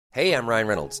Hey, I'm Ryan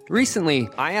Reynolds. Recently,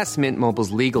 I asked Mint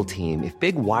Mobile's legal team if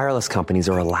big wireless companies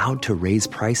are allowed to raise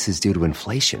prices due to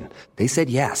inflation. They said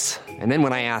yes. And then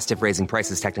when I asked if raising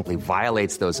prices technically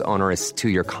violates those onerous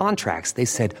two-year contracts, they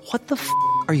said, "What the f***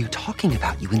 are you talking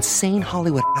about, you insane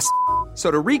Hollywood ass?" So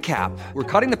to recap, we're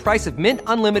cutting the price of Mint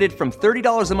Unlimited from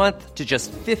 $30 a month to just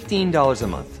 $15 a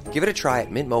month. Give it a try at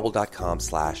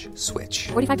mintmobile.com/switch.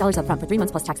 $45 up front for 3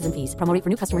 months plus taxes and fees. Promo rate for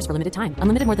new customers for limited time.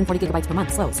 Unlimited more than 40 gigabytes per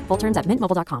month. Slows full terms at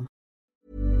mintmobile.com.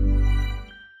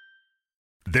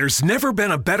 There's never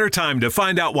been a better time to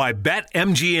find out why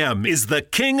BetMGM is the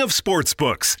king of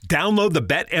sportsbooks. Download the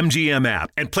BetMGM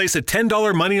app and place a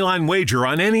 $10 moneyline wager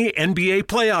on any NBA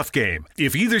playoff game.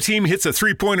 If either team hits a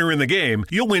three-pointer in the game,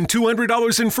 you'll win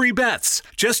 $200 in free bets.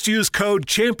 Just use code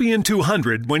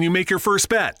CHAMPION200 when you make your first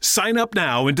bet. Sign up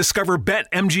now and discover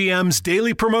BetMGM's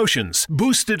daily promotions,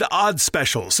 boosted odds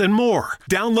specials, and more.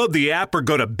 Download the app or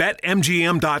go to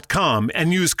BetMGM.com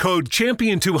and use code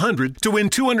CHAMPION200 to win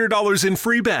 $200 in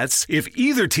free bets if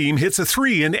either team hits a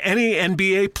 3 in any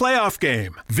NBA playoff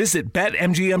game. Visit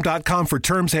BetMGM.com for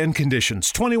terms and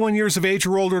conditions. 21 years of age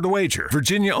or older to wager.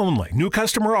 Virginia only. New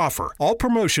customer offer. All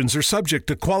promotions are subject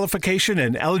to qualification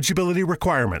and eligibility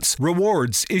requirements.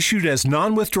 Rewards issued as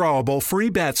non-withdrawable free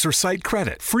bets or site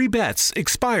credit. Free bets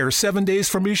expire 7 days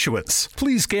from issuance.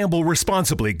 Please gamble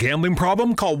responsibly. Gambling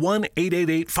problem? Call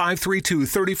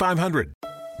 1-888-532-3500.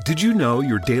 Did you know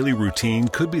your daily routine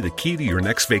could be the key to your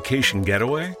next vacation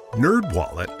getaway?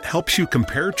 NerdWallet helps you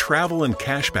compare travel and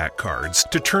cashback cards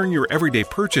to turn your everyday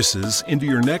purchases into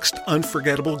your next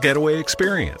unforgettable getaway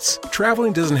experience.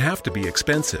 Traveling doesn't have to be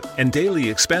expensive, and daily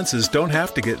expenses don't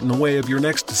have to get in the way of your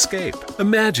next escape.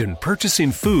 Imagine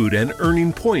purchasing food and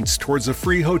earning points towards a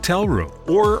free hotel room,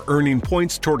 or earning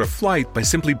points toward a flight by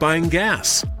simply buying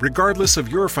gas. Regardless of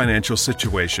your financial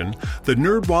situation, the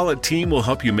NerdWallet team will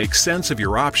help you make sense of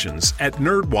your options at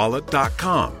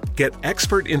nerdwallet.com. Get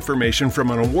expert information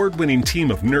from an award-winning team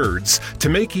of nerds to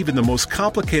make even the most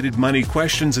complicated money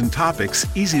questions and topics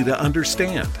easy to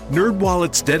understand.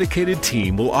 NerdWallet's dedicated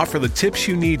team will offer the tips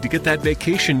you need to get that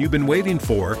vacation you've been waiting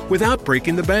for without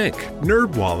breaking the bank.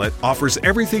 NerdWallet offers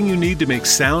everything you need to make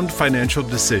sound financial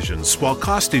decisions while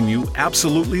costing you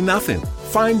absolutely nothing.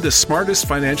 Find the smartest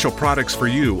financial products for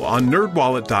you on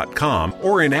nerdwallet.com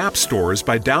or in app stores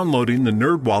by downloading the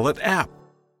NerdWallet app.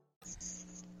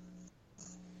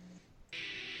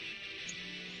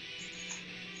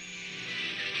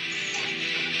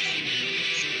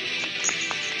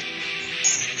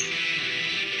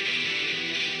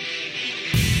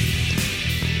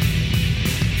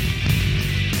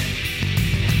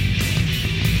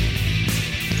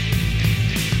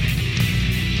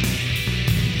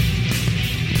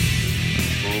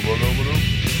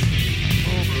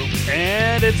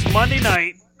 And it's Monday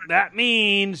night. That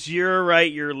means you're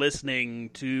right. You're listening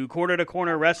to Corner to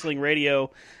Corner Wrestling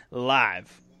Radio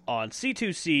live on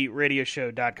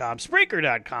C2CRadioshow.com,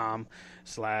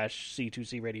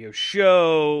 Spreaker.com/C2C Radio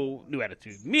Show,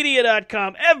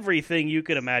 NewAttitudeMedia.com, everything you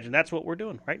can imagine. That's what we're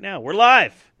doing right now. We're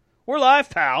live. We're live,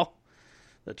 pal.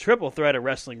 The triple threat of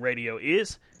wrestling radio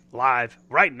is live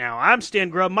right now. I'm Stan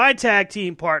Grubb. My tag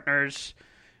team partners,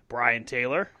 Brian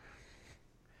Taylor.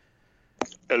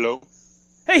 Hello.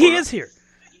 Hey, he is here.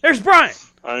 There's Brian.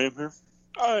 I am here.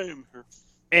 I am here.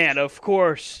 And, of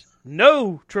course,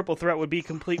 no triple threat would be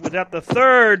complete without the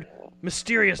third,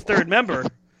 mysterious third member,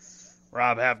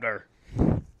 Rob Hafner.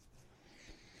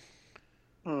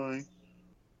 Hi.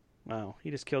 Wow,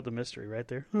 he just killed the mystery right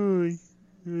there. Hi.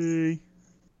 Hey.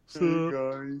 Hey,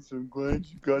 guys. I'm glad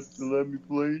you got to let me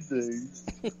play today.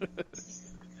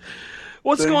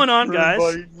 What's going on, guys?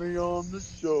 Thanks for inviting me on the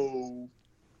show,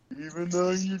 even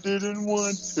though you didn't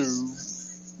want to.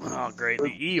 Oh, great. The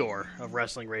Eeyore of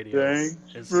wrestling radio.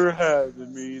 Thanks for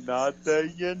having me. Not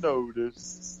that you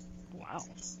noticed. Wow.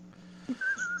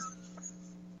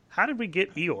 How did we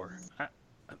get Eeyore?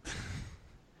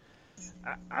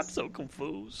 I'm so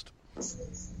confused.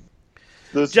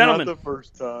 That's Gentlemen, not the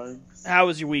first time. How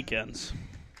was your weekends?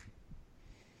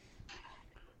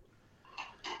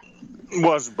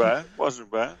 Wasn't bad. Wasn't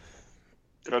bad.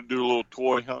 Got to do a little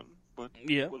toy hunting, but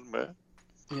yeah, it wasn't bad.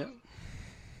 Yeah.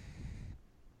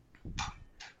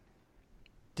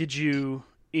 Did you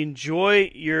enjoy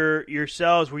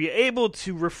yourselves? Were you able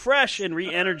to refresh and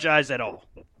re-energize at all?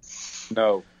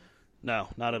 No. No,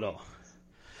 not at all.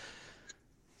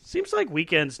 Seems like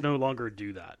weekends no longer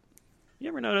do that. You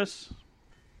ever notice?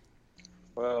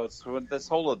 Well, it's with this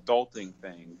whole adulting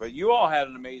thing. But you all had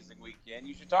an amazing weekend.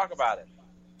 You should talk about it.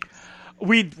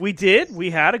 We did.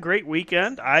 We had a great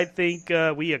weekend. I think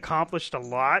we accomplished a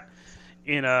lot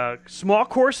in a small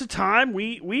course of time,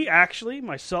 we actually,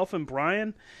 myself and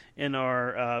Brian and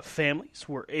our families,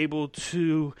 were able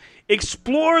to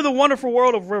explore the wonderful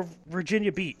world of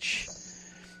Virginia Beach.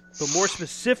 But more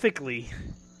specifically,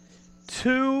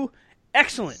 2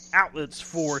 excellent outlets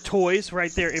for toys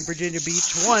right there in Virginia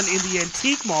Beach. One in the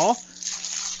Antique Mall.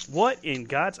 What in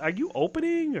God's... Are you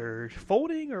opening or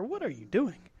folding or what are you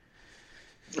doing?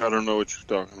 I don't know what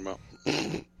you're talking about.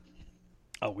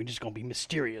 Oh, we're just going to be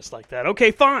mysterious like that.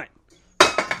 Okay, fine.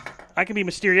 I can be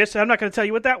mysterious. I'm not going to tell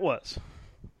you what that was.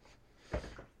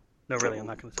 No, really, I'm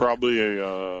not going to tell Probably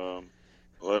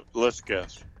let's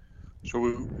guess.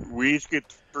 So we each get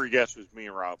 3 guesses, me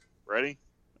and Rob. Ready? you.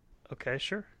 Okay,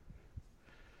 sure.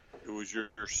 It was your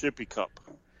sippy cup.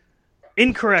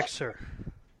 Incorrect, sir.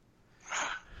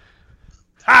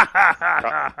 Ha, ha, ha,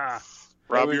 ha, ha.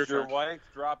 Rob, Was your your turn. wife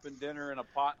dropping dinner in a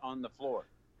pot on the floor?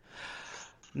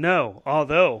 No,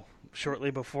 although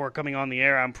shortly before coming on the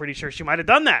air, I'm pretty sure she might have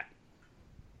done that.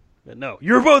 But no,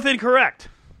 you're both incorrect.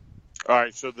 All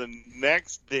right, so the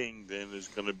next ding then is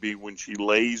going to be when she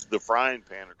lays the frying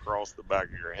pan across the back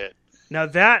of your head. Now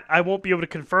that I won't be able to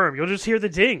confirm. You'll just hear the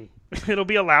ding. It'll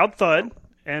be a loud thud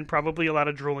and probably a lot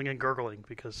of drooling and gurgling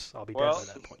because I'll be dead by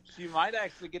that point. She might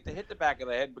actually get to hit the back of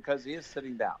the head because he is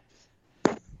sitting down.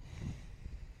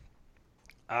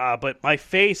 But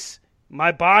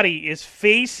my body is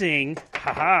facing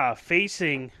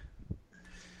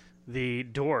the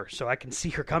door, so I can see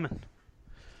her coming.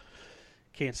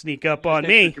 Can't sneak up on Take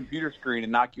me. the computer screen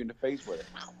and knock you in the face with it.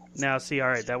 Now, see, all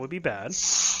right, that would be bad,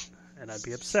 and I'd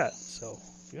be upset. So,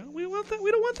 we want that.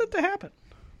 We don't want that to happen.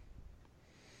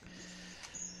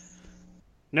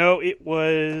 No, it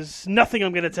was nothing.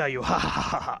 I'm going to tell you. Ha ha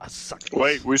ha ha! Suckers.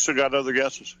 Wait, we still got other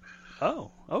guesses.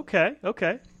 Oh, okay.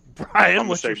 Brian, I'm going to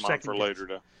what's your save mine second for guess? later,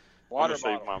 though. I'm Water going to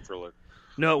save bottle. mine for later.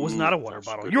 No, it was not a water that's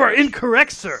bottle. good You are guess.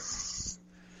 incorrect, sir.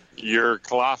 Your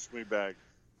colostomy bag.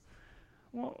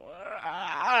 Well,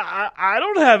 I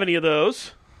don't have any of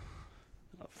those.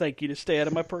 Thank you to stay out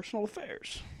of my personal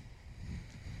affairs.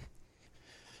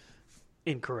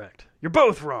 Incorrect. You're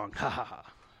both wrong. Ha ha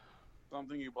ha.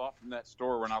 Something you bought from that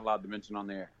store we're not allowed to mention on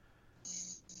the air.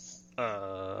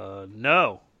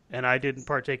 No. And I didn't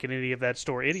partake in any of that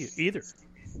store either.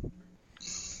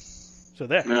 So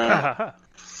there. No. Ha ha ha.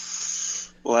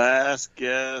 Last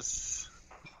guess.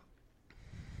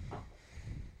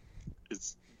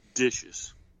 It's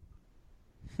dishes.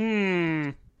 No,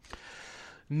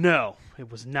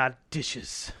 it was not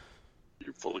dishes.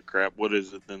 You're full of crap. What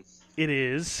is it then? It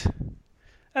is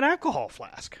an alcohol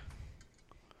flask.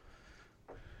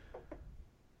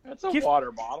 That's a Give-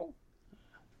 water bottle.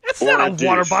 It's Or not a a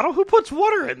water dish. bottle. Who puts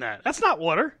water in that? That's not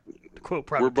water. To quote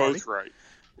Private We're both Party. right.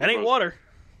 That ain't both- water.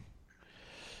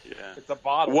 Yeah. It's a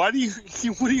bottle. Why do you?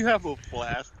 What do you have a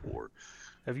flask for?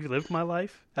 Have you lived my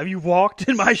life? Have you walked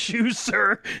in my shoes,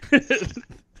 sir?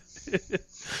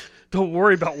 Don't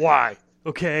worry about why,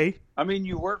 okay? I mean,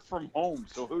 you work from home,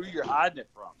 so who are you hiding it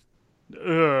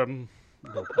from?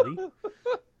 Nobody.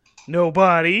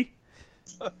 Nobody.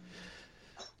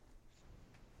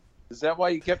 Is that why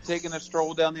you kept taking a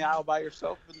stroll down the aisle by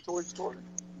yourself in the toy store?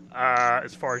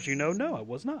 As far as you know, no, I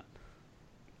was not.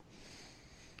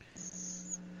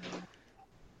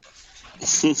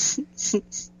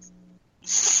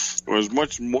 Well, as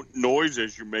much noise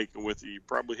as you're making with it, you're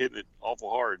probably hitting it awful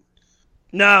hard.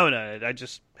 No, I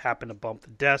just happened to bump the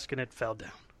desk and it fell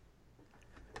down.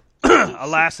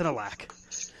 Alas and alack.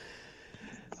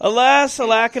 Alas,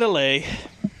 alack, and alay.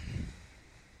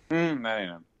 That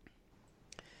ain't it.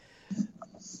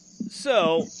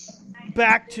 So,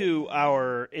 back to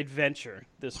our adventure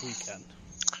this weekend.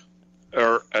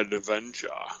 Or an adventure.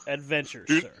 Adventure,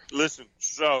 Dude, sir. listen,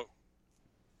 so,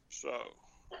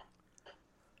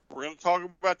 we're going to talk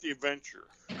about the adventure.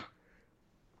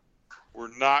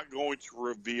 We're not going to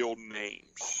reveal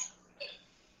names.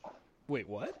 Wait,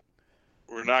 what?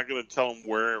 We're not going to tell them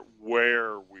where we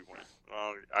went.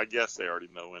 I guess they already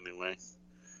know anyway.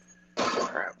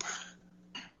 Crap.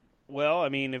 Well, I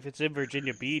mean, if it's in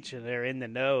Virginia Beach and they're in the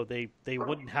know, they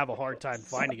wouldn't have a hard time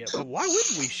finding it. But why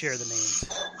wouldn't we share the names?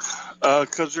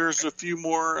 Because there's a few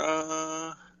more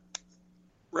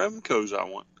Remcos I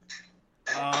want.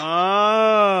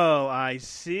 Oh, I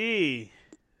see.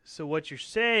 So what you're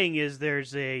saying is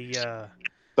there's a...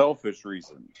 Selfish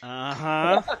reason.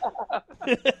 Uh-huh.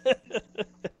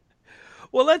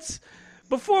 Well,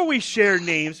 before we share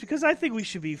names, because I think we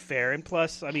should be fair, and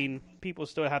plus, I mean, people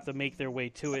still have to make their way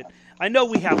to it. I know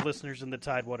we have listeners in the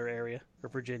Tidewater area, or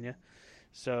Virginia,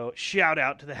 so shout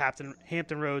out to the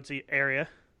Hampton Roads area,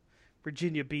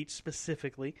 Virginia Beach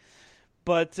specifically.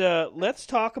 But let's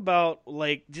talk about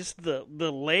like just the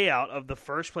layout of the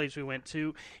first place we went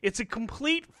to. It's a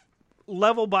complete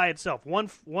level by itself, one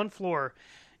floor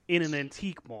in an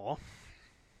antique mall,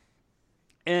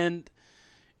 and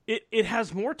it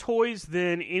has more toys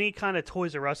than any kind of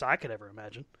Toys R Us I could ever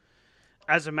imagine.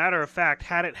 As a matter of fact,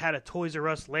 had it had a Toys R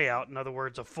Us layout, in other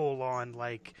words, a full-on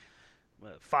like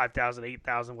 5,000,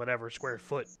 8,000, whatever square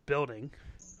foot building,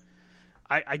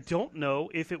 I don't know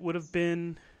if it would have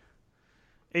been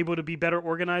able to be better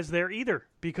organized there either,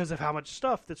 because of how much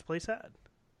stuff this place had.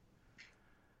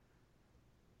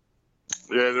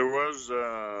 Yeah, there was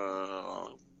a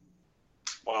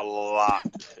lot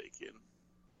to take in.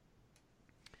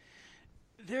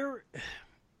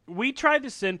 We tried to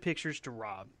send pictures to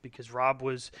Rob because Rob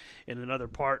was in another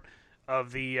part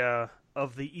of the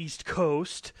East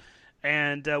Coast,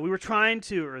 and we were trying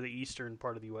to, or the eastern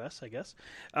part of the U.S., I guess.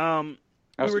 I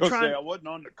was we were going to trying. say I wasn't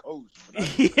on the coast.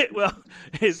 Yeah, well,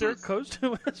 is there a coast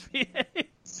to West VA?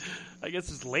 I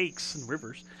guess it's lakes and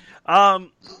rivers.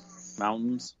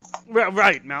 Mountains.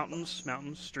 Right, mountains,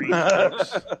 streams,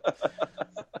 lakes.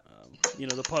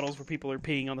 The puddles where people are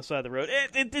peeing on the side of the road.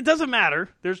 It doesn't matter.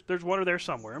 There's water there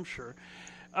somewhere, I'm sure.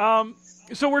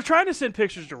 So we're trying to send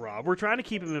pictures to Rob. We're trying to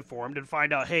keep him informed and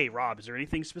find out, hey, Rob, is there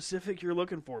anything specific you're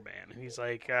looking for, man? And he's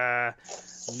like,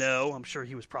 no. I'm sure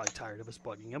he was probably tired of us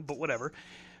bugging him, but whatever.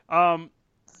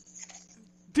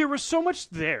 There was so much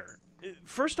there.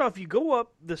 First off, you go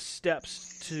up the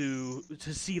steps to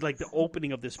see, like, the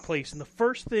opening of this place, and the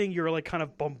first thing you're, like, kind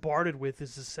of bombarded with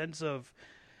is the sense of,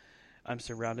 I'm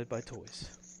surrounded by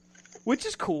toys. Which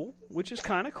is cool, which is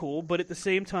kind of cool, but at the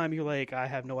same time, you're like, I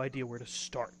have no idea where to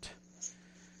start.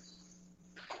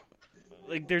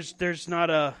 Like, there's not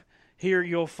a, here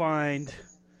you'll find,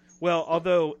 well,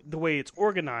 although the way it's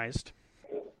organized,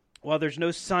 while there's no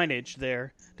signage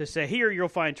there to say, here you'll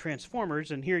find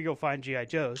Transformers and here you'll find G.I.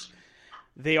 Joes,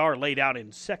 they are laid out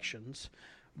in sections.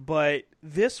 But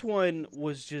this one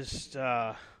was just,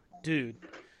 dude,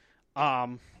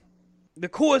 the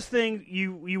coolest thing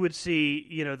you would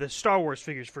see, the Star Wars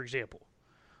figures, for example.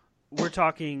 We're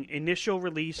talking initial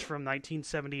release from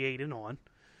 1978 and on,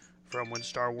 from when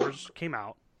Star Wars came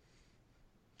out,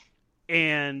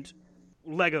 and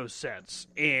Lego sets,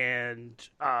 and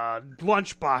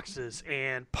lunch boxes,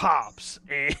 and pops,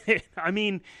 and I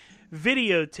mean,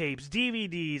 videotapes,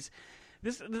 DVDs.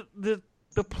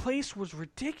 The place was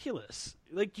ridiculous.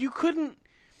 Like, you could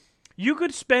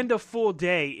spend a full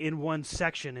day in one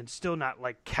section and still not,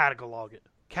 like, catalog it.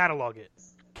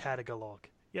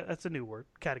 Yeah, that's a new word.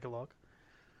 Catalog.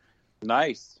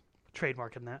 Nice.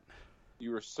 Trademarking that.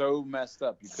 You were so messed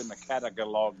up you couldn't have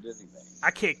cataloged anything.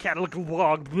 I can't catalog.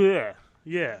 Bleh.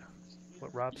 Yeah.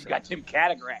 What Rob said. You got Tim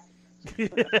Catagrat.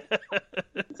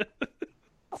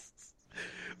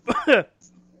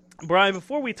 Brian,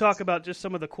 before we talk about just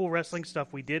some of the cool wrestling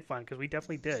stuff we did find, because we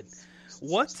definitely did,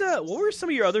 what were some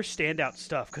of your other standout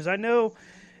stuff? Because I know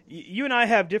you and I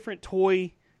have different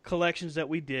toy collections that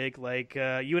we dig. Like,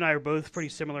 you and I are both pretty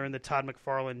similar in the Todd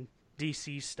McFarlane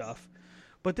DC stuff.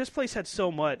 But this place had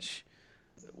so much.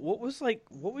 What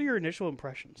were your initial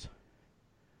impressions?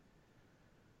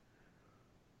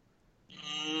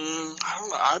 I don't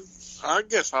know. I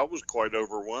guess I was quite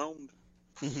overwhelmed.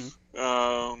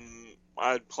 Mm-hmm.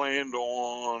 I'd planned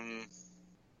on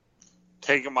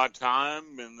taking my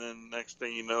time, and then next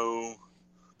thing you know,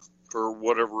 for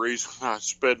whatever reason, I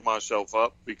sped myself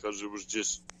up because it was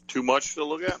just too much to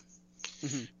look at.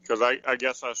 Because mm-hmm. I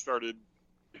guess I started,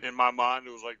 in my mind,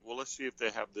 it was like, well, let's see if they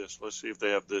have this. Let's see if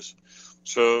they have this.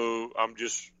 So I'm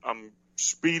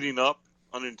speeding up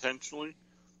unintentionally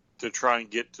to try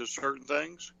and get to certain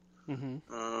things.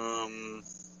 Mm-hmm.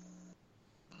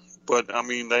 But I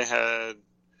mean, they had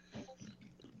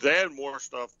more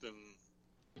stuff than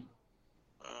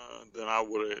I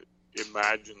would have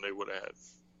imagined they would have had.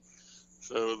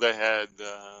 So they had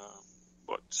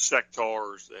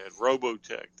Sectars, they had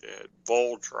Robotech, they had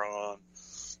Voltron,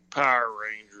 Power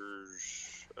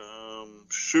Rangers,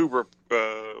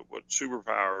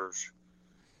 Superpowers,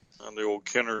 the old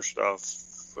Kenner stuff,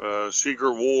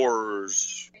 Secret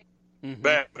Wars, mm-hmm.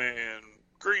 Batman,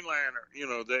 Green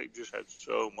Lantern. They just had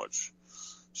so much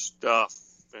stuff,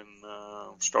 and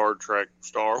Star Trek,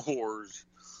 Star Wars.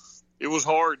 It was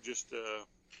hard just to.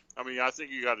 I mean, I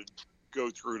think you got to go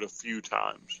through it a few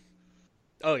times.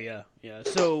 Oh yeah.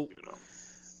 So,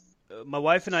 my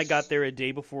wife and I got there a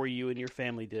day before you and your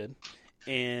family did,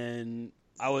 and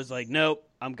I was like, nope,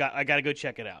 I got to go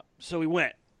check it out. So we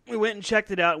went and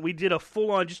checked it out. And we did a full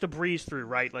on, just a breeze through,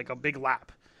 right, like a big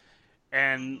lap.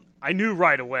 And I knew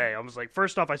right away. I was like,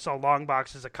 first off, I saw long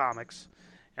boxes of comics,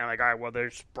 and I'm like, all right, well,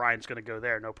 Brian's going to go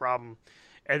there, no problem.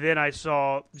 And then I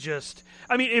saw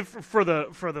for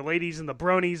the ladies and the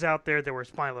bronies out there, there were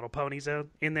My Little Ponies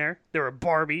in there. There were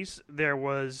Barbies. There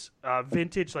was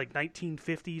vintage, like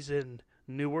 1950s and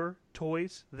newer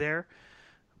toys there.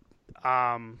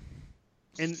 And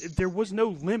there was no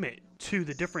limit to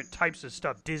the different types of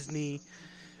stuff. Disney,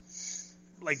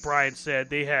 like Brian said,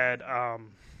 they had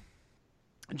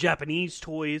Japanese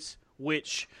toys,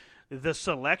 which the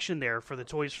selection there for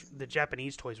the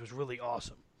Japanese toys was really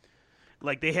awesome.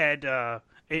 Like, they had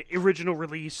original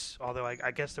release, although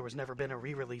I guess there was never been a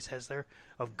re-release, has there,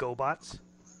 of GoBots?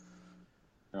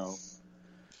 No.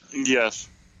 Yes,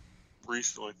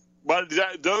 recently. But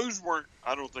those weren't,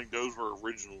 I don't think those were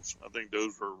originals. I think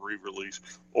those were re-release.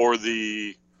 Or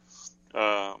the,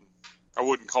 I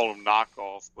wouldn't call them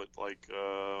knockoff, but like...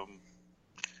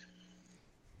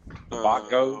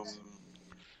 Bot-goats?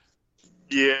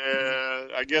 Yeah,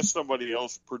 I guess somebody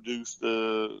else produced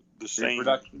the same...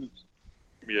 Reproductions?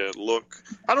 Yeah, look.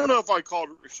 I don't know if I called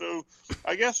it. So,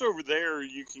 I guess over there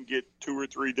you can get 2 or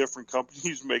 3 different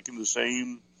companies making the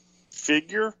same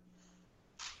figure.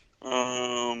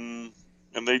 And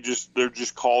they're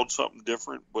just called something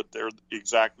different, but they're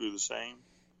exactly the same.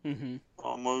 Mm-hmm.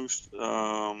 Almost.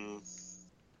 So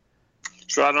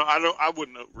I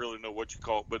wouldn't really know what you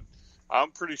call it, but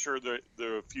I'm pretty sure that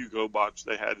there are a few GoBots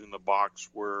they had in the box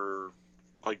were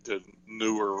like the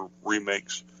newer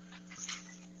remakes.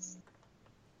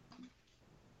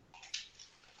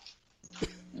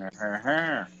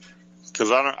 Because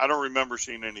I don't remember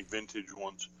seeing any vintage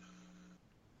ones.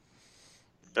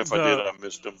 If I did, I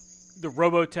missed them. The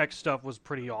Robotech stuff was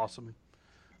pretty awesome.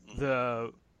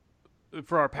 For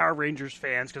our Power Rangers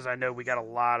fans, because I know we got a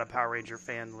lot of Power Ranger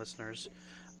fan listeners,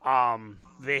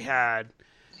 they had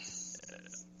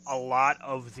a lot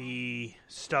of the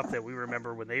stuff that we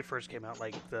remember when they first came out,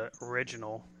 like the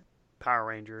original Power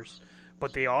Rangers.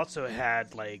 But they also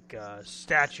had like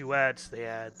statuettes. They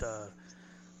had the,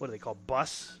 what do they call,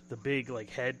 busts? The big like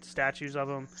head statues of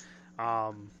them.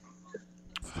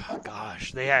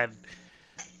 They had,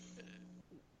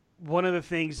 one of the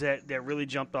things that really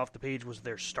jumped off the page was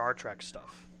their Star Trek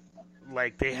stuff.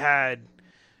 Like, they had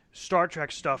Star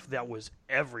Trek stuff that was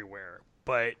everywhere,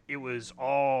 but it was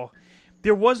all,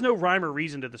 there was no rhyme or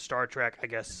reason to the Star Trek, I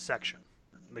guess, section.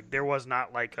 Like, there was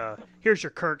not like a, here's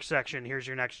your Kirk section, here's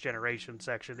your Next Generation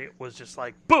section. It was just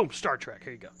like, boom, Star Trek,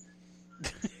 here you go.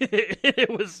 It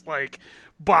was like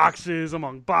boxes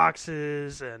among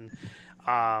boxes and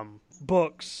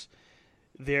books.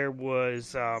 There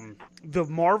was the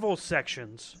Marvel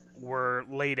sections were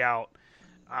laid out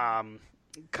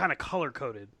kind of color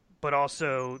coded, but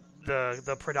also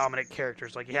the predominant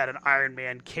characters. Like, you had an Iron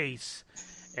Man case,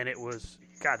 and it was,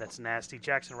 God, that's nasty.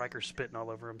 Jackson Riker spitting all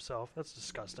over himself. That's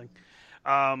disgusting.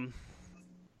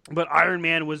 But Iron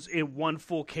Man was in one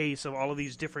full case of all of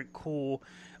these different cool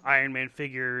Iron Man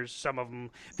figures. Some of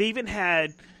them, they even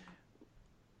had.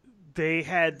 They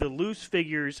had the loose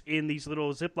figures in these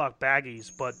little Ziploc baggies,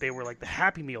 but they were like the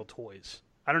Happy Meal toys.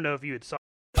 I don't know if you had saw.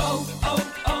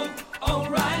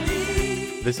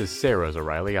 O'Reilly. This is Sarah's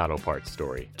O'Reilly Auto Parts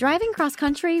story. Driving cross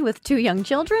country with 2 young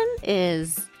children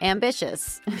is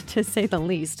ambitious, to say the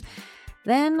least.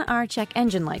 Then our check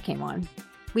engine light came on.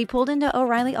 We pulled into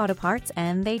O'Reilly Auto Parts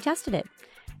and they tested it.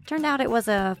 Turned out it was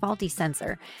a faulty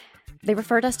sensor. They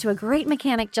referred us to a great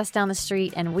mechanic just down the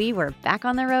street, and we were back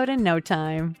on the road in no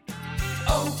time.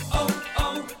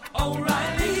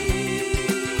 O'Reilly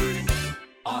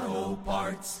Auto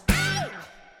Parts.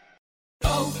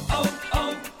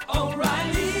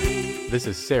 O'Reilly. This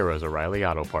is Sarah's O'Reilly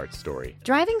Auto Parts story.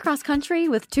 Driving cross country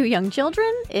with 2 young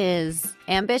children is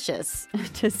ambitious,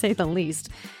 to say the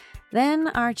least. Then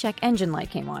our check engine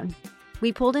light came on.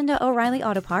 We pulled into O'Reilly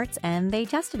Auto Parts and they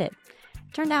tested it.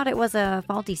 Turned out it was a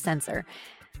faulty sensor.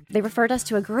 They referred us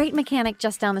to a great mechanic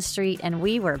just down the street, and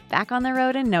we were back on the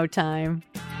road in no time.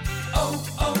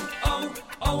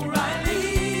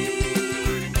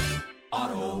 O'Reilly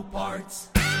Auto Parts.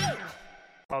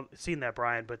 I've seen that,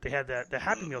 Brian, but they had the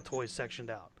Happy Meal toys sectioned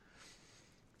out.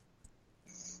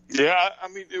 Yeah, I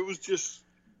mean, it was just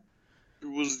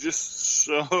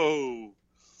so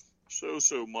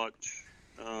much.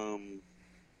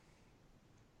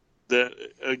 That,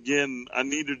 again, I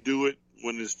need to do it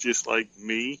when it's just like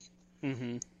me,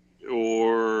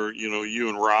 or, you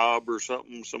and Rob or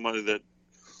something, somebody that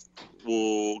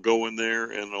will go in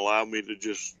there and allow me to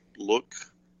just look.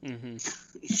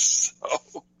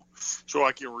 So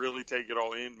I can really take it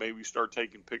all in, maybe start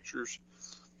taking pictures.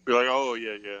 Be like, oh,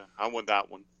 yeah, I want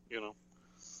that one,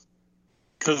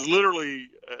 Because literally,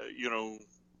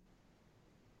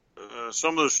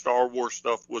 some of the Star Wars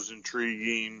stuff was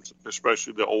intriguing,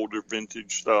 especially the older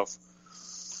vintage stuff.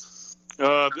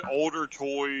 The older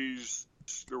toys,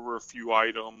 there were a few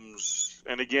items,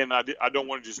 and again, I didn't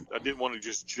want to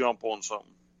just jump on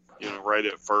something, right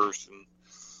at first, and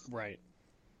right.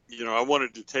 I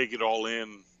wanted to take it all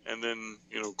in, and then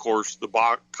of course the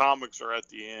comics are at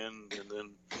the end, and then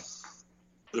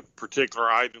the particular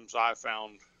items I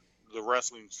found, the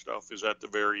wrestling stuff is at the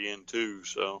very end too.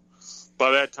 So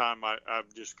by that time,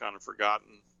 I've just kind of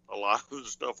forgotten a lot of the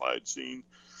stuff I had seen.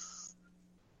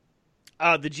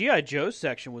 The G.I. Joe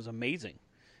section was amazing.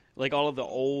 Like all of the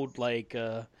old,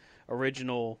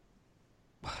 original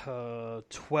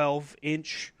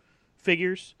 12-inch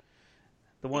figures,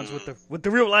 the ones with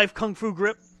the real life kung fu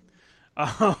grip.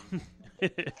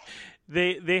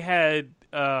 They had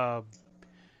a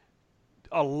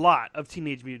lot of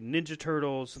Teenage Mutant Ninja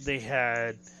Turtles. They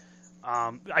had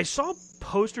I saw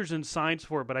posters and signs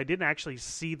for it, but I didn't actually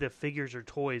see the figures or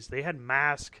toys. They had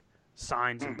mask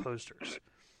signs and posters.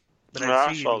 But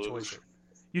I saw those.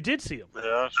 You did see them? Yeah,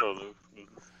 I saw those.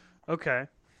 Okay.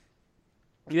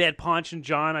 You had Ponch and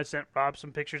John. I sent Rob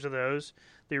some pictures of those.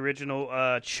 The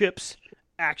original Chips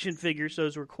action figures.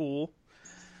 Those were cool.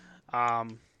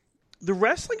 The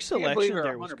wrestling selection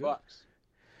there was good. $100.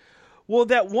 Well,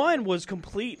 that one was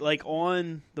complete,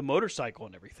 on the motorcycle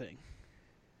and everything.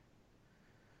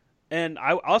 And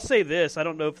I'll say this. I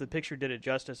don't know if the picture did it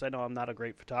justice. I know I'm not a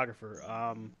great photographer.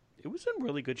 It was in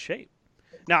really good shape.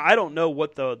 Now, I don't know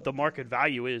what the market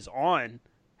value is on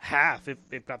half, if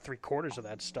not 3/4 of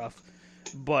that stuff.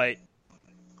 But,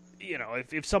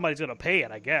 if somebody's going to pay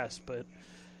it, I guess. But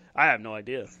I have no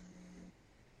idea.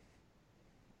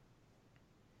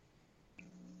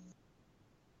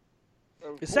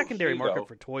 The secondary market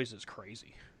for toys is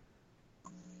crazy.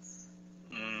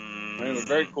 It was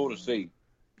very cool to see.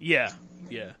 Yeah.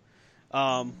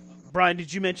 Brian,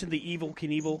 did you mention the Evel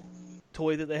Knievel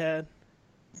toy that they had?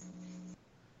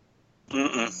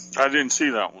 I didn't see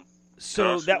that one.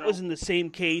 So that was in the same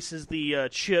case as the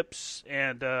Chips,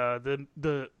 and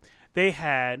they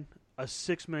had a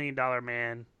 $6 Million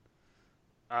Man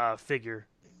figure.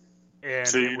 And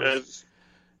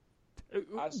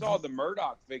I saw the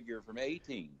Murdoch figure from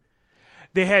 18.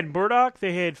 They had Murdoch,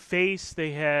 they had Face,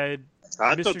 they had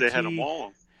I Mr. thought they had T. them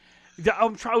all.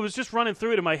 I was just running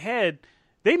through it in my head.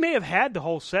 They may have had the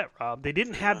whole set, Rob. They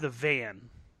didn't have the van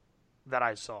that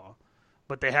I saw,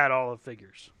 but they had all the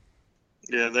figures.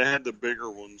 Yeah, they had the bigger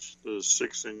ones, the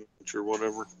 6-inch or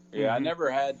whatever. Yeah, I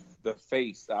never had the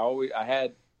Face. I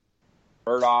had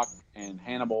Murdoch and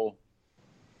Hannibal,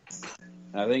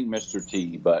 and I think Mr.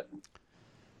 T, but...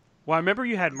 Well, I remember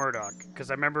you had Murdoch,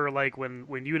 because I remember,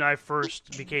 when you and I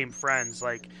first became friends,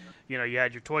 you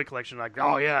had your toy collection,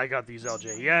 oh, yeah, I got these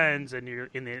LJNs, and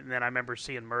then I remember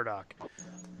seeing Murdoch.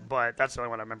 But that's the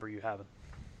only one I remember you having.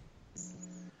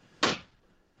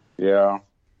 Yeah,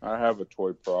 I have a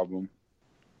toy problem.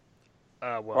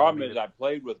 Well, problem is I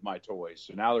played with my toys,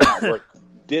 so now they're not worth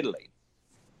diddly.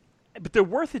 But they're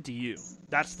worth it to you.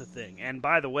 That's the thing. And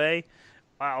by the way,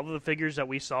 all of the figures that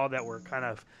we saw that were kind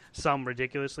of some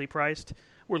ridiculously priced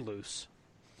were loose.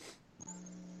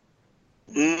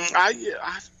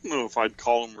 I don't know if I'd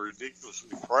call them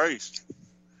ridiculously priced.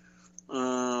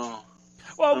 Well,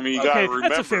 I mean, you gotta remember,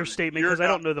 that's a fair statement because I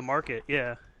don't know the market.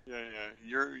 Yeah. Yeah.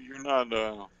 You're not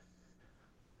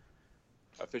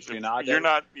aficionado. You're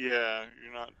not. Yeah,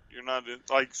 you're not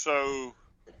so.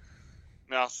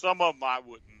 Now, some of them I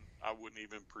wouldn't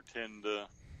even pretend to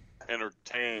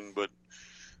entertain, but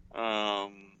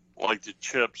like the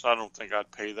Chips, I don't think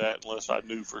I'd pay that unless I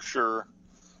knew for sure.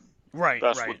 Right,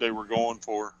 that's what they were going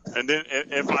for. And then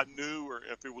if I knew or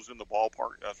if it was in the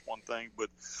ballpark, that's one thing. But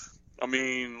I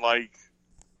mean,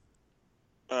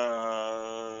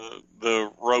 the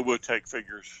Robotech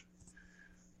figures,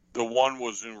 the one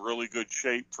was in really good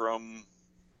shape from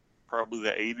probably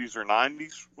the 80s or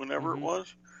 90s, whenever it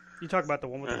was. You talk about the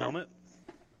one with the helmet?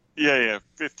 Yeah,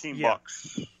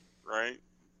 $15, right?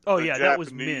 Oh, yeah, that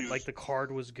was mint. The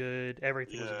card was good.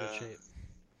 Everything was in good shape.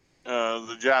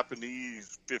 The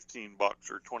Japanese, $15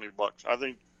 or $20. I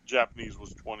think Japanese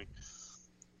was 20.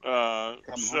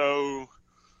 So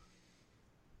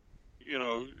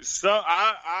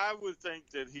I would think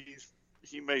that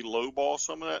he may lowball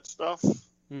some of that stuff.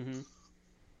 Mm-hmm.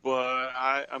 But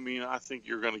I think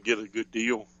you're going to get a good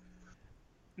deal.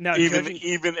 Now,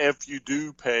 even if you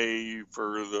do pay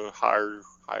for the higher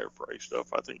price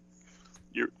stuff, I think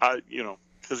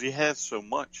because he has so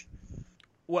much.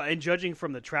 Well, and judging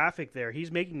from the traffic there, he's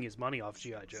making his money off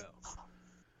G.I. Joe.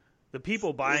 The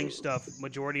people buying stuff,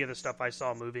 majority of the stuff I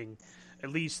saw moving,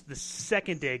 at least the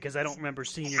second day, because I don't remember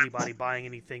seeing anybody buying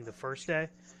anything the first day,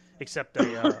 except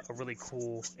a really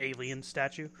cool alien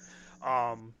statue.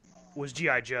 was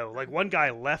G.I. Joe. Like, one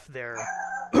guy left there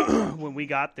when we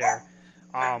got there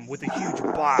with a huge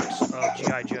box of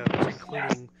G.I. Joes,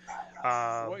 including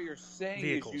what you're saying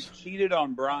vehicles. is you cheated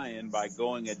on Brian by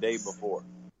going a day before.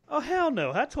 Oh, hell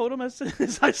no. I told him as soon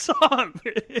as I saw him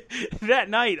that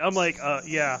night. I'm like,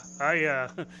 yeah,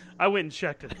 I went and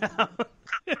checked it out.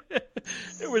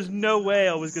 There was no way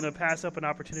I was going to pass up an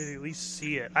opportunity to at least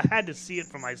see it. I had to see it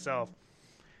for myself.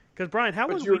 Because, Brian, how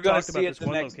long you were we going talked to about see it this the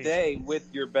one next location? day with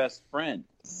your best friend.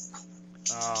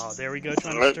 Oh, there we go,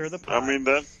 trying to stir the pot. I mean,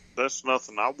 that's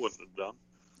nothing I wouldn't have done.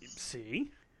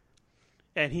 See?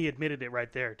 And he admitted it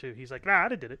right there, too. He's like, nah,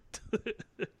 I did it.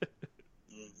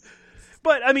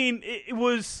 But, I mean, it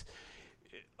was...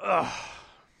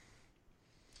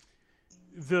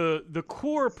 the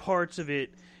core parts of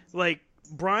it, like,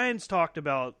 Brian's talked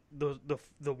about the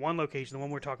one location, the one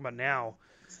we're talking about now,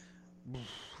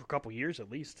 for a couple years at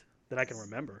least, that I can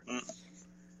remember.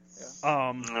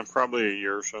 Probably a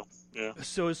year or so, yeah.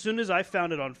 So as soon as I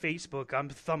found it on Facebook, I'm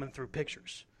thumbing through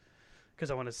pictures.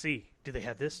 Because I want to see, do they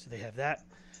have this? Do they have that?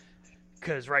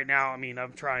 Because right now, I mean,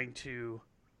 I'm trying to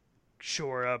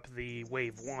shore up the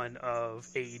wave 1 of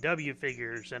AEW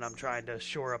figures, and I'm trying to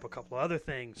shore up a couple of other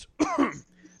things.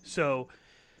 So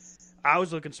I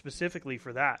was looking specifically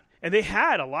for that. And they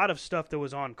had a lot of stuff that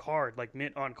was on card, like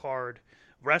mint on card,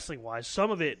 wrestling-wise. Some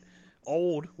of it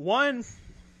old. One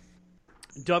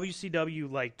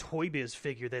WCW, like, Toy Biz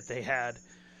figure that they had,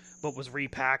 but was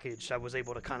repackaged, I was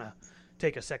able to kind of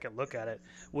take a second look at it,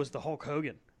 was the Hulk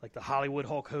Hogan. Like, the Hollywood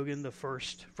Hulk Hogan,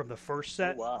 from the first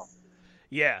set. Oh, wow.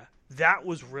 Yeah, that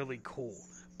was really cool.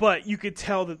 But you could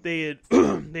tell that they had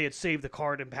they had saved the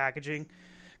card and packaging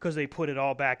because they put it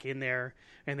all back in there,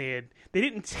 and they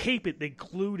didn't tape it, they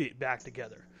glued it back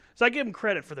together. So I give them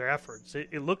credit for their efforts.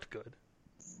 It looked good,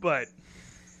 but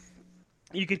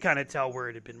you could kind of tell where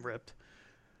it had been ripped.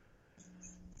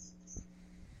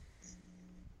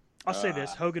 I'll say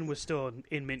this, Hogan was still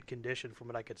in mint condition from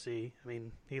what I could see. I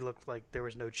mean, he looked like there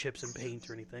was no chips and paint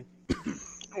or anything.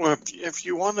 Well, if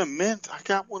you want a mint, I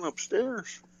got one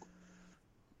upstairs.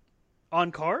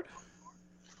 On card?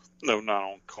 No, not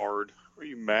on card. Are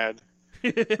you mad?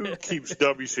 Who keeps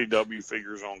WCW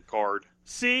figures on card?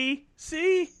 See?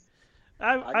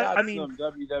 I got mean, some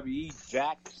WWE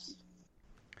Jacks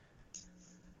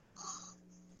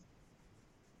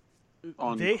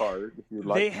on card, if you'd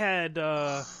like. They had...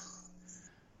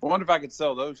 I wonder if I could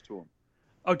sell those to him.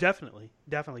 Oh, definitely,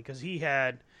 because he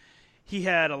had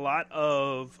a lot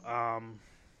of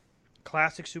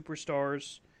classic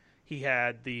superstars. He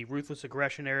had the Ruthless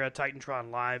Aggression era, Titantron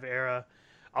Live era,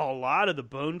 a lot of the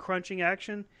bone crunching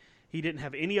action. He didn't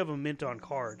have any of them mint on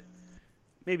card,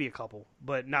 maybe a couple,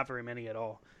 but not very many at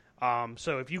all.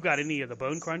 So if you got any of the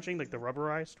bone crunching, like the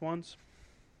rubberized ones,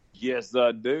 yes,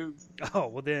 I do. Oh,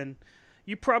 well then,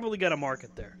 you probably got a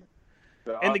market there.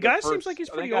 And the guy seems like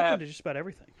he's pretty open to just about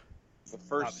everything. The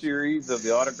first series of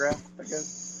the autograph, I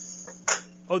guess.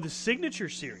 Oh, the signature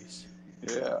series.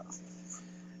 Yeah.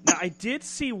 Now, I did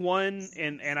see one,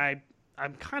 and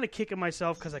I'm kind of kicking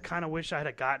myself because I kind of wish I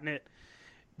had gotten it.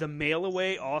 The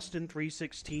mail-away Austin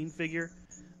 316 figure,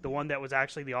 the one that was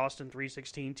actually the Austin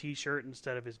 316 t-shirt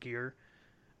instead of his gear.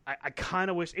 I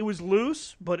kind of wish... It was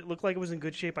loose, but it looked like it was in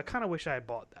good shape. I kind of wish I had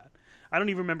bought that. I don't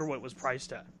even remember what it was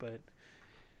priced at, but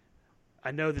I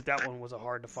know that one was a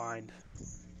hard-to-find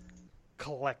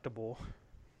collectible.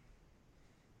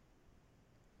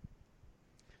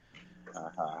 But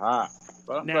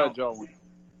I'm glad y'all went.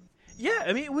 Yeah,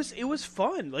 I mean it was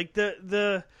fun. Like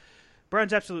the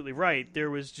Brian's absolutely right.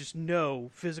 There was just no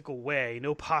physical way,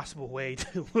 no possible way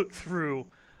to look through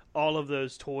all of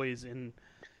those toys, and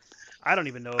I don't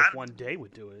even know if one day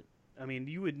would do it. I mean,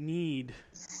 you would need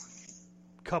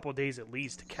a couple days at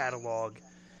least to catalog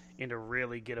and to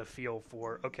really get a feel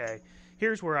for, okay,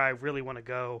 here's where I really want to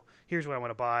go, here's what I want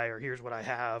to buy, or here's what I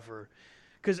have, or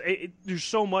because there's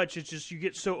so much, it's just you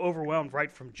get so overwhelmed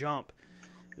right from jump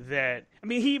that, I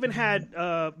mean, he even had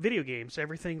video games,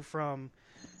 everything from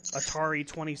Atari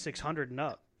 2600 and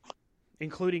up,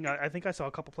 including, I think I saw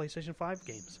a couple PlayStation 5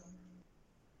 games.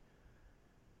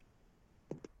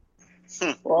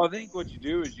 Well, I think what you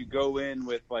do is you go in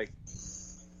with, like,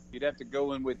 you'd have to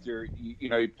go in with your,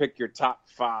 you pick your top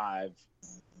 5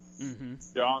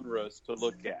 genres to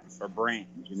look at, or brands,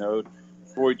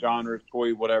 toy genres,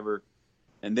 toy whatever,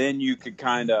 and then you could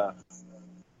kind of,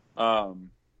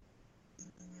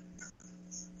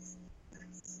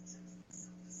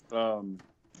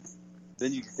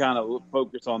 then you can kind of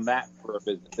focus on that for a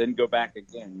business, then go back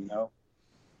again,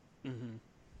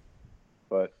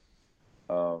 But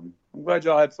I'm glad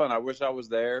y'all had fun. I wish I was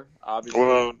there. Obviously,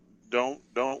 well,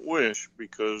 don't wish,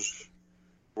 because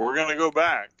we're gonna go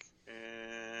back,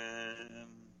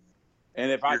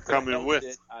 And if I You're could have coming helped with.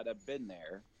 it, I'd have been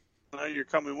there. No, you're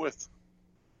coming with.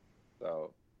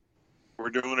 So We're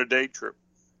doing a day trip.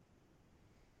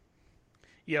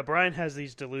 Yeah, Brian has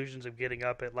these delusions of getting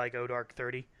up at like dark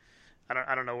 30.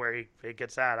 I don't know where he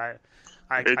gets that.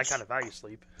 I kind of value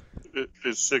sleep.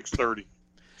 It's 6:30.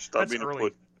 Stop That's being early. a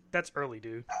put. That's early,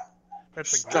 dude.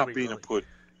 That's like Stop really being early. a put.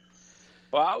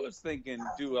 Well, I was thinking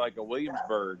do like a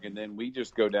Williamsburg, and then we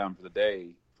just go down for the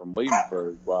day from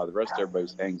Williamsburg while the rest of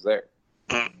everybody hangs there.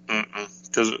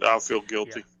 Because I'll feel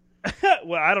guilty.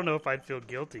 Well, I don't know if I'd feel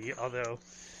guilty, although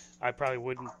I probably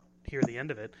wouldn't hear the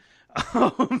end of it.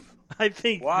 I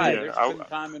think. Why? Yeah, There's been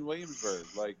time in Williamsburg.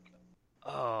 Like,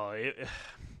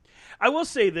 I will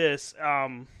say this.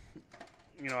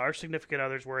 Our significant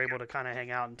others were able to kind of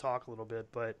hang out and talk a little bit,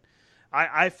 but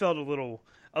I felt a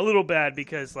little bad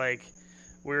because like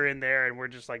we're in there and we're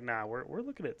just like, nah, we're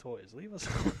looking at toys. Leave us.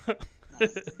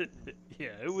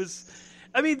 Yeah, it was.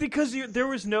 I mean, because there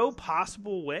was no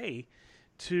possible way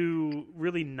to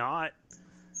really not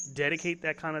dedicate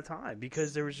that kind of time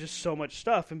because there was just so much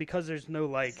stuff, and because there's no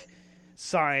like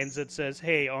signs that says,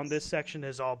 hey, on this section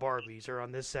is all Barbies or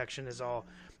on this section is all,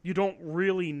 you don't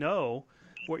really know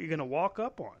what you're going to walk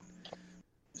up on.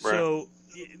 Right. So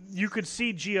you could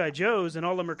see G.I. Joes and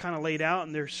all of them are kind of laid out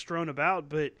and they're strewn about,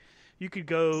 but you could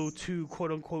go to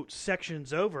quote unquote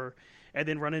sections over and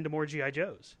then run into more G.I.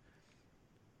 Joes.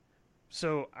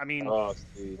 So, I mean,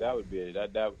 see, that would be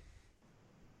that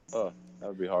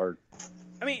would be hard.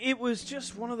 I mean, it was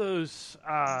just one of those.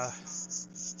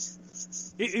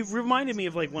 It reminded me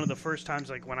of like one of the first times,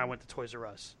 like when I went to Toys R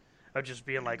Us, of just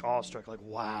being like awestruck, like,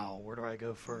 "Wow, where do I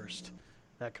go first?"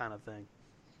 That kind of thing.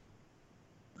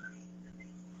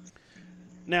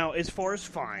 Now, as far as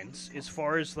finds, as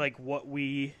far as like what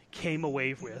we came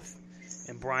away with,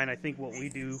 and Brian, I think what we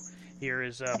do here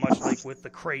is much like with the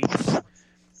crates,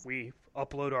 we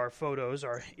upload our photos,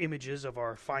 our images of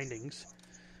our findings,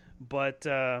 but.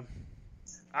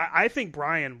 I think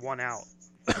Brian won out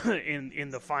in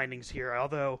the findings here,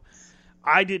 although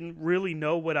I didn't really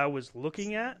know what I was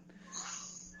looking at.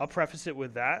 I'll preface it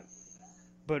with that.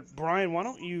 But, Brian, why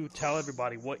don't you tell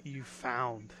everybody what you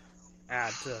found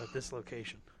at this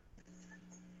location?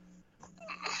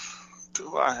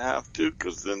 Do I have to?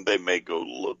 Because then they may go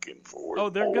looking for it. Oh,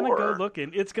 they're going to go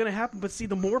looking. It's going to happen. But, see,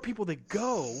 the more people that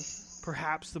go,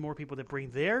 perhaps the more people that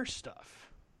bring their stuff.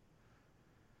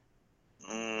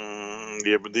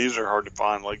 Yeah, but these are hard to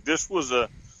find. Like this was a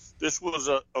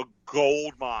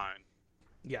gold mine.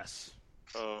 Yes.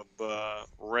 Of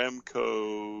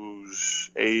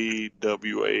Remco's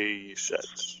AWA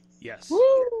sets. Yes.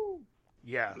 Woo!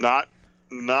 Yeah. Not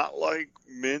like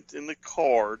mint in the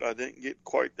card. I didn't get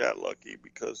quite that lucky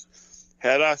because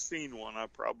had I seen one, I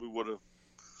probably would have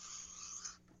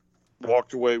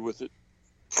walked away with it.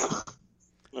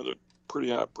 Another pretty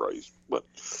high price, but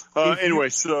anyway,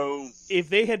 so if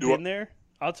they had been there,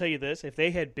 I'll tell you this: if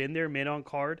they had been there mint on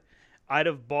card, I'd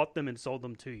have bought them and sold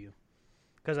them to you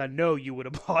because I know you would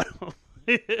have bought them on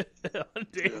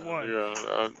day one.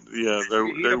 Yeah, they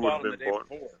would have been bought.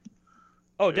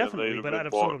 Oh, definitely, but I'd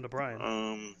have sold them to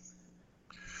Brian.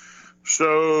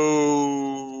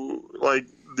 So like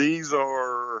these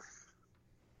are.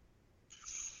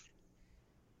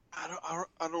 I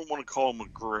don't want to call them a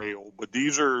grail, but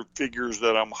these are figures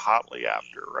that I'm hotly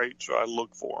after, right? So I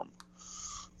look for them.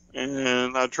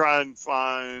 And I try and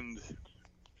find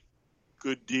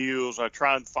good deals. I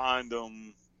try and find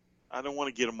them. I don't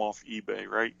want to get them off eBay,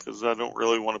 right? Because I don't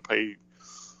really want to pay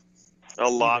a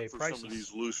lot for some of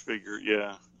these loose figures.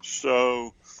 Yeah.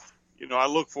 So, I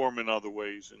look for them in other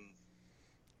ways. And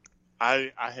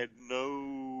I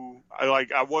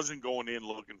wasn't going in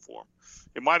looking for them.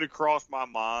 It might have crossed my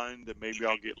mind that maybe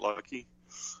I'll get lucky.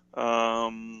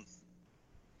 But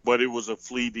it was a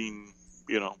fleeting,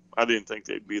 I didn't think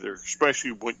they'd be there,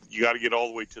 especially when you got to get all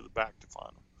the way to the back to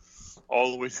find them.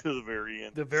 All the way to the very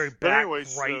end. The very back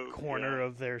corner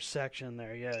of their section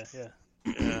there, yeah.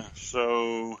 Yeah,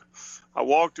 so I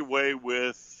walked away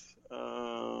with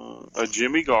a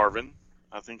Jimmy Garvin.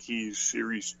 I think he's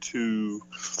Series 2.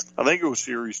 I think it was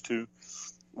Series 2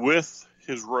 with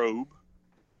his robe.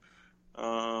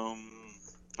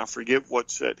 I forget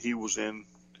what set he was in.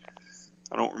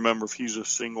 I don't remember if he's a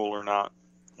single or not.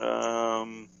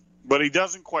 But he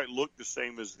doesn't quite look the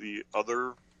same as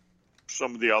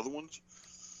some of the other ones.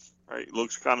 Right? He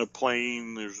looks kind of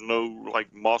plain. There's no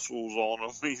like muscles on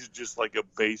him. He's just like a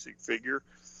basic figure.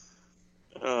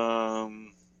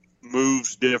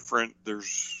 Moves different.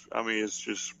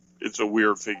 It's a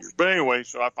weird figure. But anyway,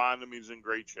 so I find him. He's in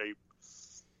great shape.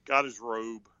 Got his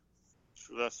robe.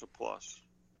 So that's a plus.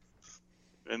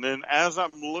 And then as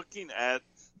I'm looking at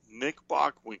Nick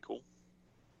Bockwinkel,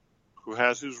 who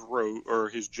has his robe or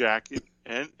his jacket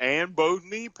and both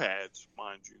knee pads,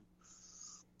 mind you.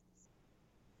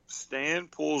 Stan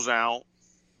pulls out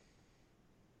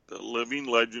the living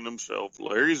legend himself,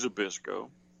 Larry Zbyszko,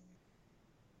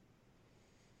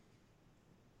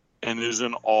 and is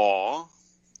in awe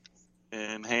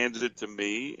and hands it to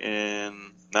me. And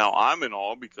now I'm in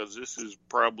awe because this is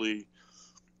probably,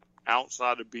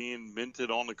 outside of being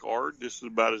minted on the card, this is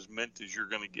about as mint as you're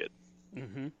going to get.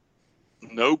 Mm-hmm.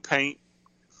 No paint.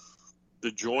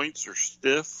 The joints are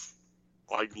stiff.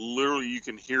 Like, literally, you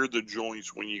can hear the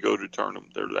joints when you go to turn them.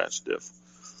 They're that stiff.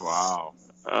 Wow.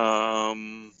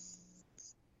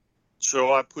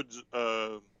 So I put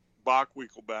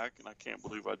Bockwinkel back, and I can't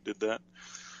believe I did that.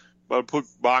 But I put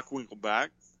Bockwinkel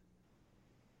back,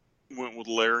 went with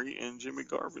Larry and Jimmy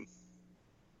Garvin.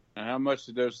 And how much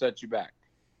did those set you back?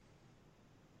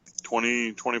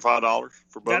 $20, $25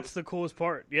 for both. That's the coolest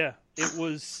part. Yeah, it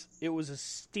was a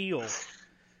steal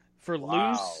for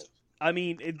Wow. loose. I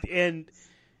mean,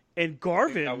 and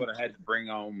Garvin. I would have had to bring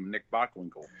home Nick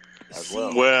Bockwinkel as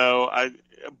well. Well,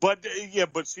 but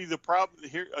see, the problem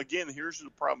here again. Here's the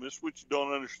problem. This is what you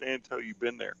don't understand until you've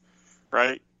been there,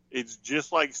 right? It's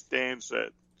just like Stan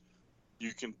said.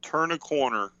 You can turn a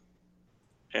corner,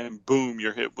 and boom,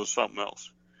 you're hit with something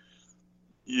else.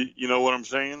 You know what I'm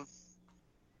saying?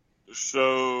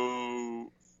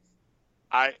 So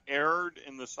I erred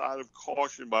in the side of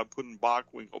caution by putting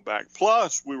Bockwinkel back.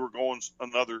 Plus, we were going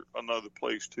another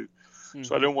place too,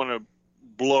 so I didn't want to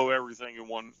blow everything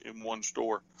in one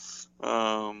store.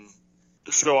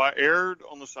 So I erred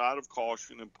on the side of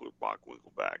caution and put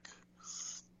Bockwinkel back.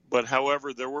 But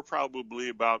however, there were probably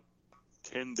about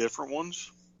 10 different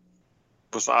ones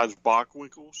besides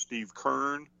Bockwinkel. Steve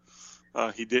Kern,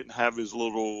 he didn't have his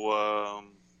little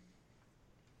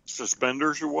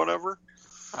suspenders or whatever.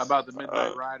 How about the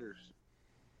Midnight Riders?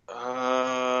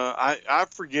 I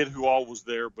forget who all was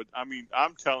there, but I mean,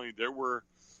 I'm telling you,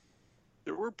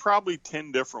 there were probably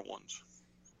 10 different ones.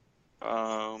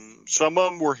 Some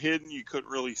of them were hidden; you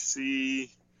couldn't really see.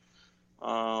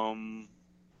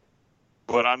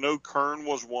 But I know Kern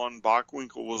was one,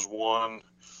 Bockwinkel was one.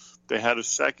 They had a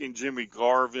second Jimmy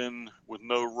Garvin with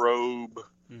no robe.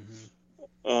 Mm-hmm.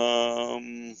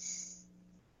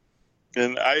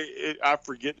 And I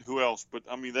forget who else, but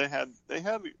I mean they had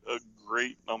a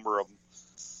great number of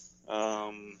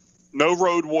them. No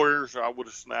Road Warriors, I would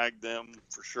have snagged them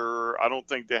for sure. I don't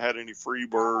think they had any free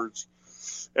birds.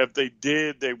 If they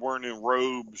did, they weren't in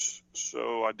robes,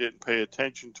 so I didn't pay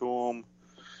attention to them.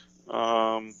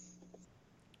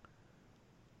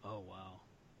 Oh wow!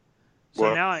 So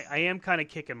Well, now I am kind of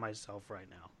kicking myself right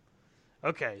now.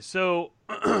 Okay, so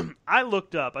I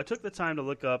took the time to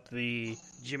look up the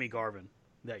Jimmy Garvin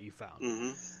that you found.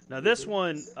 Mm-hmm. Now this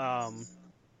one,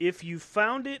 if you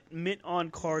found it mint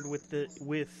on card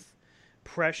with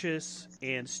Precious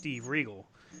and Steve Regal,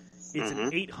 it's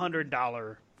an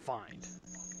 $800 find.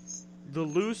 The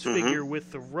loose figure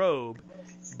with the robe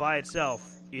by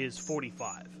itself is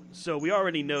 $45. So we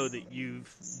already know that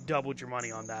you've doubled your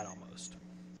money on that almost.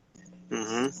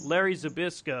 Mm-hmm. Larry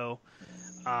Zbyszko.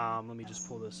 Let me just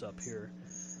pull this up here.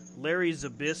 Larry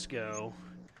Zbyszko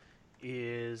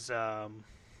is there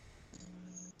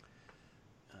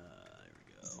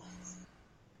we go.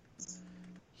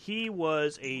 He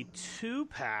was a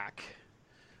 2-pack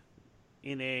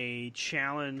in a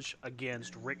challenge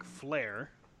against Ric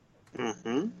Flair.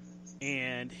 Mm-hmm.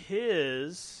 And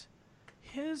his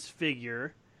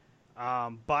figure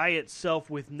by itself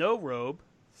with no robe,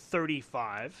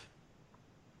 $35.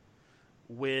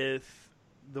 With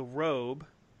the robe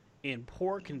in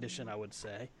poor condition, I would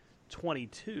say,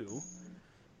 $22.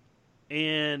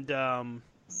 And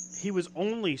he was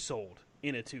only sold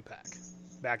in a 2-pack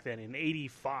back then in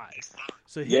 '85.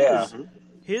 So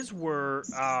his were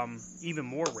even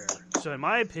more rare. So in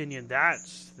my opinion,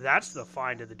 that's the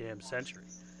find of the damn century.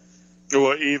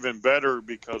 Well, even better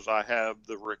because I have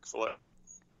the Ric Flair.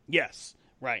 Yes,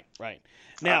 right.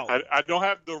 Now I don't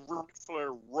have the Ric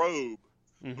Flair robe.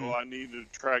 So I need to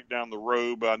track down the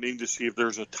robe. I need to see if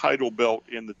there's a title belt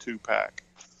in the 2-pack.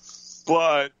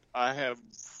 But I have,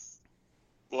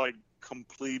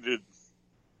 completed,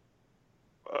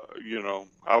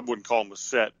 I wouldn't call them a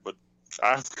set, but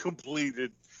I've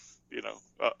completed,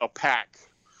 a pack.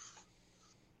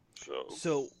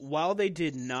 So while they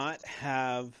did not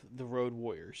have the Road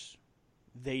Warriors,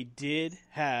 they did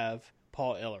have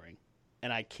Paul Ellering.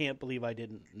 And I can't believe I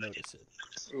didn't notice it.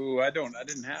 Ooh, I don't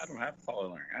have Paul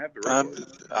Ellering. I have the Road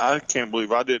Warriors. I can't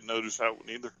believe I didn't notice that one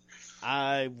either.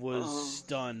 I was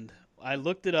stunned. I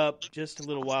looked it up just a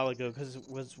little while ago because it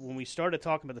was when we started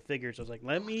talking about the figures. I was like,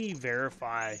 let me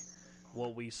verify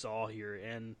what we saw here.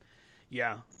 And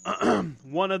Yeah.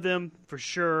 One of them, for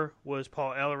sure, was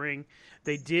Paul Ellering.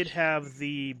 They did have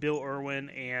the Bill Irwin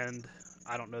and,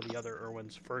 I don't know the other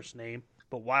Irwin's first name,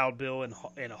 but Wild Bill and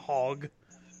Hog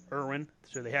Irwin.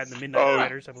 So they had the Midnight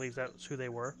Riders. I believe that's who they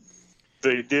were.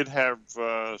 They did have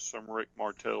some Rick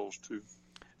Martells, too.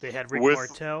 They had Rick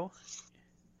Martel.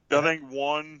 I think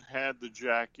one had the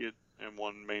jacket and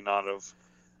one may not have.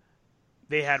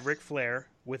 They had Ric Flair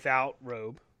without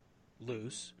robe,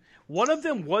 loose. One of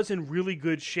them was in really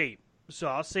good shape, so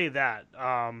I'll say that.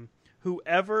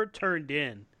 Whoever turned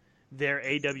in their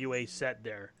AWA set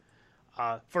there,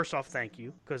 first off, thank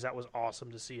you, because that was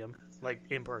awesome to see him, like,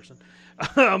 in person.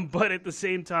 But at the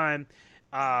same time,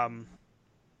 that's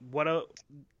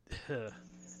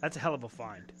a hell of a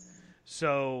find.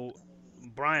 So,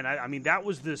 Brian, I mean, that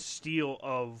was the steal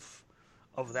of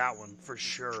that one, for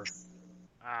sure.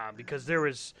 Because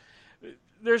there's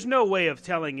no way of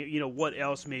telling, what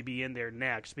else may be in there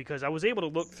next, because I was able to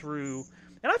look through,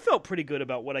 and I felt pretty good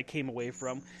about what I came away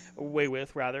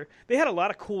with. They had a lot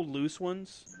of cool loose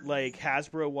ones, like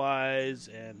Hasbro-wise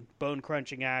and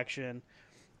bone-crunching action,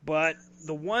 but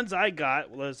the ones I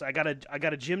got was, I got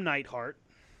a Jim Neidhart,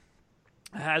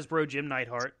 a Hasbro Jim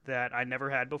Neidhart that I never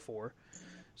had before,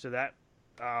 so that,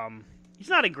 he's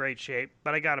not in great shape,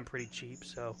 but I got him pretty cheap,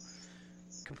 so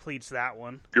completes that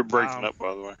one. You're breaking up,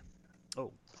 by the way.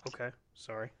 Oh, okay.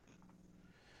 Sorry.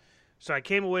 So I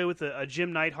came away with a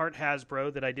Jim Neidhart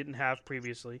Hasbro that I didn't have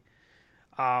previously.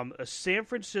 A San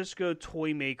Francisco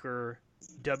Toy Maker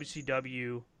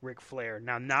WCW Ric Flair.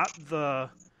 Now, not the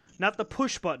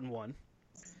push button one,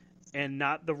 and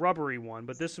not the rubbery one,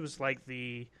 but this was like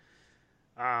the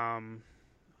I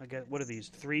guess, what are these?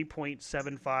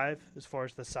 3.75 as far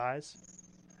as the size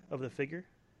of the figure.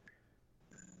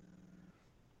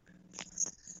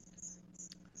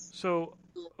 So,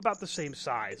 about the same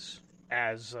size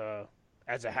as a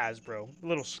Hasbro. A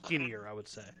little skinnier, I would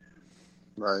say.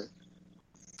 Right.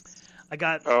 I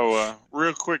got...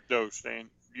 real quick, though, Stan.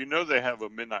 You know they have a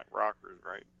Midnight Rockers,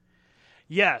 right?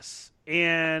 Yes,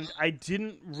 and I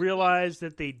didn't realize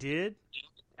that they did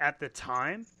at the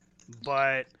time,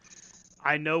 but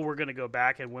I know we're going to go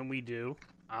back, and when we do,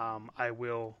 I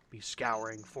will be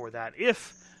scouring for that,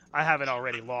 if I haven't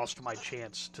already lost my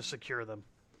chance to secure them.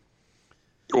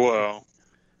 Well,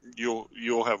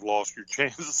 you'll have lost your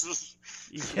chances.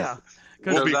 Yeah,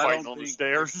 we'll be fighting on the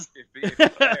stairs. If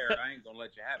it's there, I ain't gonna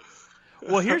let you have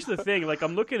it. Well, here's the thing. Like,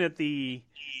 I'm looking at the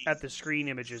screen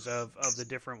images of the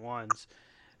different ones.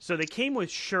 So they came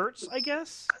with shirts, I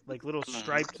guess, like little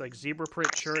striped, like zebra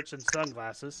print shirts and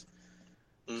sunglasses.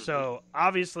 Mm-hmm. So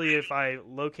obviously, if I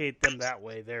locate them that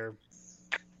way,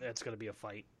 that's gonna be a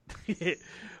fight.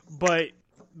 But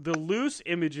the loose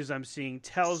images I'm seeing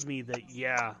tells me that,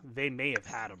 yeah, they may have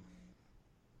had them.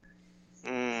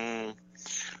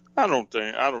 I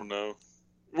don't know.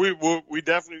 We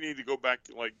definitely need to go back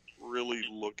and, like, really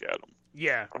look at them.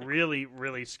 Yeah, really,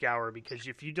 really scour, because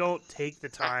if you don't take the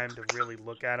time to really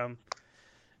look at them,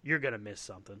 you're going to miss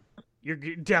something. You're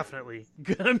definitely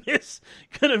going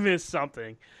to miss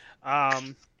something.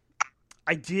 I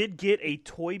did get a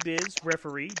Toy Biz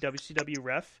referee, WCW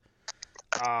ref.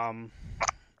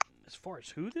 As far as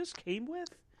who this came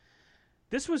with,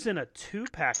 this was in a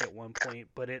 2-pack at one point,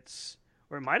 but it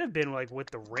might have been like with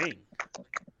the ring.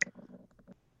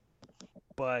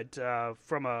 But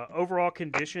from a overall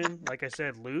condition, like I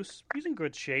said, loose, he's in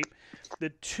good shape. The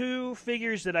two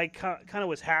figures that I kind of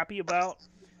was happy about,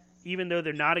 even though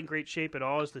they're not in great shape at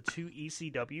all, is the two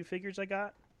ECW figures I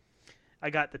got. I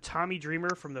got the Tommy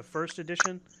Dreamer from the first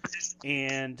edition,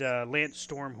 and Lance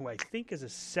Storm, who I think is the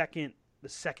second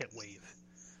wave.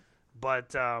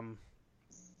 But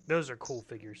those are cool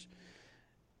figures.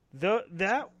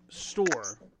 That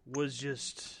store was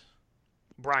just,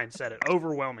 Brian said it,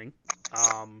 overwhelming,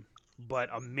 but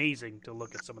amazing to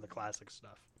look at some of the classic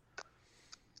stuff.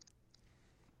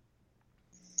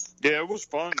 Yeah, it was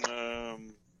fun. I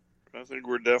think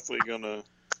we're definitely gonna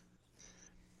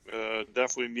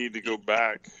definitely need to go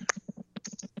back.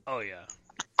 Oh yeah.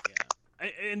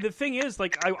 And the thing is,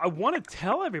 like, I want to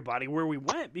tell everybody where we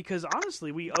went, because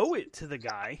honestly, we owe it to the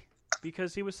guy,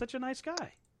 because he was such a nice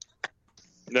guy.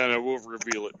 No, we'll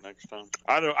reveal it next time.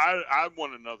 I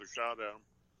want another shot at him.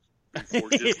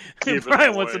 Before just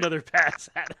Brian wants another pass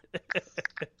at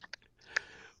it.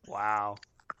 Wow.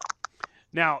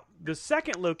 Now, the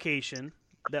second location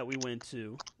that we went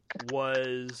to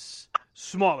was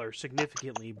smaller,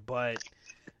 significantly, but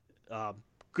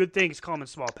good things come in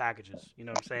small packages. You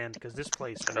know what I'm saying? Because this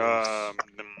place was...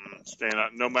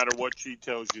 no matter what she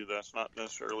tells you, that's not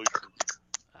necessarily true.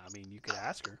 I mean, you could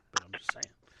ask her, but I'm just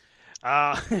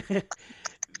saying.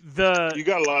 You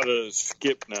got a lot of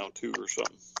skip now too, or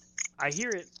something. I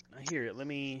hear it. Let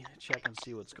me check and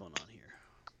see what's going on here.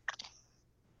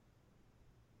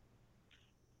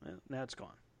 Well, now it's gone.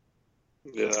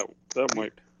 Yeah, that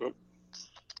might. Oh.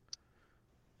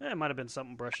 It might have been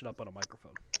something brushing up on a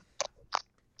microphone.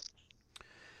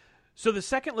 So the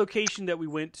second location that we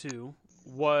went to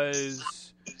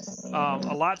was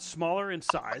a lot smaller in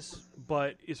size,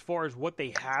 but as far as what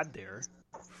they had there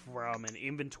from an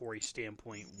inventory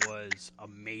standpoint was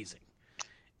amazing.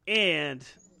 And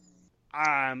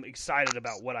I'm excited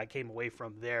about what I came away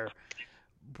from there.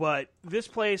 But this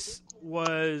place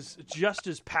was just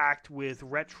as packed with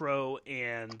retro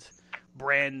and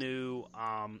brand new.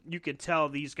 You can tell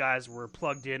these guys were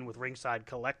plugged in with Ringside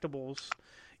Collectibles.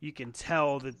 You can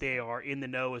tell that they are in the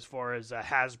know as far as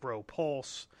Hasbro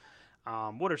Pulse.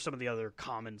 What are some of the other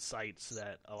common sites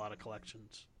that a lot of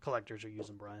collectors are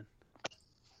using, Brian?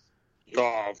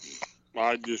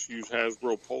 I just use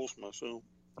Hasbro Pulse myself,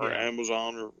 or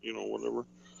Amazon, or whatever.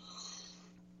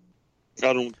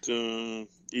 I don't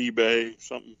eBay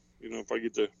something. If I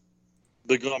get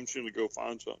the gumption to go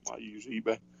find something, I use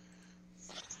eBay.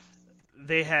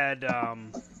 They had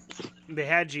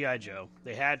G.I. Joe.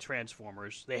 They had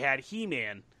Transformers. They had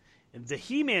He-Man. And the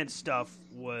He-Man stuff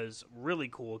was really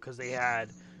cool because they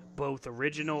had both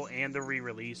original and the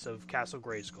re-release of Castle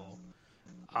Grayskull,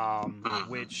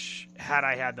 which, had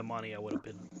I had the money, I would have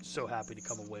been so happy to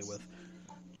come away with.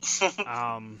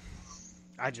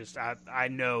 I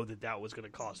know that was going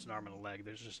to cost an arm and a leg.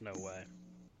 There's just no way.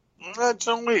 That's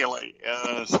only like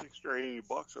 $60 or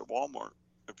 $80 at Walmart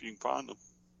if you can find them.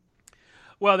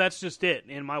 Well, that's just it.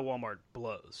 And my Walmart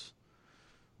blows.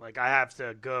 Like, I have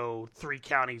to go 3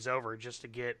 counties over just to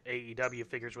get AEW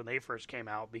figures when they first came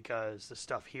out because the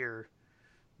stuff here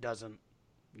doesn't,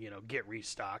 get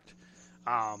restocked.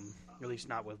 At least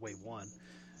not with Wave 1.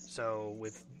 So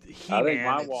with He-Man, I think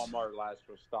my Walmart last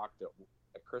was stocked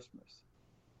at Christmas.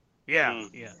 Yeah,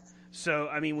 yeah. So,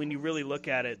 I mean, when you really look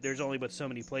at it, there's only but so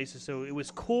many places. So it was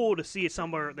cool to see it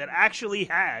somewhere that actually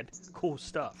had cool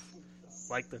stuff,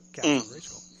 like the Castle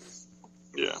Grayskull.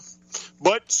 Yeah.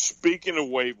 But speaking of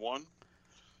Wave 1,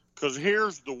 because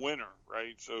here's the winner,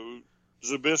 right? So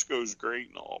Zbyszko's great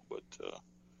and all, but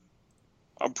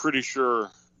I'm pretty sure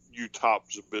you top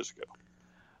Zbyszko.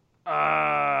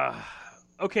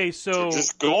 Okay, so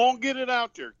just go and get it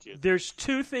out there, kid. There's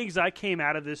 2 things I came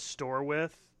out of this store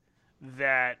with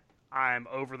that I'm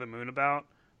over the moon about.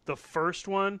 The first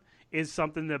one is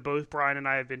something that both Brian and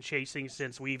I have been chasing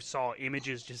since we saw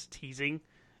images just teasing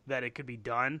that it could be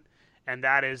done, and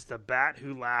that is the Bat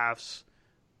Who Laughs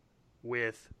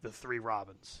with the 3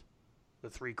 Robins, the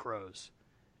 3 Crows.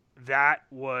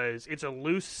 It's a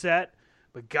loose set,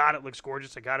 but God, it looks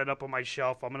gorgeous. I got it up on my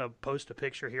shelf. I'm going to post a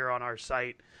picture here on our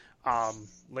site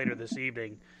later this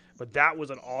evening. But that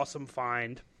was an awesome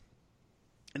find.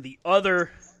 And the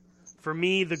other, for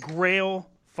me, the grail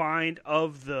find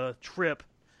of the trip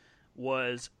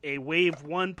was a Wave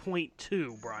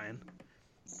 1.2, Brian.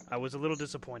 I was a little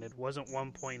disappointed. It wasn't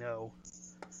 1.0,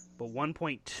 but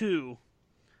 1.2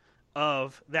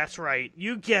 of, that's right,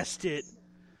 you guessed it,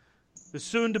 the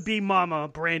soon-to-be mama,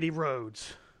 Brandy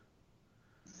Rhodes.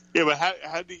 Yeah, but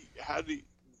how do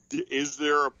is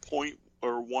there a point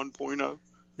or 1.0?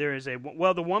 There is the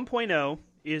 1.0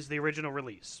 is the original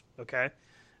release, okay?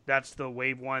 That's the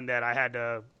Wave 1 that I had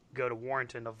to go to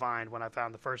Warrenton to find when I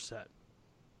found the first set.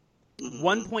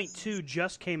 1.2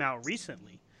 just came out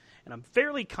recently, and I'm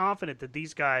fairly confident that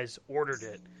these guys ordered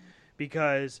it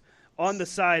because on the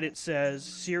side it says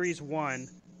Series 1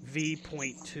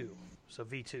 V.2, so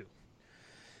V2.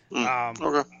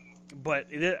 Okay. But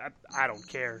I don't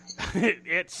care.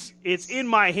 It's in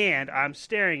my hand. I'm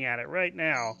staring at it right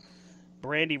now.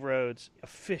 Brandy Rhodes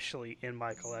officially in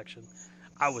my collection.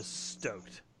 I was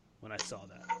stoked when I saw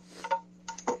that.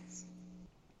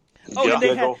 Oh,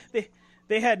 yeah, and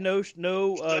they had no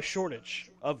shortage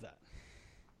of that.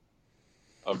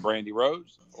 Of Brandy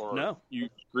Rhodes? Or no. You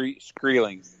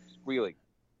squealing?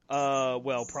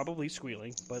 Well, probably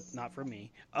squealing, but not for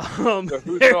me. So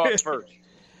who saw it first?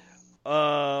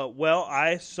 Well,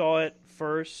 I saw it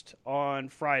first on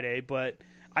Friday, but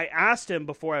I asked him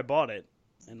before I bought it,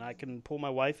 and I can pull my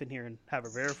wife in here and have her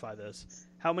verify this.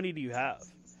 How many do you have?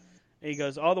 And he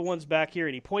goes, all the ones back here,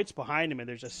 and he points behind him, and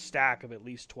there's a stack of at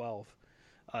least 12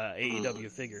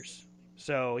 AEW figures.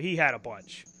 So he had a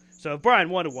bunch. So if Brian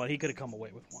wanted one, he could have come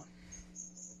away with one.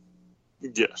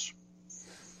 Yes.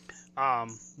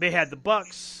 They had the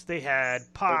Bucks. They had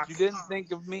Pac. But you didn't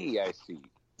think of me, I see.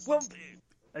 Well,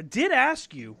 I did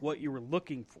ask you what you were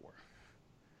looking for.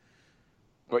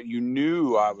 But you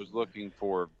knew I was looking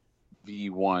for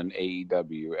V1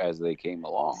 AEW as they came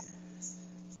along.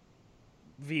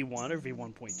 V1 or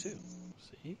V1.2?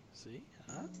 See?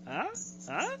 Huh?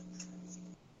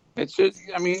 It's just,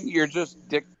 I mean, you're just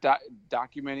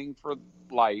documenting for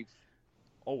life.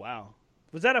 Oh, wow.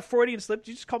 Was that a Freudian slip? Did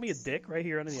you just call me a dick right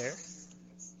here under the air?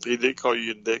 He did call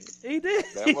you a dick. He did.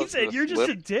 He said, "You're just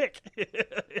a dick."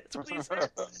 That's what he said.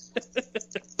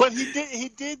 But he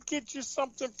did get you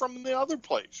something from the other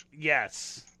place.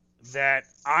 Yes. That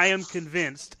I am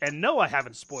convinced, and no, I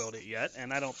haven't spoiled it yet,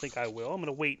 and I don't think I will. I'm going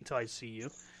to wait until I see you.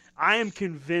 I am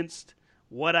convinced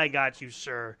what I got you,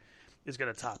 sir, is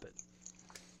going to top it.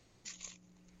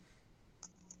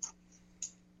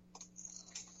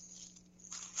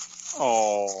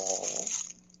 Oh.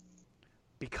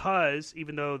 Because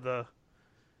even though the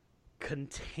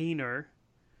container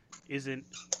isn't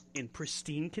in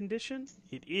pristine condition,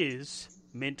 it is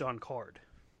mint on card.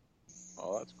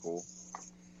 Oh, that's cool.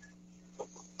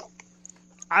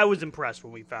 I was impressed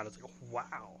when we found it. It's like,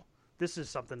 wow, this is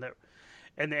something that...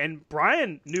 And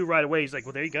Brian knew right away. He's like,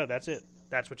 well, there you go. That's it.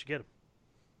 That's what you get him.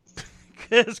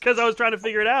 Because I was trying to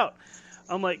figure it out.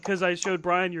 I'm like, because I showed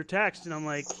Brian your text, and I'm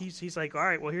like, he's like, all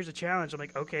right, well, here's a challenge. I'm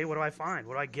like, okay, what do I find?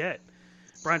 What do I get?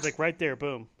 Brian's like, right there,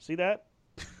 boom. See that?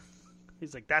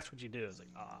 He's like, that's what you do. I was like,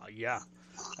 yeah,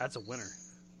 that's a winner.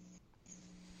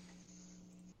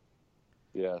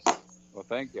 Yes. Well,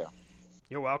 thank you.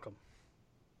 You're welcome.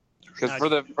 Because for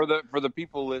the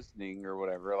people listening or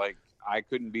whatever, like, I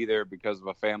couldn't be there because of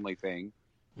a family thing,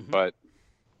 but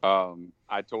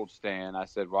I told Stan, I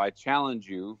said, well, I challenge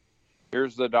you.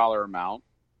 Here's the dollar amount.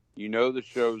 You know the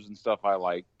shows and stuff I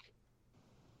like.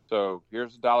 So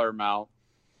here's the dollar amount.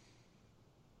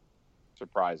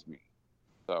 Surprise me.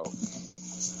 So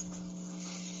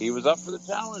he was up for the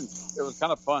challenge. It was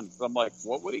kind of fun. So I'm like,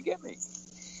 what would he get me?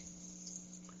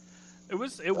 It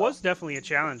was definitely a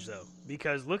challenge, though,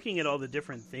 because looking at all the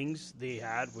different things they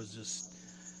had was just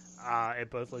at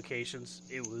both locations.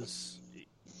 It was,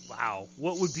 wow,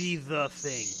 what would be the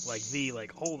thing?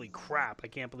 Like, holy crap, I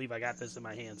can't believe I got this in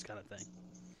my hands kind of thing.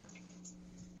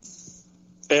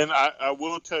 And I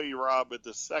will tell you, Rob, at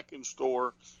the second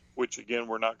store, which, again,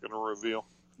 we're not going to reveal,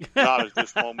 not at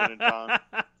this moment in time,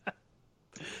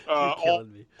 all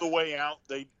the way out,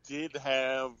 they did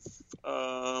have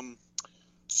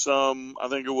some, I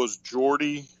think it was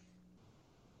Jordy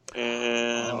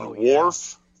and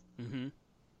Worf. Yeah. Mm-hmm.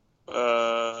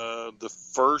 The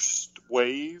first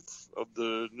wave of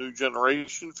the new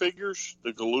generation figures,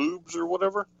 the Galoobs or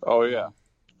whatever. Oh, yeah.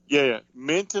 Yeah.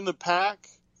 Mint in the pack,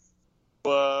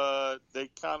 but they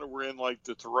kind of were in like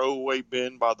the throwaway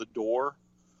bin by the door.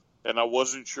 And I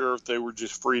wasn't sure if they were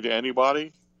just free to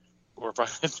anybody or if I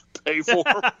had to pay for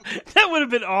them. That would have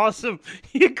been awesome.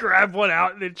 You grab one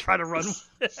out and then try to run.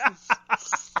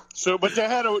 So, but they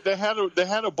had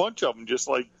a bunch of them, just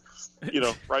like,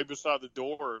 right beside the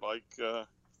door, like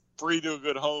free to a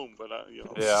good home. But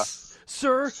yeah,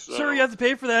 sir, you have to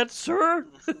pay for that, sir.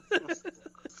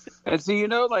 And see,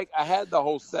 like I had the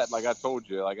whole set, like I told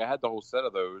you, like I had the whole set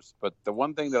of those. But the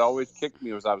one thing that always kicked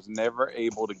me was I was never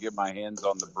able to get my hands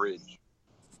on the bridge,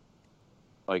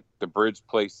 like the bridge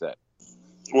play set.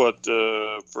 What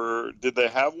did they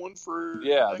have one for?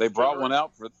 Yeah, they brought one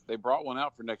out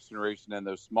for Next Generation and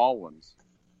those small ones.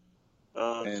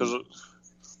 Because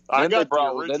I got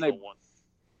the original one.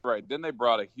 Right. Then they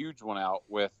brought a huge one out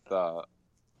with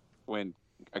when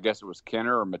I guess it was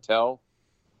Kenner or Mattel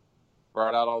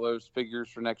brought out all those figures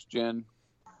for Next Gen.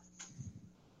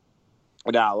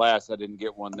 Now, alas, I didn't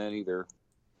get one then either.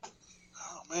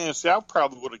 Oh man, see, I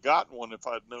probably would have gotten one if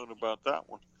I'd known about that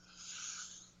one.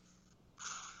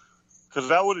 Because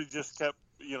that would have just kept,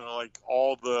 like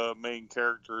all the main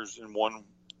characters in one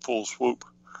full swoop.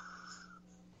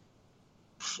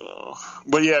 So,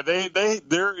 but yeah,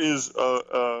 there is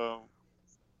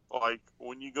like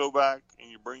when you go back and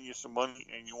you bring you some money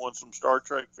and you want some Star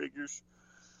Trek figures,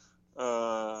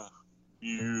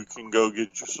 you can go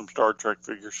get you some Star Trek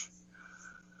figures.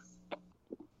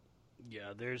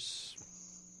 Yeah, there's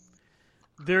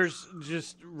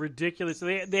just ridiculous.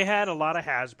 They had a lot of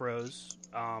Hasbros.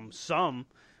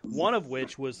 One of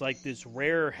which was like this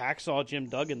rare Hacksaw Jim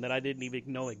Duggan that I didn't even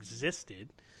know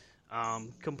existed.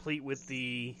 Complete with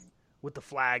the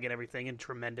flag and everything in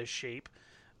tremendous shape.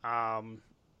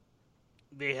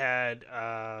 They had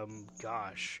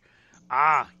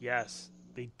yes,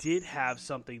 they did have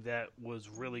something that was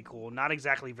really cool. Not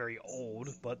exactly very old,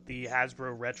 but the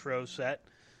Hasbro Retro set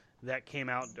that came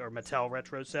out, or Mattel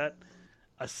Retro set,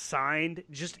 assigned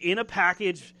just in a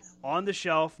package on the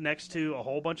shelf next to a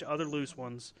whole bunch of other loose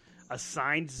ones. A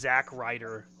signed Zack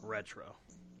Ryder Retro.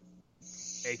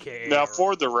 a.k.a. Now,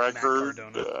 for the Matt record,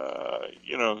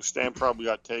 Cardona. Stan probably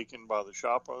got taken by the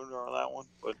shop owner on that one,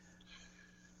 but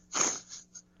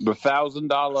The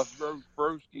 $1,000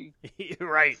 broski.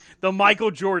 Right. The Michael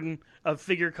Jordan of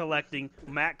figure collecting,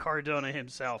 Matt Cardona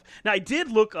himself. Now, I did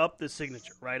look up the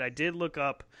signature, right? I did look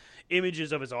up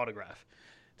images of his autograph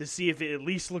to see if it at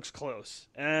least looks close.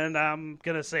 And I'm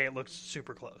going to say it looks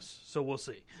super close. So we'll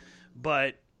see.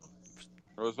 But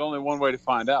There was only one way to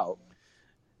find out.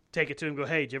 take it to him and go,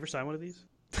 hey, did you ever sign one of these?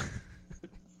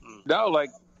 No, like,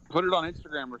 put it on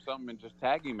Instagram or something and just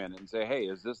tag him in it and say, hey,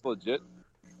 is this legit?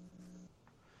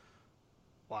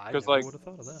 Well, I 'Cause, never like, would have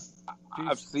thought of that.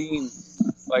 I've seen,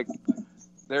 like,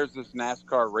 there's this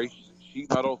NASCAR race sheet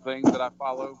metal thing that I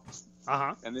follow.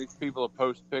 Uh-huh. And these people will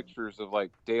post pictures of, like,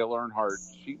 Dale Earnhardt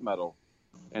sheet metal.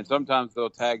 And sometimes they'll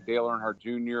tag Dale Earnhardt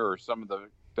Jr. or some of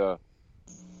the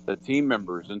team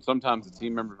members. And sometimes the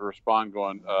team members respond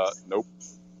going, nope.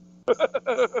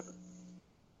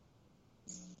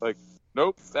 Like,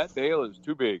 nope, that Dale is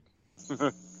too big.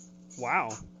 Wow.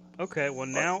 Okay, well,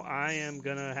 now I am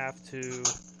going to have to...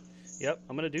 Yep,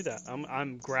 I'm going to do that.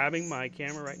 I'm grabbing my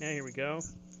camera right now. Here we go.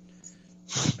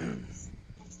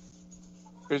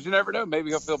 Because you never know.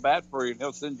 Maybe he'll feel bad for you and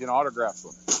he'll send you an autograph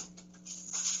from him.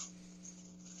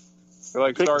 They're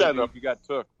like, Pick sorry, that dude, up. you got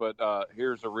took, but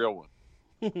here's a real one.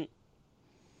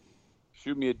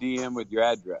 Shoot me a DM with your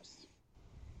address.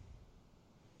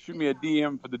 Shoot me a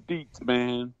DM for the deets,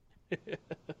 man.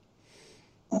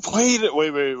 Wait.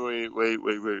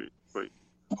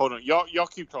 Hold on. Y'all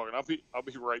keep talking. I'll be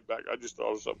right back. I just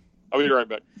thought of something. I'll be right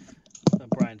back.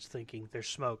 Brian's thinking there's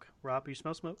smoke. Rob, you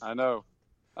smell smoke? I know.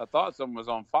 I thought someone was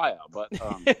on fire, but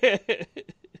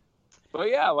but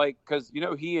yeah, like, because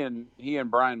he and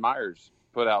Brian Myers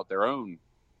put out their own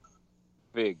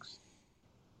figs,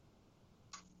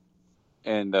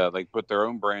 and like put their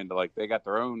own brand. Like they got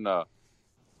their own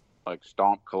like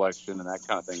Stomp collection and that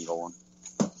kind of thing going.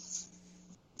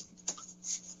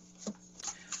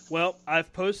 Well,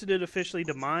 I've posted it officially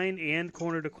to mine and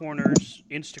Corner to Corner's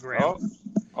Instagram.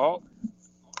 Oh.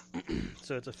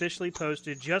 So it's officially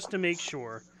posted just to make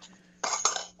sure.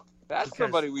 That's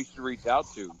somebody we should reach out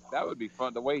to. That would be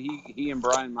fun. The way he and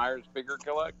Brian Myers figure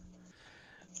collect.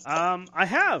 I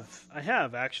have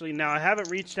actually. Now I haven't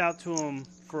reached out to him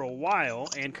for a while,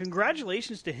 and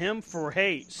congratulations to him for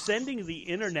sending the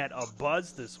internet a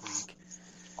buzz this week,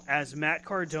 as Matt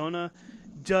Cardona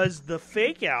does the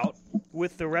fake out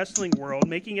with the wrestling world,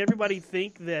 making everybody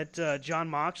think that Jon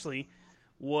Moxley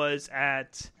was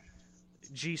at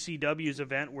GCW's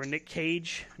event where Nick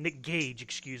Gage,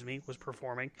 was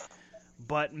performing.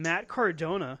 But Matt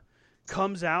Cardona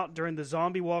comes out during the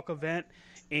Zombie Walk event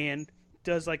and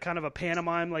does like kind of a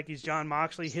pantomime like he's Jon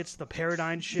Moxley, hits the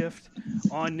paradigm shift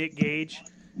on Nick Gage,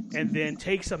 and then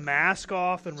takes a mask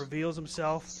off and reveals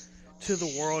himself to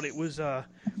the world. It was a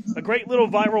great little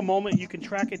viral moment. You can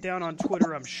track it down on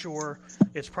Twitter, I'm sure.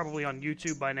 It's probably on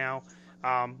YouTube by now.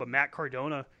 But Matt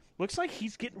Cardona looks like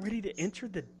he's getting ready to enter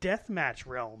the deathmatch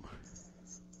realm.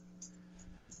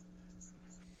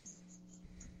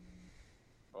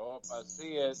 Oh, I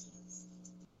see it.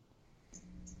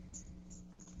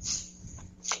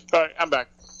 All right, I'm back.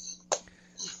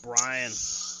 Brian,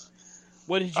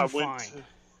 what did you find?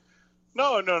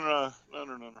 No.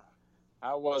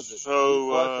 How was it?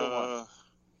 So,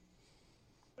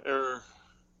 our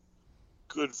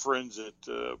good friends at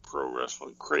Pro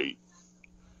Wrestling Crate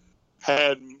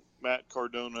had Matt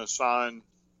Cardona sign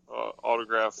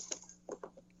autograph,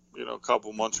 a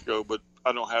couple months ago, but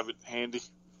I don't have it handy.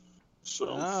 So.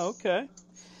 Okay.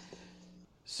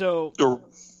 So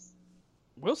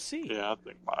we'll see. Yeah, I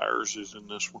think Myers is in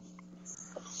this one.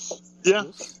 Yeah,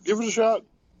 give it a shot.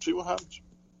 See what happens.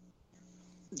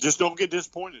 Just don't get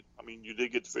disappointed. I mean, you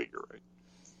did get the figure, right?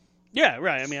 Yeah,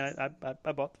 right. I mean, I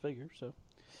bought the figure, so.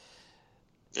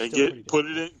 Yeah, put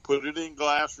it in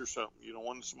glass or something. You don't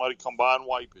want somebody come by and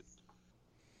wipe it.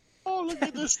 Oh, look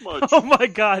at this smudge. Oh my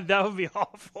God, that would be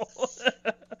awful.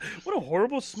 What a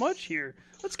horrible smudge here.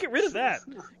 Let's get rid of that.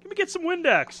 Let me get some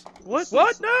Windex. What?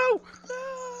 No.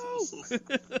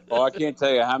 Oh, I can't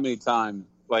tell you how many times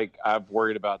like I've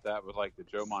worried about that with like the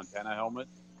Joe Montana helmet.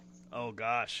 Oh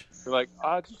gosh. You're like,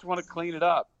 I just want to clean it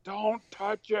up. Don't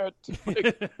touch it.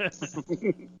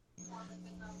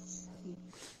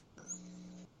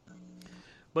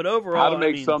 But overall, how to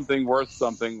make something worth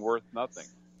nothing.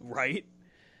 Right?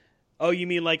 Oh, you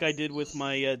mean like I did with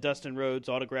my Dustin Rhodes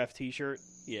autographed T-shirt?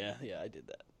 Yeah, I did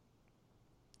that.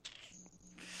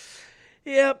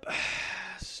 Yep.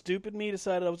 Stupid me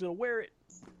decided I was going to wear it.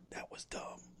 That was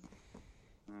dumb.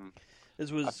 This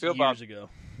was years ago.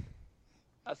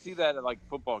 I see that at like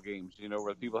football games,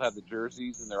 where people have the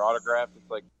jerseys and their autographs. It's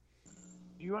like,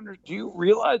 do you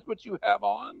realize what you have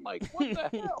on? Like, what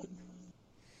the hell?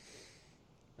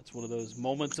 That's one of those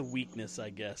moments of weakness, I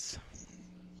guess.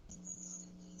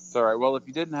 It's all right. Well, if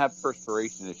you didn't have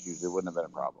perspiration issues, it wouldn't have been a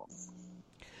problem.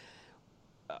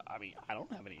 I mean, I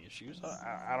don't have any issues.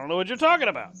 I don't know what you're talking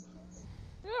about.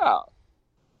 Yeah.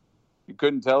 You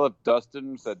couldn't tell if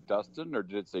Dustin said Dustin, or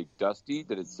did it say Dusty?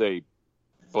 Did it say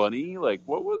Bunny? Like,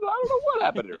 I don't know what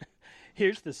happened here.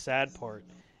 Here's the sad part.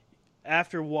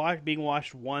 After being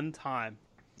washed one time,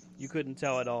 you couldn't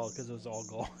tell at all because it was all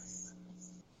gone.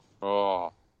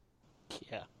 Oh.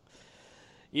 Yeah.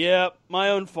 Yeah,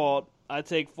 my own fault. I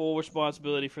take full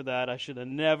responsibility for that. I should have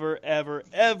never, ever,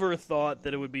 ever thought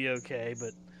that it would be okay,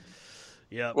 but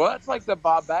yeah. Well, that's like the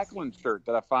Bob Backlund shirt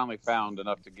that I finally found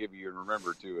enough to give you and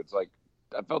remember, too. It's like,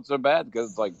 I felt so bad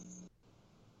because it's like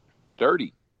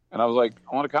dirty. And I was like,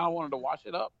 I kind of wanted to wash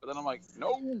it up, but then I'm like,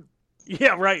 no.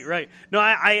 Yeah, right. No,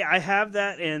 I have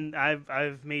that, and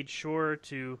I've made sure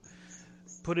to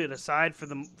put it aside for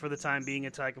the time being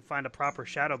until I can find a proper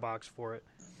shadow box for it.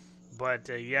 But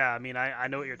yeah, I mean, I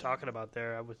know what you're talking about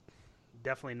there. I would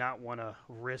definitely not want to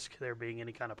risk there being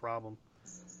any kind of problem.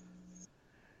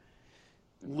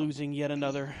 Losing yet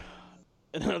another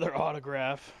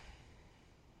autograph.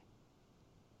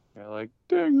 Yeah, like,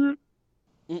 dang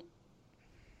it.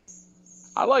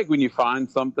 I like when you find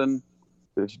something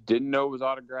that you didn't know was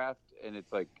autographed, and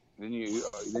it's like, then you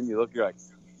look, you're like,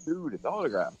 dude, it's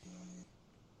autographed.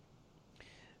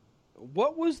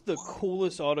 What was the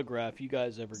coolest autograph you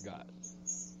guys ever got?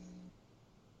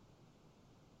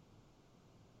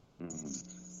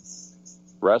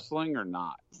 Wrestling or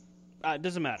not? It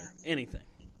doesn't matter. Anything.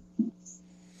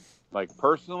 Like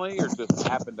personally, or just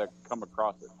happened to come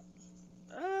across it?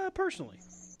 Personally.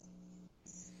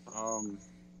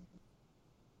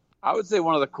 I would say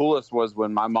one of the coolest was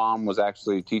when my mom was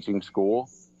actually teaching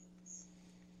school,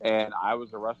 and I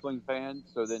was a wrestling fan.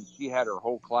 So then she had her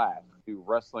whole class do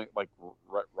wrestling, like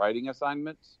writing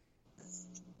assignments,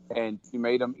 and she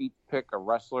made them each pick a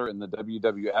wrestler in the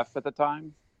WWF at the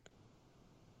time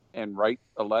and write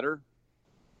a letter.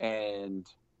 And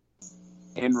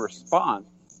in response,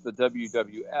 the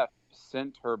WWF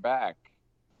sent her back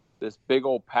this big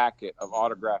old packet of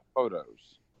autographed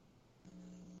photos.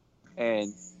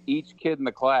 And each kid in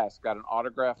the class got an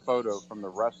autographed photo from the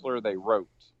wrestler they wrote.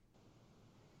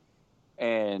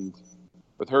 And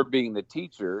with her being the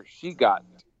teacher, she got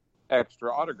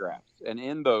extra autographs. And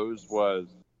in those was,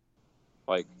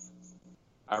 like,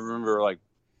 I remember, like,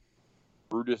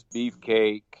 Brutus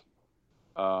Beefcake,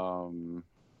 the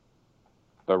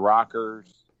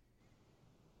Rockers,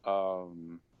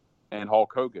 and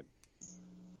Hulk Hogan.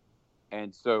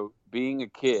 And so being a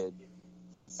kid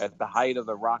at the height of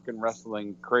the rock and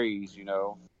wrestling craze,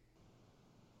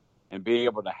 and being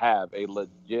able to have a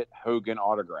legit Hogan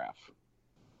autograph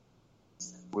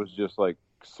was just like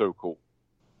so cool.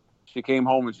 She came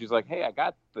home and she's like, "Hey, I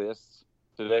got this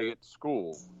today at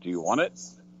school. Do you want it?"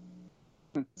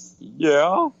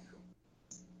 Yeah.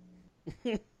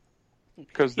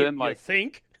 Because then, you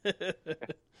think?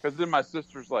 Because then my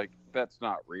sister's like, "That's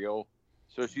not real."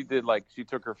 So she did, like, she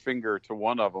took her finger to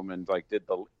one of them and, like, did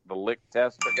the lick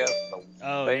test, I guess.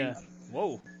 Yeah.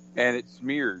 Whoa. And it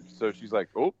smeared. So she's like,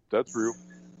 "Oh, that's real."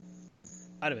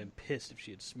 I'd have been pissed if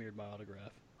she had smeared my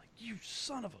autograph. Like, you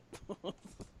son of a...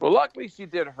 Well, luckily she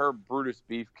did her Brutus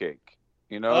Beefcake.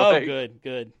 Oh, like,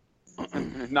 good.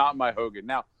 Not my Hogan.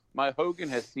 Now, my Hogan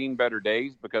has seen better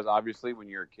days because, obviously, when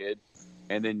you're a kid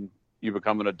and then you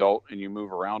become an adult and you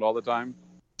move around all the time,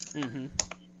 I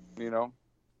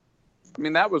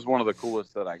mean, that was one of the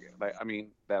coolest that I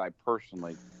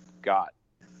personally got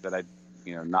that I,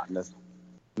 not in this.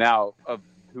 Now, of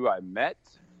who I met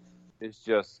is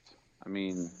just, I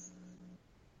mean,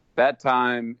 that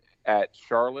time at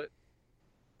Charlotte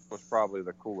was probably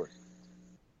the coolest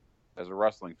as a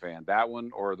wrestling fan. That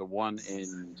one or the one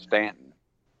in Stanton,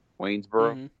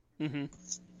 Waynesboro.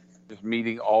 Just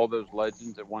meeting all those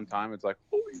legends at one time. It's like,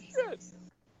 holy shit.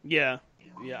 Yeah.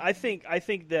 I think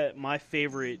that my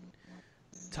favorite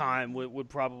time would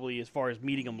probably, as far as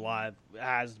meeting them live,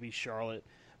 has to be Charlotte.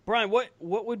 Brian, what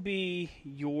would be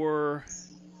your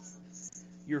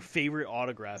favorite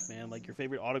autograph, man? Like your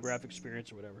favorite autograph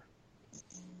experience or whatever?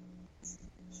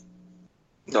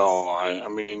 No, I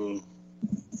mean,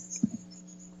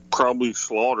 probably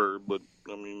Slaughter, but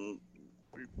I mean,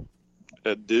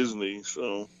 at Disney.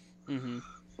 So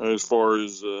as far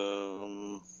as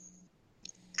I'm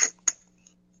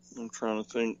trying to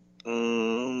think.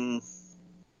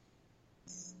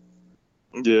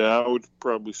 Yeah, I would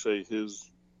probably say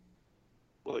his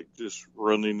like just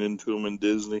running into him in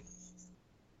Disney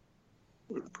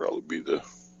would probably be the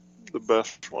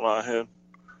best one I had.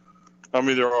 I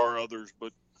mean, there are others,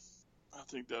 but I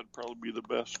think that'd probably be the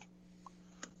best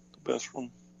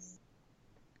one.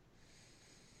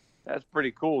 That's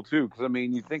pretty cool too, because I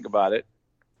mean, you think about it.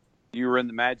 You were in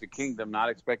the Magic Kingdom, not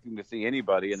expecting to see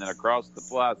anybody, and then across the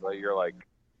plaza, you're like,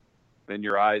 then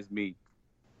your eyes meet.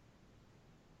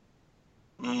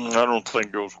 I don't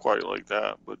think it was quite like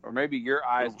that, but or maybe your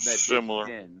eyes met similar.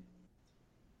 His chin.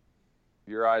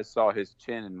 Your eyes saw his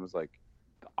chin and was like,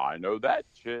 I know that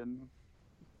chin.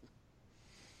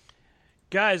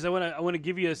 Guys, I want to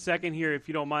give you a second here, if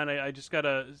you don't mind. I just got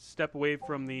to step away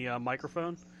from the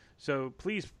microphone. So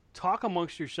please talk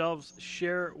amongst yourselves.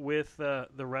 Share with the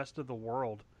rest of the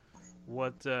world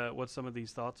what some of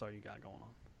these thoughts are you got going on.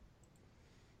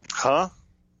 Huh?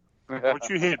 Why'd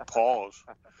you hit pause?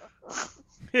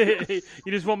 You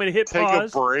just want me to hit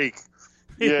pause? Take a break.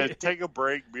 Yeah, take a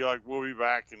break. Be like, we'll be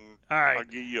back, and all right. I'll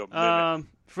give you a minute.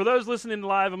 For those listening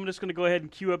live, I'm just going to go ahead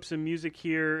and cue up some music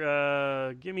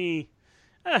here. Give me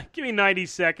 90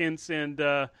 seconds, and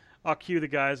I'll cue the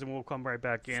guys, and we'll come right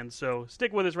back in. So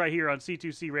stick with us right here on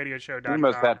C2CRadioshow.com. You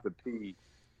must have to pee.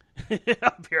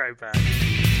 I'll be right back.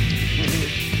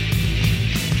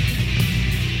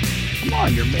 Come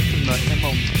on, you're missing the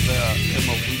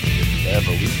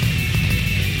evolution.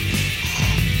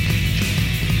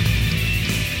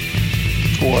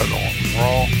 What on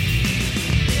Raw?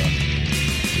 Yeah.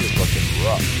 He was looking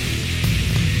rough.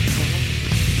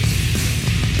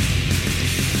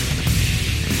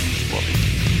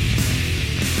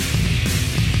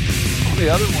 The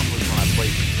other one was when I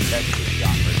played Texas with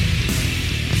John Ritter.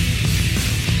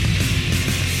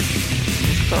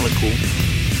 It's kind of cool.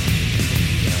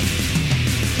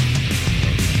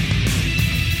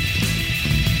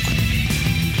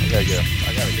 I gotta get up. I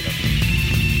gotta get up.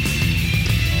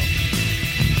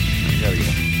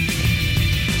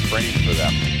 Brain for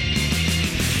that one.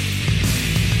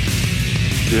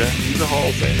 Yeah, he's a Hall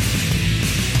of Fame. I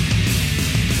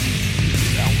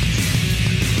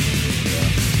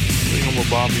think I'm gonna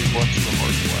buy me a bunch of the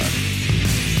hard black.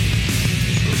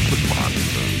 So put mine in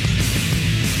those.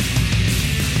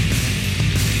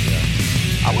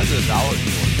 Yeah. I went to the dollar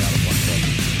store and got a bunch of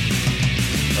them.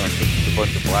 Just a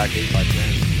bunch of black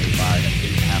 8x10s, made by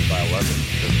 8.5 by 11.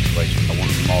 Just like I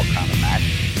wanted them all kind of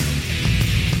matched.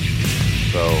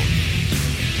 So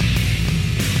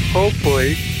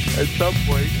hopefully, at some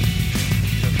point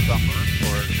this summer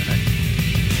or in the next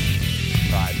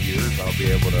 5 years, I'll be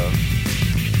able to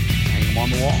hang them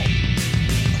on the wall.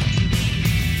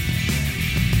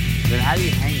 Then how do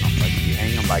you hang them? Like, do you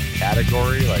hang them by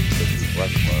category? Like, this is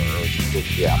wrestler, or is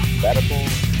this alphabetical?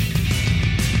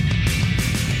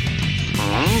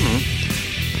 I don't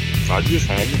know. I just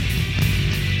hang them.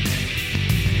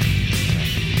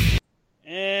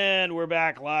 And we're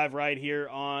back live right here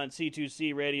on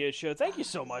C2C Radio Show. Thank you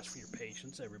so much for your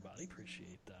patience, everybody.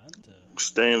 Appreciate that.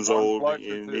 Stan's old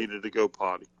and needed to go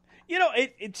potty. You know,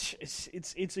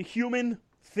 it's a human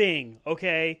thing,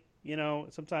 okay? You know,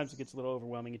 sometimes it gets a little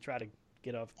overwhelming. You try to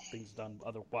get off things done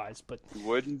otherwise, but you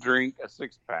wouldn't drink a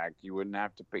 6-pack. You wouldn't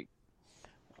have to pee.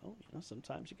 Well, you know,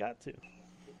 sometimes you got to.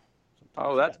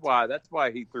 That's why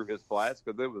he threw his flask,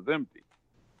 because it was empty.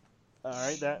 All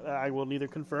right, that I will neither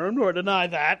confirm nor deny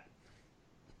that.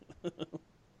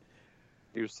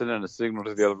 He was sending a signal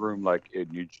to the other room like,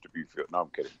 it needs to be filled. No, I'm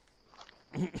kidding.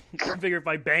 I figure if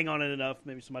I bang on it enough,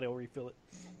 maybe somebody will refill it.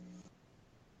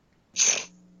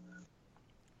 It's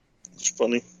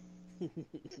funny.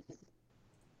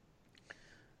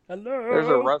 Hello. There's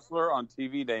a wrestler on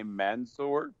TV named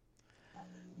Mansoor.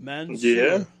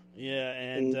 Mansoor. Yeah,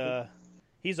 and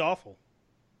he's awful.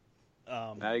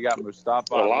 Now you got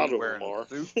Mustafa a lot Ali of wearing them are. a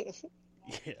suit.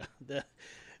 Yeah.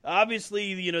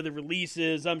 Obviously, you know, the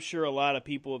releases, I'm sure a lot of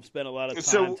people have spent a lot of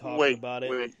time talking about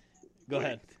it. Go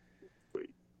ahead.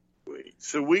 Wait.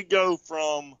 So we go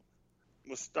from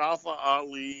Mustafa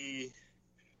Ali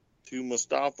to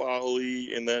Mustafa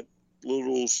Ali in that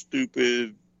little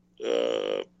stupid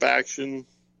faction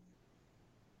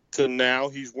to now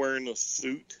he's wearing a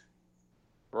suit.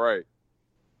 Right.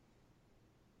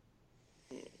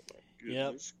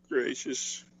 Goodness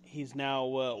gracious. He's now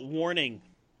warning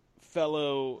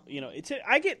fellow, you know,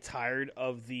 I get tired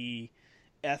of the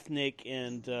ethnic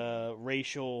and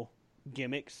racial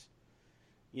gimmicks.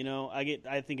 You know,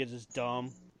 I think it's just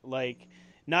dumb. Like,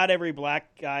 not every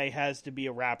black guy has to be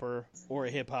a rapper or a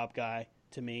hip-hop guy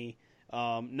to me.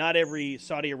 Not every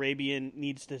Saudi Arabian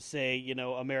needs to say, you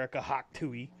know, America Hak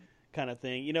Tui. kind of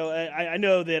thing. You know, I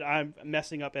know that I'm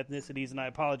messing up ethnicities, and I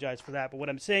apologize for that. But what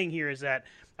I'm saying here is that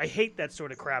I hate that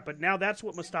sort of crap. But now that's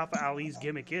what Mustafa Ali's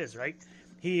gimmick is, right?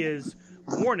 He is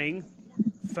warning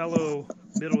fellow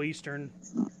Middle Eastern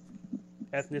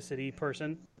ethnicity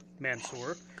person,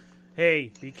 Mansoor,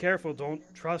 hey, be careful. Don't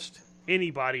trust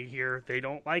anybody here. They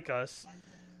don't like us.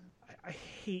 I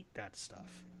hate that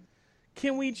stuff.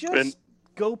 Can we just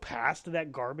go past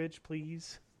that garbage,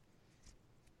 please?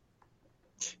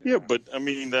 Yeah, but, I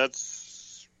mean,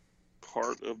 that's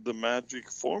part of the magic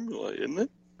formula, isn't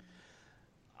it?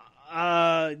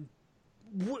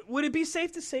 Would it be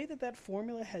safe to say that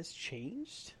formula has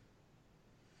changed?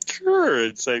 Sure,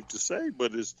 it's safe to say,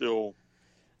 but it's still...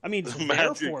 I mean, it's their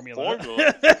magic formula.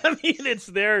 I mean, it's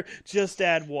their just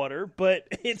add water, but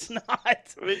it's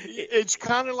not. It's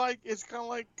kind of like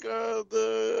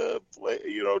the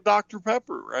Dr.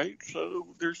 Pepper, right? So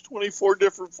there's 24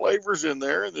 different flavors in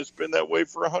there, and it's been that way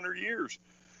for 100 years.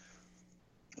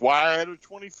 Why add a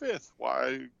 25th?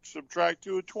 Why subtract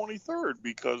to a 23rd?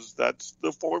 Because that's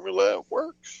the formula that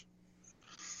works.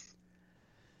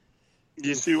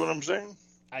 You see what I'm saying?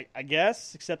 I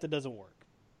guess, except it doesn't work.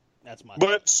 That's my.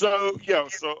 But all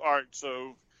right.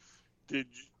 So, did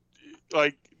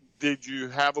you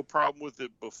have a problem with it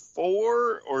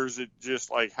before, or is it just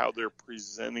like how they're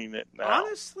presenting it now?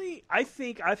 Honestly, I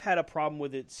think I've had a problem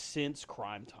with it since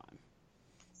Crime Time.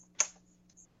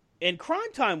 And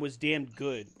Crime Time was damn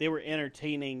good. They were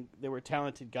entertaining. They were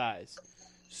talented guys.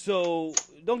 So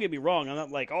don't get me wrong. I'm not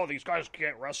like, oh, these guys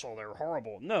can't wrestle. They're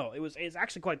horrible. No, it's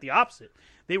actually quite the opposite.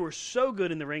 They were so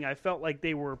good in the ring. I felt like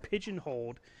they were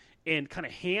pigeonholed and kind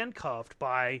of handcuffed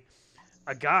by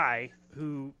a guy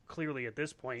who clearly at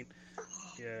this point,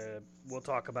 we'll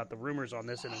talk about the rumors on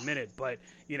this in a minute, but,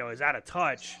 is out of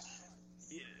touch.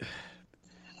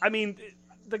 I mean,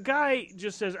 the guy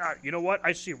just says, you know what?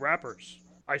 I see rappers.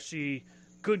 I see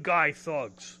good guy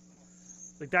thugs.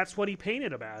 Like, that's what he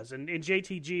painted him as. And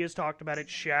JTG has talked about it.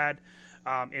 Shad,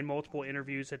 in multiple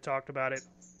interviews, had talked about it.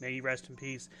 May he rest in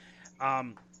peace.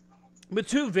 But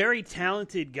two very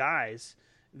talented guys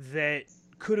that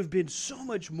could have been so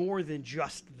much more than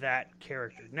just that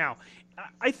character. Now,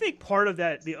 I think part of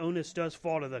that, the onus does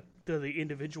fall to the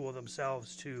individual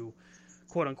themselves to,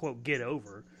 quote unquote, get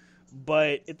over.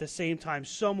 But at the same time,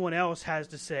 someone else has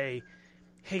to say,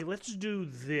 hey, let's do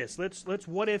this. Let's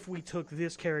what if we took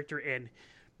this character and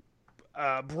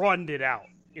broadened it out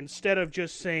instead of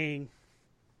just saying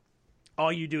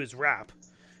all you do is rap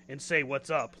and say what's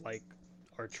up, like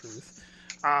R-Truth.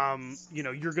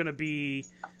 You're going to be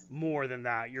more than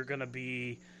that. You're going to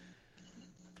be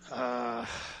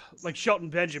like Shelton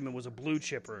Benjamin was a blue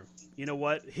chipper. You know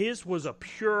what? His was a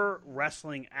pure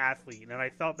wrestling athlete, and I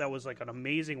thought that was like an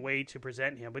amazing way to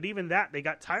present him. But even that they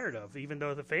got tired of, even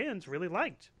though the fans really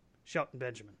liked Shelton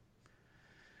Benjamin.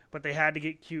 But they had to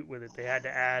get cute with it. They had to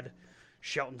add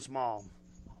Shelton's mom.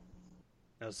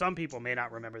 Now, some people may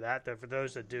not remember that. For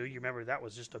those that do, you remember that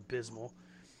was just abysmal.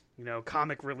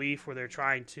 Comic relief where they're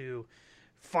trying to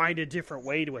find a different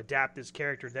way to adapt this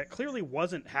character that clearly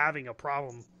wasn't having a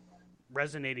problem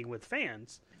resonating with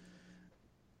fans.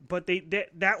 But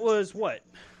that was what?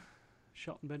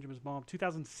 Shelton Benjamin's mom,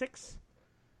 2006?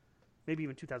 Maybe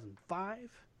even 2005?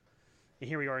 And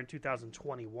here we are in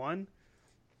 2021,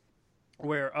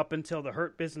 where up until the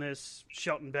Hurt Business,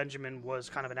 Shelton Benjamin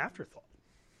was kind of an afterthought.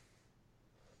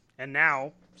 And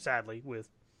now, sadly, with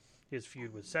his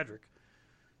feud with Cedric,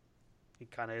 he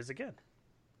kind of is again.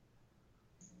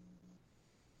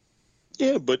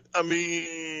 Yeah, but, I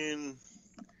mean,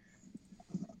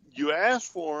 you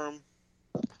asked for him,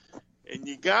 and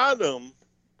you got him,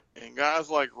 and guys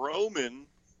like Roman,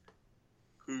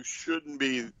 who shouldn't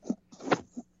be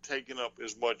taking up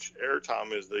as much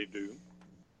airtime as they do,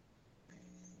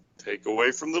 take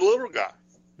away from the little guy.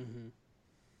 Mm-hmm.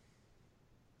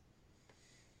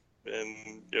 And,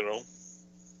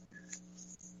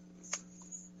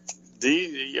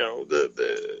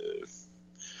 the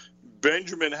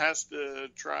Benjamin has to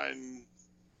try and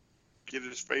get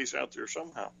his face out there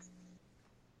somehow.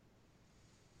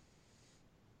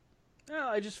 Well,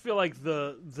 I just feel like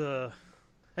the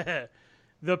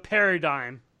the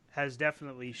paradigm has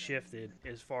definitely shifted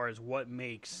as far as what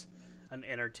makes an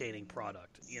entertaining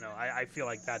product. I feel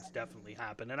like that's definitely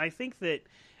happened. And I think that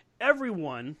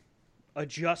everyone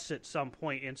adjusts at some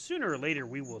point, and sooner or later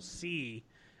we will see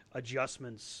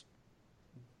adjustments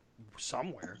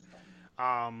somewhere.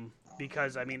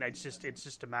 Because, I mean, it's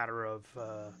just a matter of,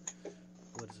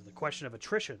 what is it, the question of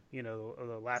attrition,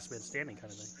 the last man standing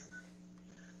kind of thing.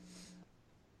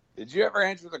 Did you ever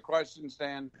answer the question,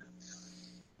 Stan?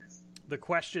 The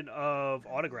question of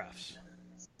autographs.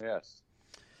 Yes.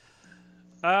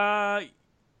 I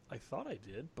thought I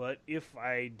did, but if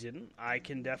I didn't, I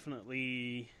can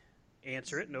definitely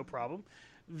answer it. No problem.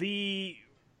 The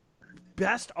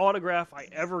best autograph I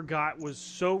ever got was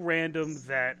so random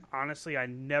that honestly I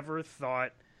never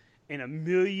thought in a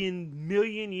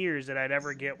million years that I'd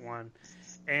ever get one.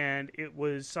 And it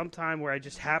was sometime where I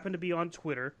just happened to be on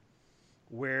Twitter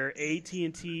where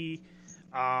AT&T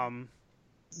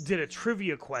did a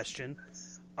trivia question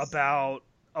about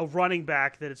a running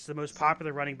back that it's the most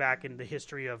popular running back in the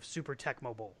history of Super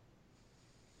Tecmo Bowl.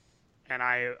 And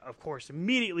I, of course,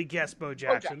 immediately guessed Bo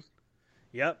Jackson.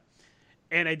 Yep.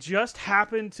 And it just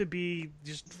happened to be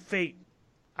just fate.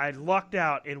 I lucked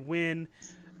out and win.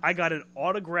 I got an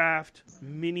autographed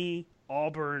mini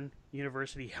Auburn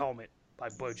University helmet by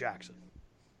Bo Jackson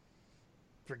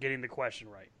for getting the question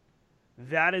right.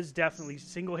 That is definitely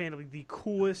single-handedly the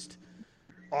coolest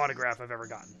autograph I've ever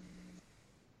gotten.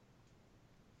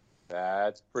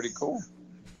 That's pretty cool.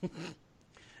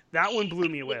 That one blew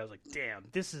me away. I was like, damn,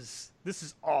 this is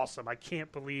awesome. I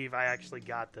can't believe I actually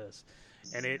got this.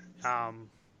 And it,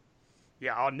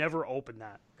 I'll never open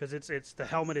that because it's the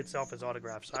helmet itself is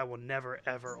autographed, so I will never,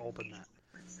 ever open that.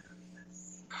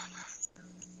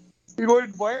 You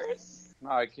wouldn't wear it? No,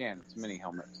 I can't. It's mini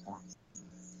helmets.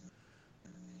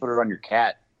 Put it on your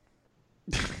cat.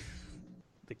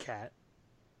 The cat.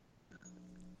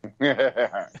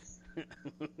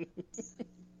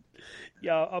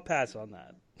 Yeah, I'll pass on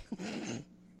that.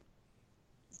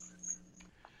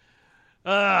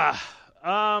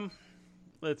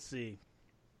 Let's see.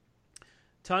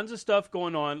 Tons of stuff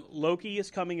going on. Loki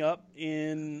is coming up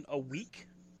in a week.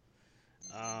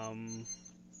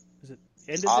 Is it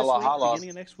end of this week, beginning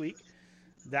of next week?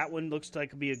 That one looks like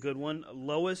it'll be a good one.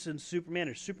 Lois and Superman,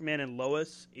 or Superman and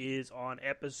Lois, is on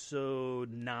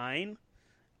episode 9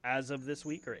 as of this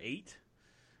week, or 8.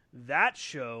 That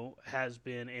show has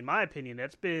been, in my opinion,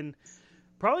 that's been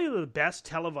probably the best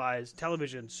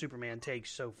television Superman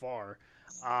takes so far.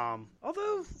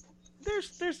 Although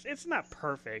it's not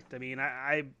perfect. I mean,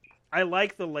 I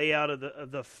like the layout of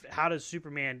the how does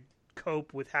Superman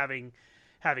cope with having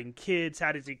kids?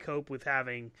 How does he cope with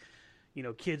having,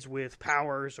 kids with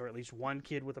powers, or at least one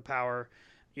kid with a power?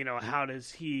 How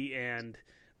does he and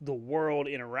the world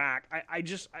interact?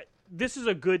 This is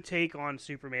a good take on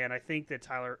Superman. I think that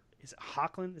Tyler, is it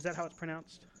Hoechlin? Is that how it's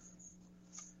pronounced?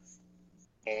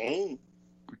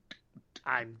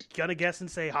 I'm gonna guess and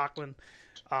say Hoechlin.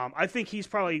 I think he's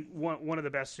probably one of the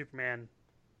best Superman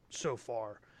so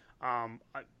far. I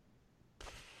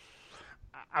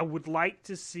would like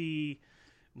to see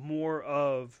more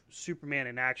of Superman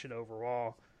in action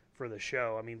overall for the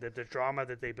show. I mean, the drama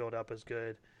that they build up is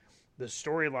good. The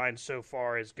storyline so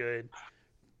far is good.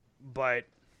 But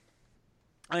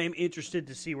I am interested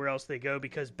to see where else they go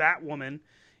because Batwoman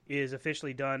is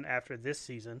officially done after this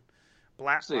season.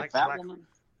 Batwoman?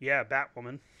 Yeah,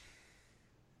 Batwoman.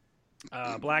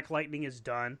 Black Lightning is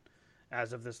done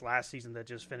as of this last season that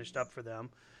just finished up for them.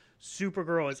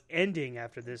 Supergirl is ending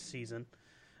after this season.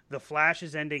 The Flash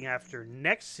is ending after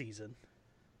next season.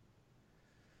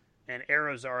 And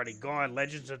Arrow's already gone.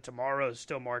 Legends of Tomorrow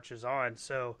still marches on.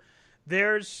 So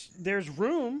there's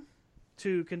room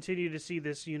to continue to see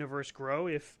this universe grow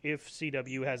if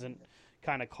CW hasn't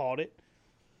kind of called it.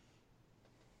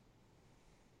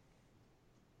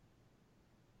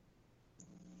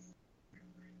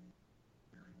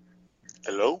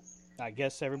 Hello? I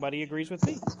guess everybody agrees with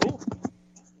me. Cool.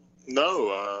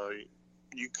 No,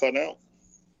 you cut out.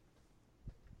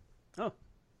 Oh,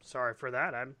 sorry for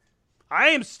that. I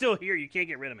am still here. You can't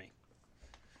get rid of me.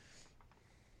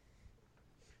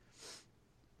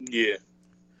 Yeah.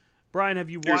 Brian, have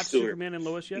you watched Superman and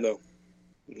Lois yet? No.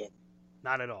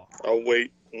 Not at all. I'll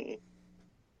wait.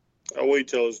 I'll wait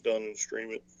till it's done and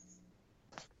stream it.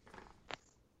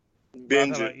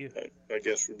 Binge it, I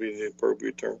guess would be the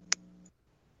appropriate term.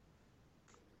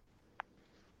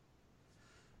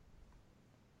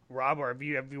 Rob, or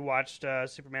have you watched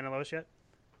Superman and Lois yet?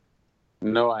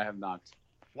 No, I have not.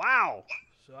 Wow.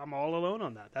 So I'm all alone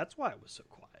on that. That's why it was so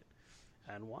quiet.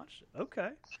 I hadn't watched it. Okay.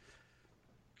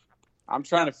 I'm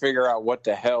trying to figure out what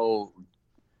the hell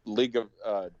League of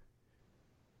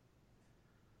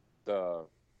the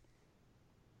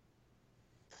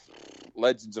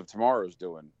Legends of Tomorrow is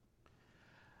doing.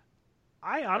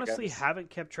 I honestly haven't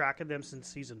kept track of them since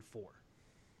season 4.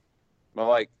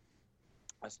 Well, I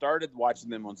started watching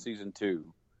them on season 2.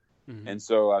 Mm-hmm. And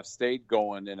so I've stayed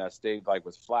going, and I stayed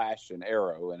with Flash and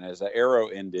Arrow. And as the Arrow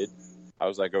ended, I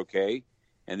was like, okay.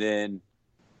 And then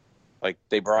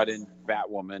they brought in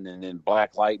Batwoman and then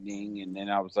Black Lightning, and then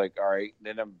I was like, all right.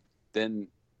 Then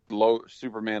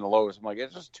Superman and Lois. I'm like,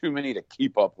 it's just too many to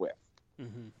keep up with.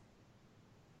 Mm-hmm.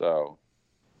 So,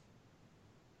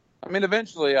 I mean,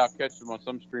 eventually I'll catch them on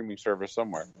some streaming service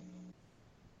somewhere.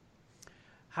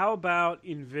 How about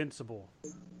Invincible?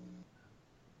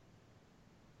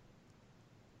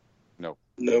 Nope.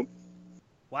 Nope.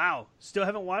 Wow, still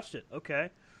haven't watched it. Okay.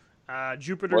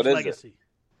 Jupiter's Legacy.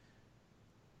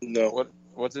 No.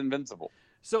 What's Invincible?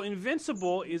 So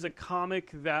Invincible is a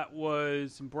comic that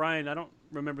was, Brian, I don't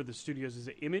remember the studios. Is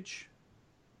it Image?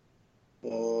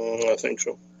 I think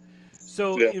so.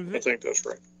 So yeah, I think that's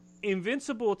right.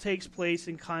 Invincible takes place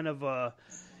in kind of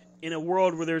in a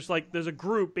world where there's a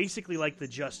group basically like the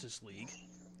Justice League,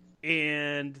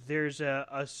 and there's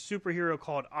a superhero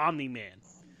called Omni-Man,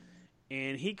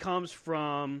 and he comes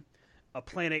from a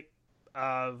planet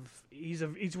of he's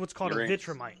what's called Uranus.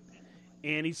 a Vitramite,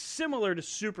 and he's similar to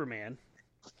Superman,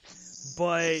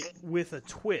 but with a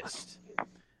twist.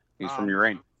 He's from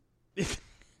Uranus. He's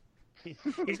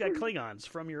got Klingons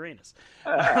from Uranus.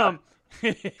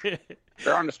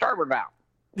 They're on the starboard bow.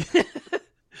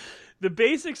 The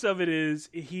basics of it is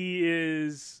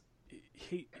he's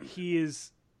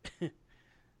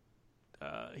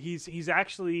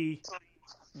actually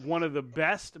one of the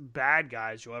best bad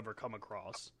guys you'll ever come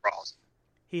across.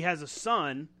 He has a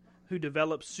son who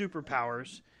develops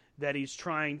superpowers that he's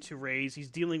trying to raise. He's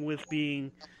dealing with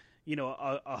being,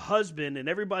 a husband, and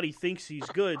everybody thinks he's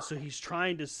good, so he's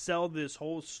trying to sell this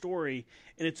whole story,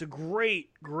 and it's a great,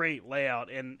 great layout.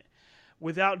 And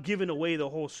without giving away the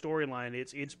whole storyline,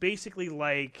 it's basically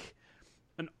like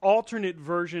an alternate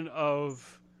version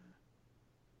of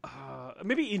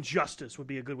maybe Injustice would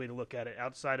be a good way to look at it,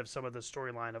 outside of some of the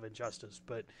storyline of Injustice,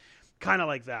 but kind of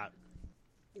like that.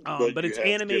 But it's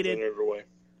animated. Given it away.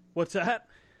 What's that?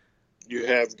 You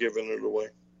have given it away.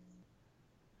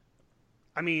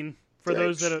 I mean, for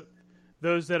Thanks.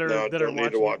 those that are No, that don't are need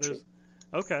watching to watch it. it.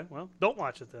 Okay, well, don't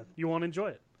watch it then. You won't enjoy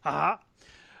it. Haha.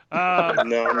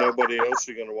 No, nobody else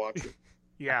is going to watch it.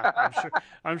 Yeah,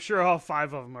 I'm sure all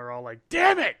 5 of them are all like,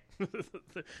 "Damn it!"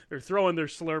 They're throwing their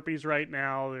Slurpees right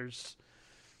now.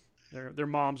 Their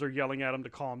moms are yelling at them to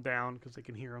calm down because they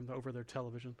can hear them over their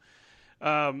television.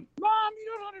 Mom, you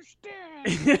don't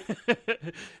understand.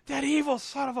 That evil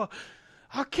son of a...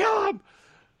 I'll kill him!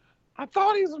 I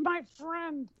thought he was my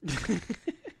friend.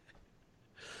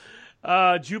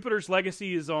 Jupiter's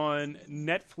Legacy is on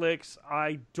Netflix.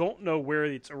 I don't know where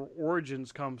its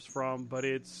origins comes from, but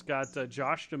it's got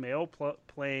Josh Duhamel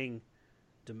playing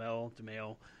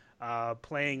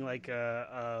playing like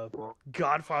a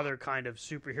Godfather kind of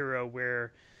superhero,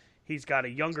 where he's got a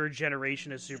younger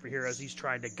generation of superheroes he's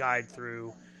trying to guide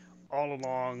through all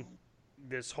along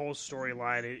this whole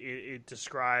storyline. It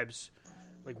describes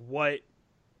like what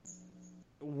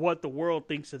the world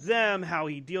thinks of them, how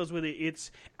he deals with it. It's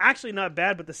actually not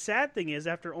bad, but the sad thing is,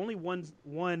 after only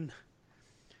one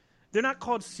they're not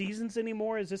called seasons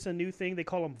anymore. Is this a new thing? They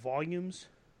call them volumes.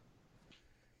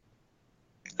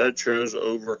 That show's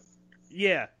over.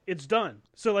 Yeah, it's done.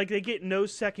 So like they get no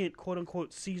second quote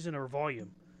unquote season or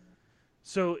volume.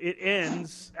 So it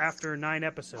ends after 9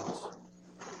 episodes.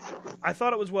 I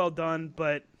thought it was well done,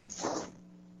 but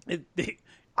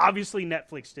obviously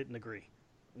Netflix didn't agree.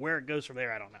 Where it goes from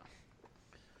there, I don't know.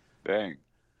 Dang.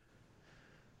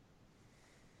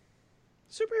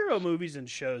 Superhero movies and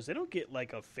shows, they don't get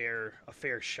like a fair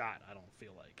shot, I don't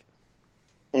feel like.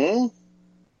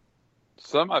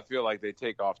 Some I feel like they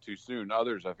take off too soon.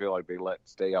 Others I feel like they let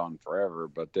stay on forever.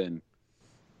 But then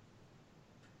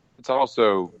it's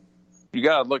also, you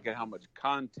got to look at how much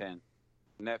content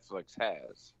Netflix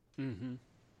has. Mm-hmm.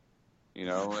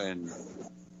 And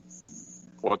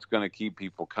what's going to keep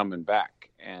people coming back.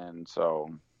 And so,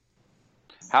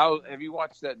 how have you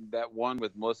watched that one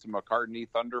with Melissa McCartney,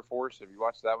 Thunder Force? Have you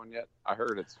watched that one yet? I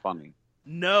heard it's funny.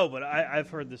 No, but I've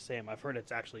heard the same. I've heard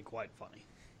it's actually quite funny.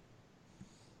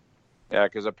 Yeah,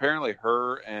 because apparently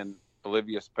her and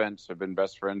Olivia Spence have been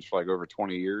best friends for like over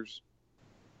 20 years.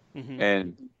 Mm-hmm.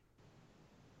 And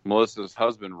Melissa's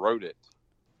husband wrote it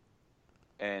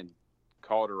and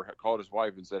called his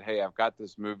wife and said, "Hey, I've got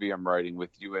this movie I'm writing with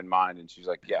you in mind." And she's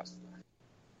like, "Yes."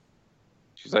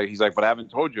 He's like, "But I haven't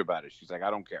told you about it." She's like, "I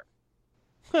don't care."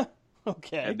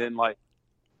 Okay. And then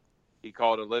he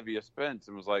called Olivia Spence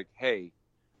and was like, "Hey,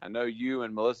 I know you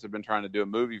and Melissa have been trying to do a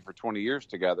movie for 20 years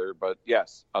together, but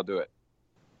yes, I'll do it.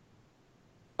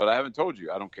 But I haven't told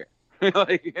you. I don't care." But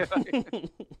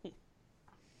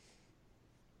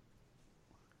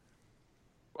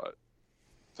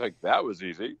it's like, that was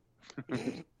easy.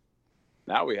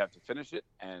 Now we have to finish it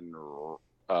and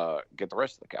get the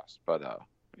rest of the cast. But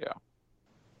yeah.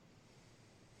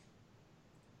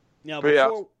 Now, But yeah.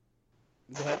 Go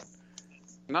ahead.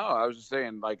 No, I was just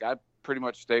saying, I pretty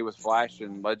much stay with Flash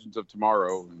and Legends of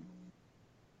Tomorrow. And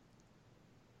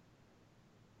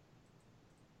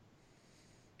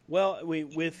Well,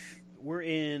 we're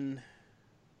in.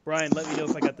 Brian, let me know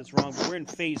if I got this wrong, but we're in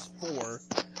Phase 4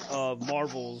 of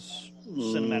Marvel's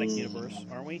cinematic universe,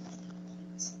 aren't we?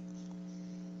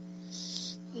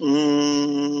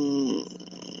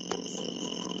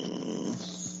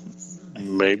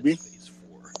 Maybe. Phase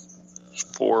 4.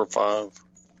 4 or 5. Let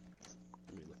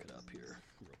me look it up here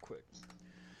real quick.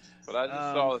 But I just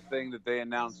saw the thing that they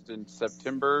announced in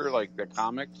September, like the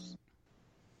comics.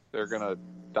 They're gonna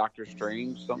Doctor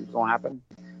Strange. Something's gonna happen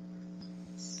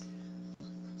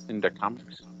in the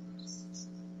comics.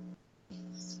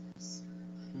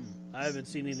 I haven't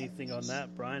seen anything on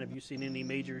that. Brian, have you seen any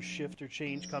major shift or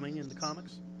change coming in the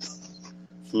comics?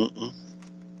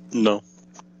 No.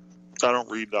 I don't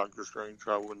read Doctor Strange.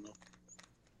 I wouldn't know.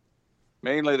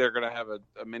 Mainly, they're going to have a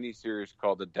mini-series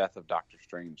called The Death of Doctor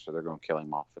Strange, so they're going to kill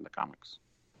him off in the comics.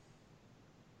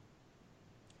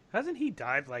 Hasn't he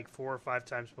died like 4 or 5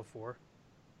 times before?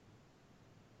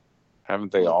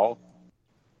 Haven't they all?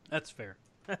 That's fair.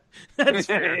 That's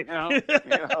fair. you know.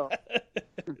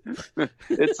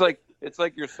 It's like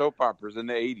your soap operas in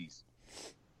the 80s.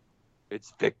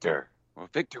 It's Victor. Well,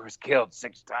 Victor was killed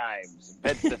 6 times.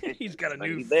 He's got a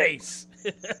new face.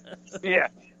 Yeah.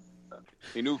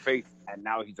 A new face, and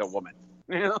now he's a woman.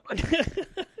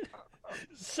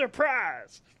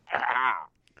 Surprise!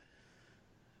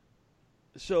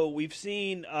 So we've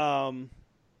seen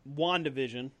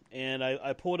WandaVision, and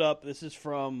I pulled up, this is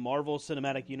from Marvel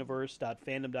Cinematic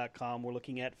Universe.fandom.com. We're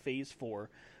looking at Phase 4.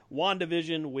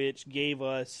 WandaVision, which gave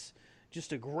us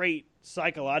just a great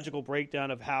psychological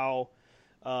breakdown of how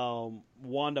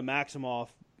Wanda Maximoff,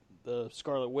 the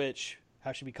Scarlet Witch,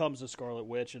 how she becomes the Scarlet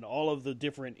Witch, and all of the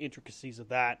different intricacies of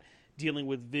that, dealing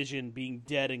with Vision being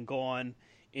dead and gone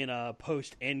in a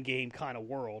post-Endgame kind of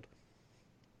world.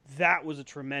 That was a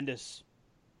tremendous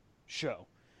show.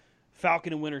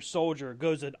 Falcon and Winter Soldier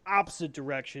goes an opposite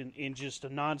direction in just a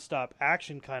nonstop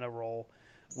action kind of role,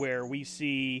 where we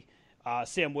see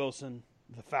Sam Wilson,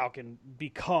 the Falcon,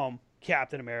 become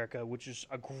Captain America, which is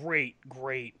a great,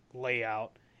 great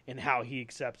layout in how he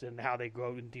accepts it and how they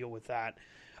go and deal with that.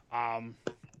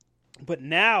 But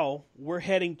now we're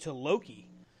heading to Loki,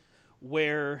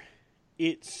 where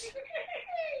it's,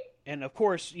 and of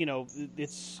course, you know,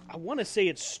 it's, I want to say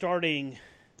it's starting,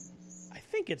 I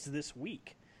think it's this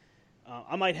week.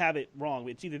 I might have it wrong.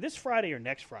 It's either this Friday or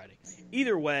next Friday.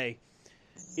 Either way,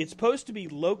 it's supposed to be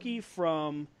Loki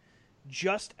from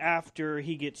just after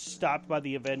he gets stopped by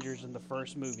the Avengers in the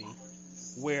first movie,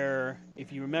 where,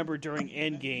 if you remember during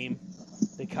Endgame,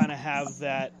 they kind of have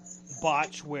that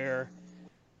botch where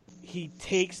he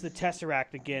takes the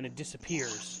Tesseract again and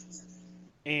disappears.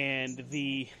 And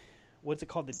the, what's it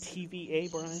called, the TVA,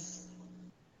 Brian?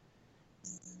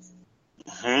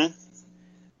 Huh?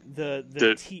 The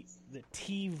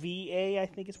TVA, I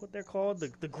think is what they're called.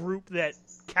 The group that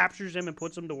captures him and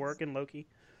puts him to work in Loki.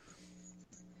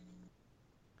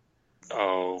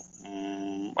 Oh,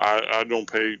 I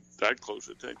don't pay that close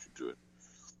attention to it.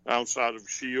 Outside of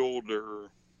S.H.I.E.L.D. or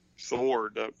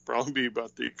Sword, that'd probably be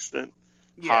about the extent.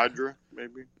 Yeah. Hydra,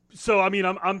 maybe. So, I mean,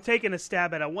 I'm taking a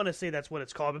stab at it. I want to say that's what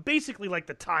it's called. But basically, like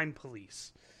the Time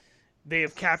Police. They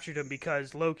have captured him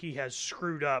because Loki has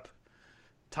screwed up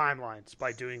timelines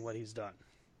by doing what he's done.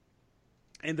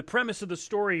 And the premise of the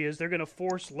story is they're going to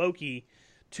force Loki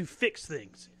to fix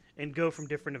things and go from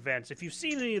different events. If you've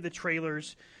seen any of the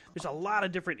trailers, there's a lot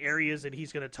of different areas that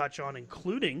he's going to touch on,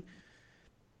 including,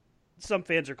 some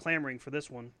fans are clamoring for this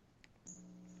one,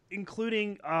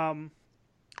 including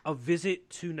a visit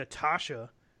to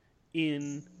Natasha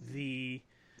in the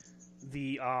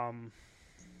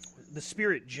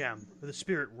spirit gem, or the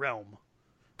spirit realm,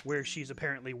 where she's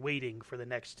apparently waiting for the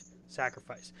next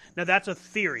sacrifice. Now, that's a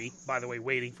theory, by the way,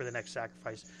 waiting for the next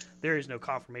sacrifice. There is no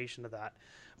confirmation of that.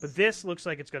 But this looks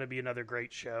like it's going to be another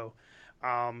great show.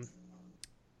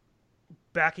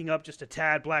 Backing up just a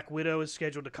tad, Black Widow is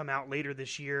scheduled to come out later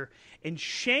this year. And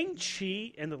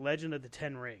Shang-Chi and the Legend of the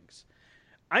Ten Rings.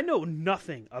 I know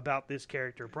nothing about this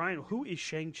character. Brian, who is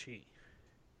Shang-Chi?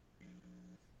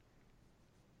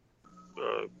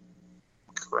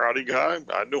 Karate guy.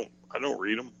 I don't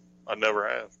read them. I never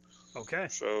have. Okay.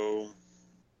 So,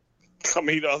 I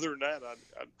mean, other than that,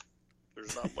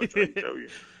 there's not much I can tell you.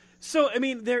 So, I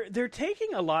mean, they're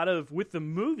taking a lot of, with the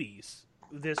movies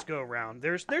this go around.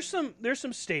 There's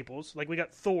some staples, like we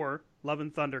got Thor: Love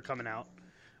and Thunder coming out.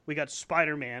 We got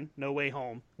Spider-Man: No Way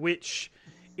Home, which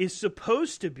is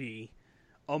supposed to be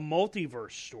a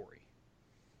multiverse story,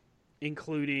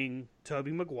 including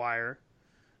Tobey Maguire,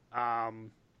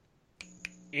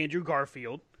 Andrew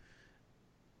Garfield,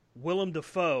 Willem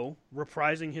Dafoe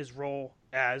reprising his role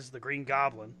as the Green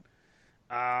Goblin,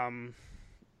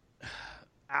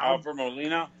 Alfred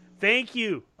Molina. Thank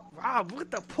you. Rob, look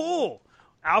at the pull.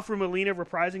 Alfred Molina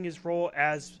reprising his role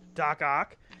as Doc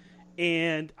Ock.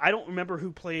 And I don't remember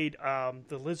who played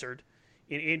the Lizard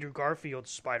in Andrew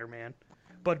Garfield's Spider-Man.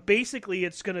 But basically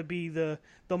it's going to be the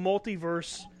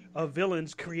multiverse of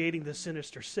villains creating the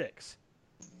Sinister Six.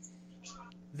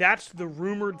 That's the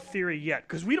rumored theory yet,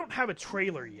 because we don't have a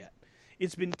trailer yet.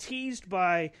 It's been teased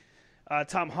by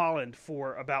Tom Holland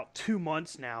for about 2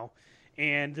 months now,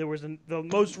 and there was the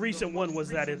most recent one was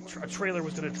that a trailer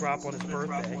was going to drop on his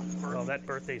birthday. Well, that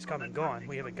birthday's come and gone.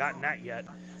 We haven't gotten that yet,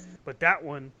 but that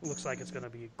one looks like it's going to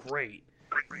be great.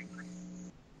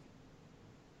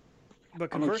 But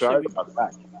I'm excited about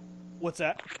that. What's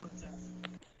that?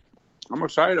 I'm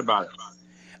excited about it.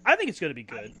 I think it's going to be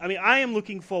good. I mean, I am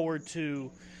looking forward to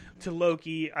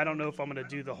Loki. I don't know if I'm going to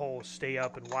do the whole stay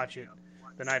up and watch it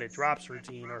the night it drops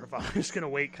routine, or if I'm just going to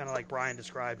wait, kind of like Brian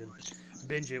described, and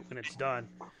binge it when it's done.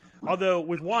 Although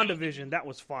with WandaVision, that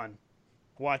was fun,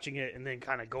 watching it and then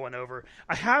kind of going over.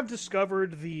 I have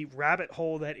discovered the rabbit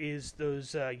hole that is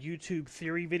those YouTube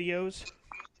theory videos.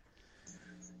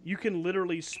 You can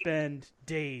literally spend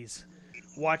days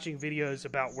watching videos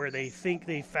about where they think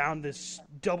they found this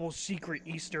double secret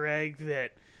Easter egg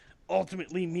that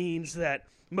ultimately means that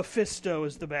Mephisto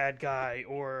is the bad guy,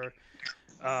 or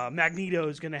Magneto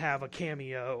is going to have a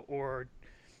cameo, or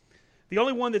the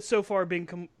only one that's so far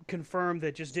been confirmed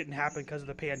that just didn't happen because of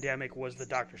the pandemic was the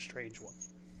Doctor Strange one.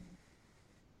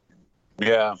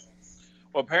 Yeah.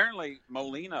 Well, apparently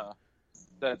Molina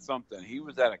said something. He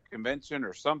was at a convention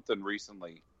or something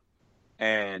recently,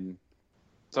 and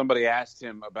somebody asked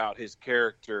him about his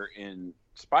character in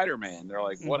Spider-Man. They're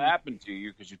like, what happened to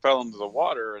you? Because you fell into the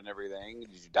water and everything.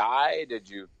 Did you die?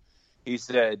 He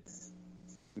said,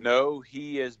 no,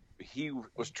 he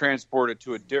was transported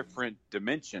to a different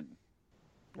dimension.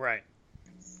 Right.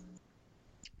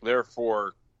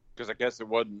 Therefore, because I guess it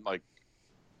wasn't like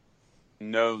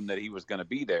known that he was going to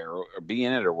be there or be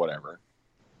in it or whatever.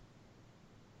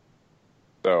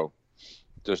 So,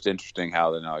 just interesting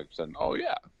how they're now saying, oh,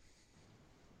 yeah.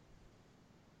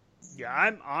 Yeah,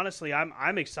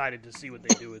 I'm excited to see what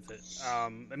they do with it. I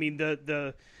mean,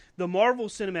 the Marvel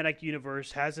Cinematic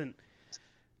Universe hasn't.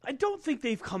 I don't think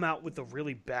they've come out with a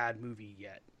really bad movie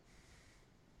yet,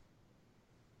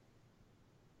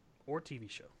 or TV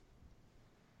show.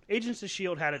 Agents of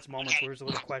S.H.I.E.L.D. had its moments where it was a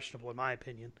little questionable, in my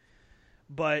opinion,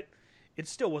 but it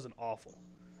still wasn't awful.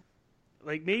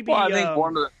 Like maybe. Well, I think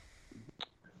one of the.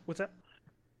 What's that?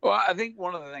 Well, I think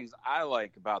one of the things I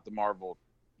like about the Marvel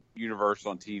universe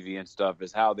on TV and stuff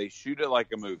is how they shoot it like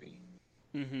a movie.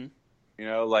 Mm-hmm. You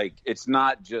know, like it's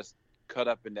not just cut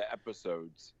up into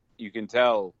episodes. You can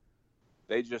tell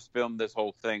they just filmed this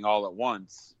whole thing all at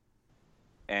once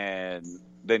and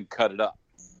then cut it up.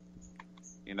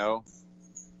 You know?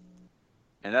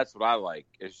 And that's what I like.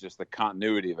 It's just the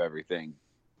continuity of everything.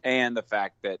 And the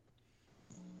fact that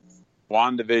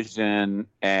WandaVision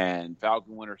and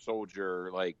Falcon Winter Soldier,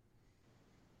 like,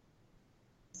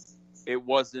 it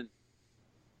wasn't,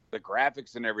 the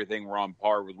graphics and everything were on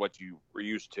par with what you were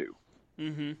used to.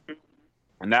 Mm-hmm.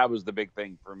 And that was the big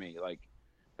thing for me. Like,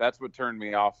 that's what turned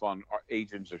me off on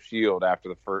Agents of S.H.I.E.L.D.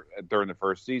 during the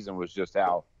first season, was just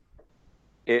how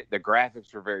the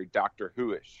graphics were very Doctor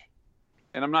Who-ish.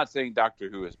 And I'm not saying Doctor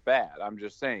Who is bad. I'm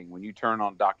just saying when you turn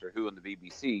on Doctor Who on the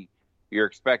BBC, you're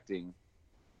expecting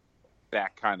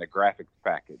that kind of graphics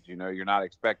package. You know, you're not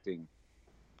expecting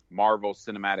Marvel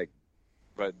Cinematic,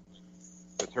 but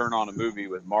to turn on a movie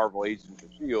with Marvel Agents of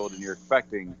S.H.I.E.L.D. and you're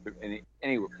expecting,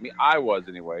 anyway, I was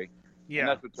anyway. Yeah. And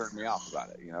that's what turned me off about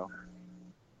it, you know?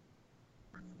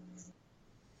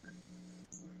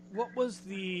 What was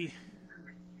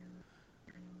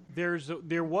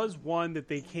there was one that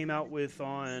they came out with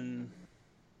on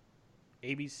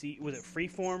ABC. Was it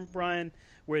Freeform, Brian?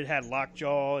 Where it had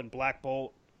Lockjaw and Black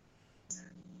Bolt.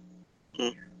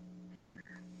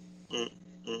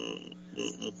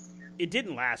 It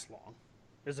didn't last long.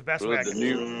 Is the best way I can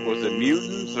say. Was it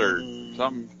Mutants or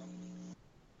something?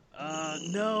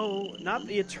 No, not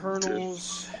the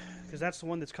Eternals, because that's the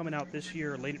one that's coming out this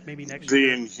year, or late, maybe next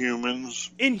year. The Inhumans.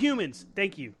 Inhumans,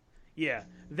 thank you. Yeah,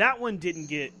 that one didn't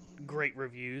get great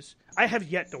reviews. I have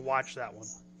yet to watch that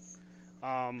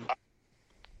one.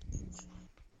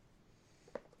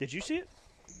 Did you see it?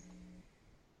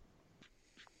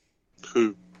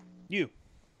 Who? You.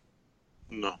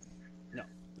 No. No.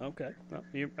 Okay. Well,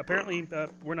 apparently,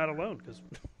 we're not alone, because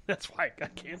that's why it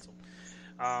got canceled.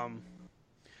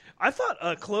 I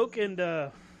thought Cloak and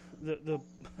the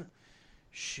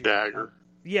shoot. Dagger.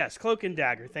 Yes, Cloak and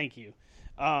Dagger. Thank you.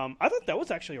 I thought that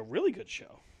was actually a really good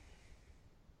show.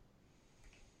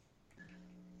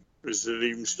 Is it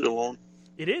even still on?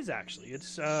 It is, actually.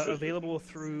 It's available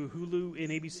through Hulu and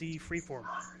ABC Freeform.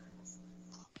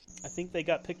 I think they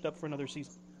got picked up for another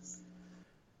season.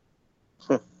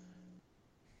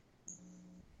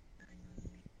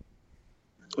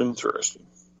 Interesting.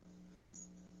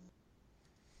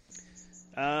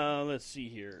 Let's see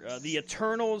here. The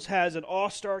Eternals has an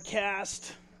all-star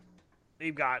cast.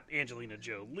 They've got Angelina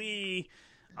Jolie.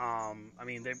 I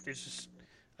mean, there's just...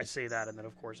 I say that, and then,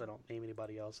 of course, I don't name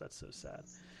anybody else. That's so sad.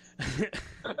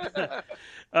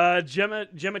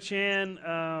 Gemma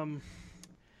Chan.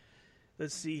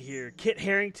 Let's see here. Kit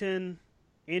Harington,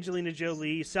 Angelina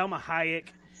Jolie, Salma Hayek,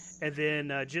 and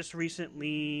then just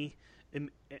recently,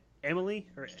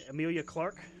 Emilia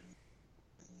Clarke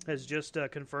has just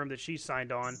confirmed that she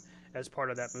signed on as part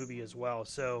of that movie as well.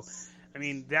 So, I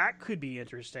mean, that could be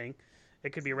interesting.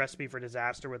 It could be a recipe for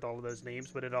disaster with all of those names,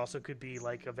 but it also could be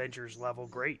like Avengers level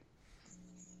great.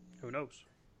 Who knows?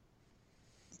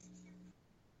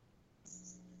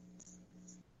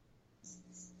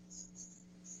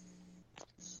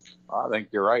 I think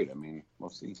you're right. I mean,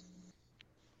 we'll see.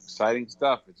 Exciting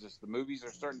stuff. It's just the movies are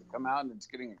starting to come out and it's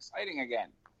getting exciting again.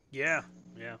 Yeah.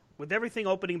 With everything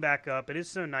opening back up, it is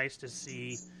so nice to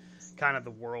see kind of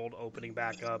the world opening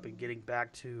back up and getting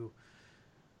back to,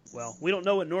 well, we don't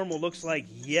know what normal looks like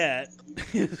yet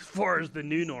as far as the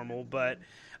new normal, but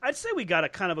I'd say we got a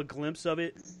kind of a glimpse of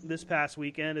it this past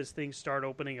weekend as things start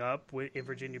opening up in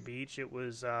Virginia Beach. It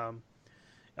was a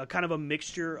kind of a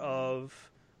mixture of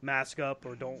mask up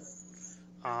or don't.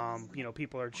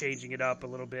 People are changing it up a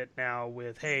little bit now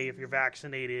with, hey, if you're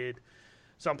vaccinated,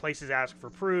 some places ask for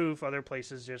proof. Other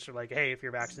places just are like, hey, if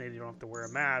you're vaccinated, you don't have to wear a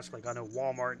mask. Like I know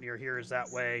Walmart near here is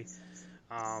that way.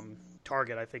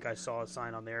 Target, I think I saw a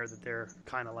sign on there that they're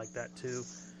kind of like that too.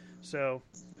 So,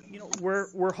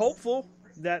 we're hopeful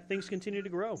that things continue to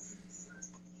grow.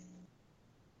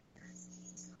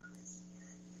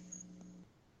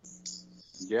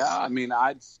 Yeah, I mean,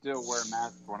 I'd still wear a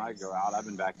mask when I go out. I've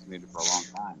been vaccinated for a long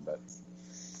time, but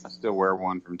I still wear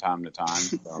one from time to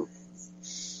time. So.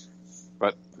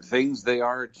 But things, they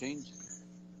are changing.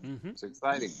 Mm-hmm. It's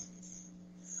exciting.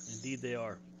 Indeed they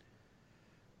are.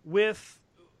 With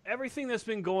everything that's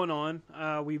been going on,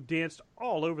 we've danced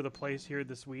all over the place here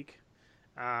this week.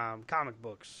 Comic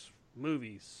books,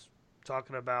 movies,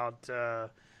 talking about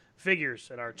figures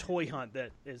and our toy hunt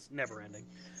that is never ending.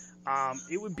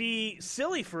 It would be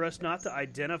silly for us not to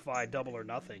identify Double or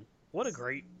Nothing. What a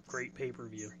great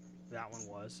pay-per-view that one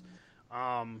was.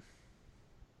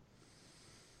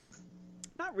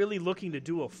 Not really looking to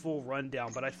do a full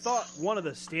rundown, but I thought one of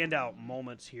the standout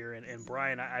moments here, and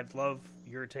Brian, I'd love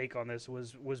your take on this,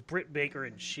 was Britt Baker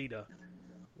and Sheeta.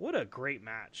 What a great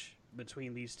match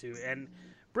between these two. And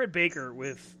Britt Baker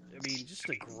with, just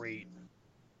a great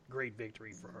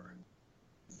victory for her.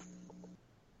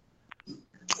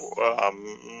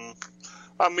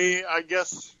 I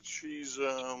guess she's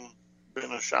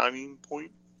been a shining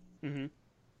point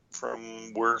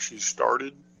from where she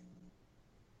started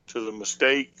to the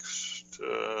mistakes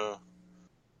to,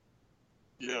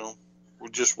 we're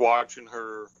just watching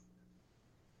her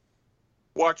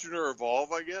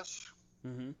evolve, I guess,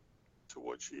 to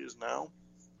what she is now.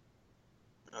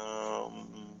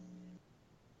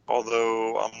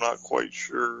 Although I'm not quite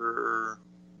sure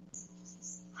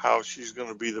how she's going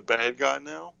to be the bad guy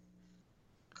now,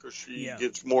 because she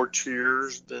gets more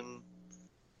cheers than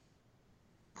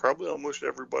probably almost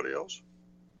everybody else.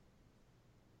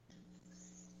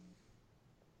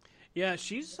 Yeah,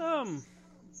 she's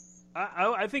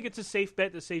I think it's a safe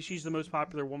bet to say she's the most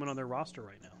popular woman on their roster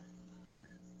right now.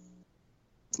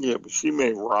 Yeah, but she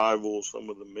may rival some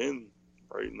of the men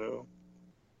right now.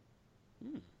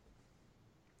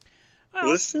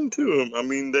 Listen to them.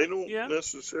 They don't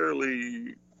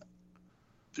necessarily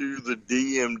do the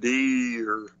DMD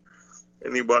or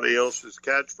anybody else's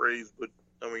catchphrase, but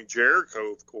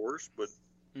Jericho, of course. But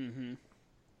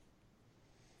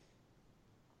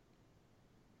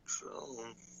so,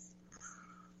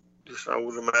 I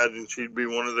would imagine she'd be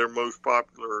one of their most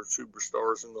popular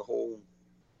superstars in the whole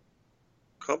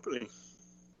company.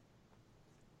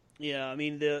 Yeah,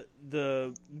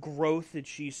 the growth that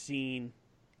she's seen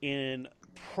in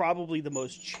probably the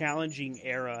most challenging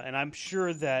era, and I'm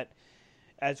sure that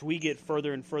as we get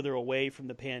further and further away from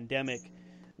the pandemic,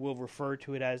 we'll refer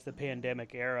to it as the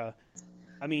pandemic era.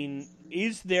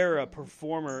 Is there a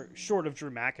performer, short of Drew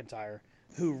McIntyre,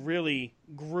 who really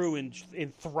grew and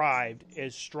thrived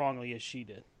as strongly as she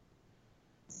did?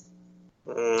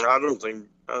 I don't think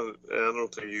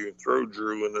you can throw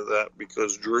Drew into that,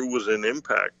 because Drew was in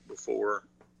Impact before.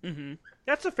 Mm-hmm.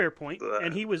 That's a fair point,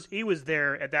 and he was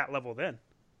there at that level then.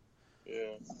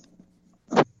 Yeah.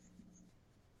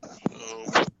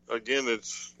 Again,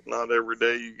 it's not every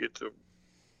day you get to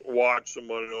watch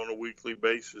somebody on a weekly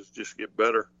basis just get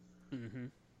better,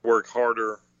 work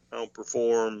harder,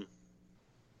 outperform,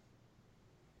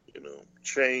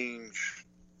 change,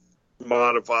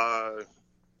 modify,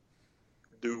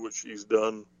 do what she's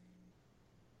done.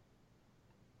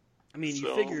 I mean,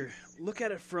 you figure, look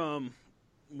at it from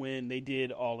when they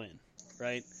did All In,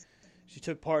 right? She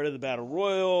took part of the Battle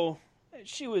Royal.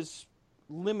 She was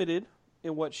limited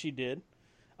in what she did.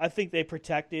 I think they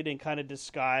protected and kind of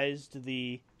disguised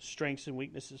the strengths and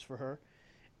weaknesses for her.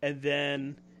 And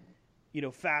then,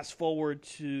 fast forward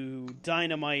to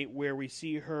Dynamite, where we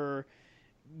see her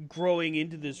growing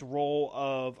into this role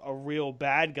of a real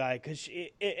bad guy. Because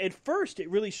at first, it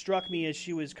really struck me as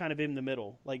she was kind of in the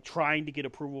middle, like trying to get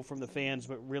approval from the fans,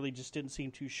 but really just didn't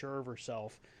seem too sure of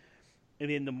herself. And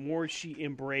then the more she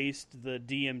embraced the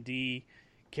DMD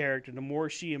character, the more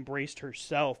she embraced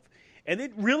herself. And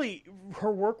it really,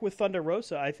 her work with Thunder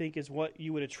Rosa, I think, is what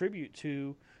you would attribute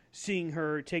to seeing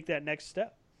her take that next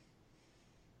step.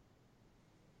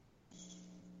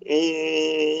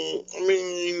 I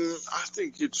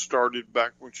think it started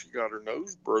back when she got her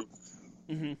nose broke.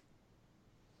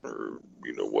 Or,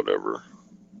 whatever.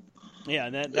 Yeah,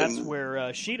 and that's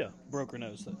where Sheeta broke her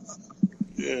nose, though.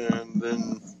 Yeah, and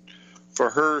then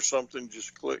for her, something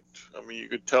just clicked. I mean, you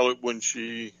could tell it when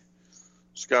she's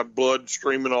got blood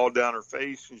streaming all down her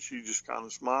face, and she just kind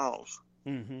of smiles.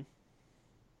 And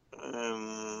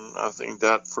I think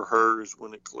that for her is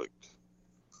when it clicked.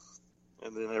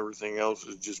 And then everything else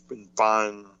has just been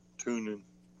fine-tuning.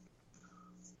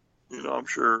 I'm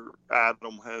sure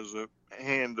Adam has a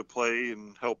hand to play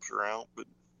and helps her out, but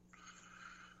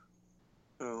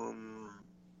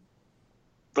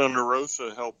Thunder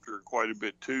Rosa helped her quite a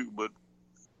bit too. But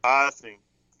I think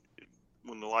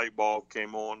when the light bulb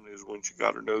came on is when she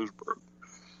got her nose broke.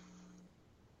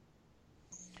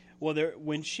 Well,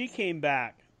 when she came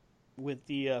back with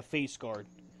the face guard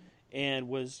and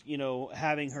was,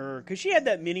 having her, because she had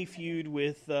that mini feud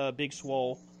with Big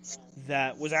Swole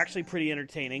that was actually pretty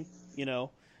entertaining.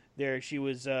 There she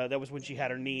was. That was when she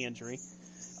had her knee injury.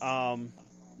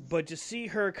 But to see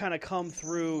her kind of come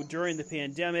through during the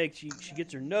pandemic, she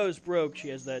gets her nose broke. She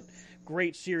has that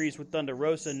great series with Thunder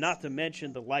Rosa, not to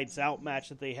mention the Lights Out match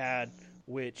that they had,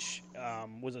 which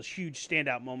was a huge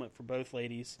standout moment for both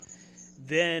ladies.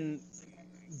 Then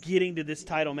getting to this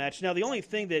title match. Now, the only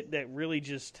thing that really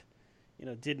just,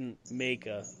 didn't make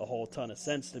a whole ton of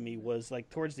sense to me was like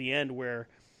towards the end where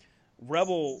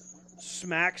Rebel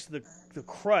smacks the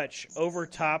crutch over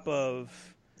top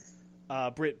of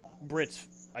Britt's,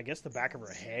 I guess, the back of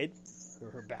her head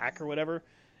or her back or whatever,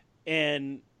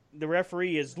 and the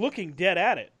referee is looking dead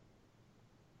at it.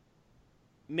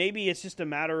 Maybe it's just a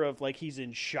matter of like he's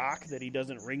in shock that he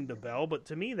doesn't ring the bell, but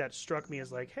to me that struck me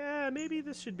as like, maybe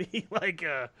this should be like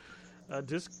a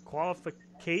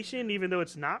disqualification, even though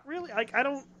it's not really. Like I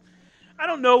don't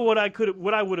know what I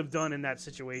would have done in that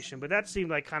situation, but that seemed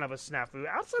like kind of a snafu.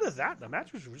 Outside of that, the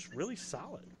match was just really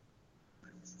solid.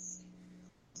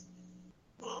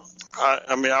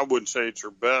 I wouldn't say it's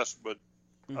her best, but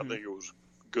I think it was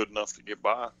good enough to get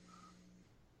by.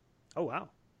 Oh, wow.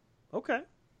 Okay.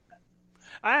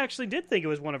 I actually did think it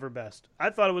was one of her best. I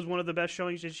thought it was one of the best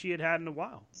showings that she had in a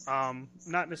while.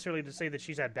 Not necessarily to say that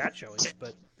she's had bad showings,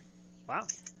 but wow.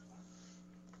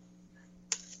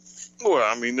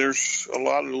 Well, there's a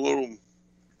lot of little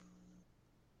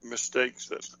mistakes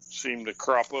that seem to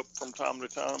crop up from time to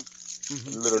time.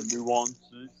 Little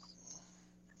nuances.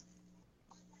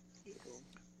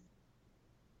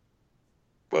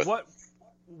 But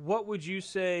what would you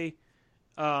say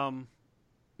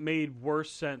made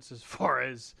worse sense as far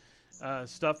as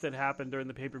stuff that happened during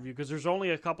the pay-per-view? Because there's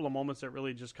only a couple of moments that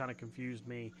really just kind of confused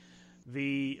me.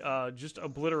 The just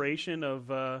obliteration of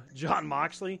Jon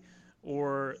Moxley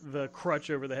or the crutch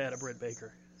over the head of Britt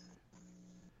Baker.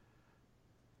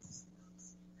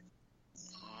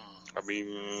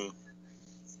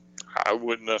 I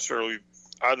wouldn't necessarily.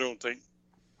 I don't think.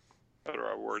 How do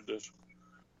I word this?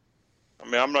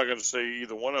 I'm not going to say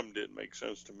either one of them didn't make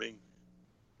sense to me.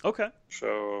 Okay.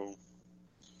 So,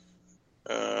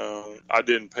 I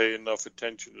didn't pay enough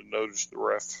attention to notice the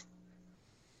ref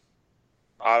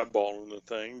eyeballing the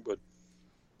thing, but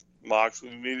Moxley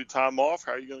needed time off.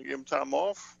 How are you going to give him time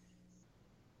off?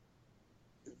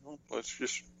 Let's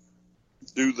just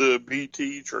do the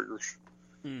BT triggers.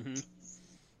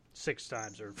 6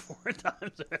 times or 4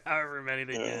 times, however many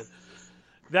they did.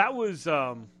 That was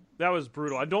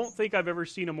brutal. I don't think I've ever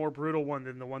seen a more brutal one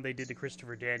than the one they did to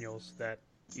Christopher Daniels that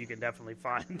you can definitely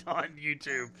find on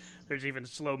YouTube. There's even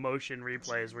slow motion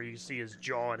replays where you see his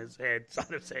jaw and his head,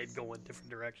 side of his head, go in different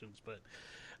directions. But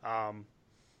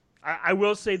I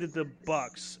will say that the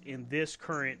Bucks in this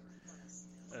current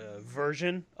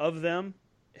version of them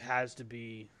has to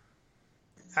be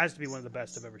one of the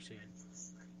best I've ever seen.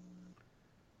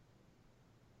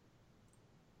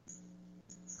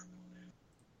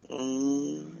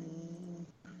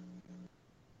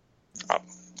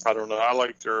 I don't know. I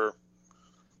like their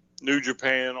New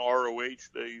Japan ROH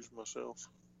days myself.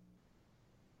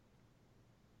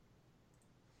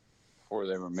 Before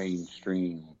they were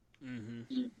mainstream.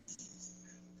 Mm-hmm.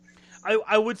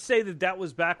 I would say that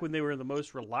was back when they were the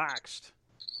most relaxed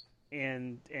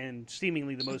and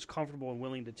seemingly the most comfortable and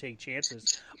willing to take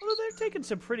chances. Although they're taking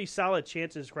some pretty solid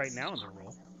chances right now in their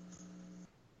role.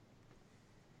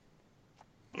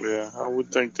 Yeah, I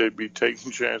would think they'd be taking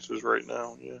chances right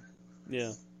now. Yeah.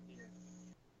 Yeah.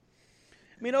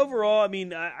 I mean, overall,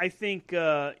 I think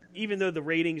even though the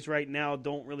ratings right now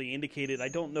don't really indicate it, I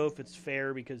don't know if it's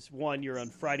fair because, one, you're on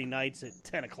Friday nights at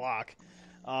 10 o'clock,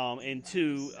 and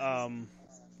two,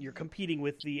 you're competing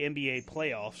with the NBA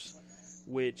playoffs,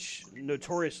 which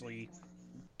notoriously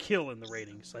kill in the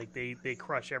ratings. Like, they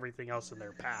crush everything else in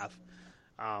their path.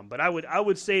 But I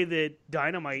would say that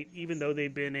Dynamite, even though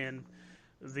they've been in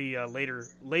the later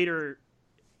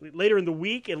in the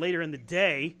week and later in the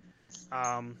day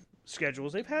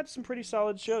schedules, they've had some pretty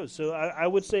solid shows. So I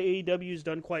would say AEW's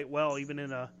done quite well, even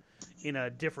in a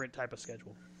different type of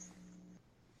schedule.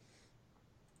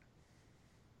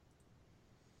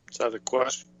 Is that a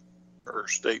question or a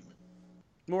statement?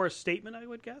 More a statement, I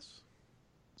would guess.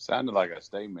 Sounded like a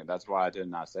statement. That's why I did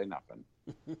not say nothing.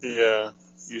 Yeah.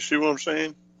 You see what I'm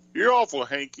saying? You're awful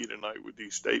hanky tonight with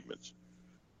these statements.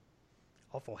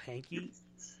 Awful hanky?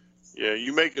 Yeah,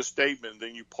 you make a statement,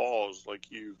 then you pause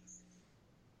like you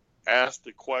asked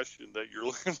a question that you're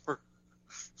looking for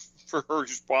a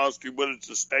response to, but it's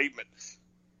a statement.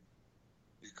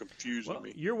 You're confusing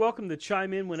me. You're welcome to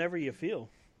chime in whenever you feel.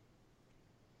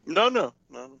 No.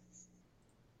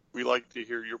 We like to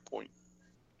hear your point.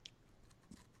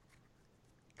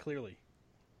 Clearly.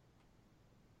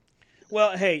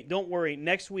 Well, hey, don't worry.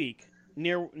 Next week,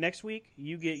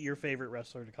 you get your favorite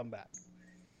wrestler to come back.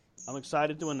 I'm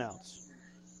excited to announce.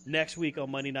 Next week on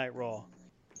Monday Night Raw,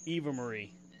 Eva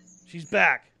Marie. She's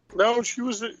back. No, she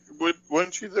wasn't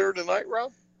she there tonight,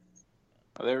 Rob?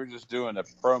 They were just doing a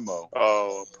promo.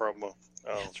 Oh, a promo.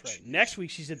 Oh. That's right. Next week,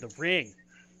 she's at the ring.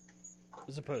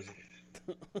 Supposedly.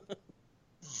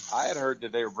 I had heard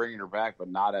that they were bringing her back, but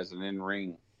not as an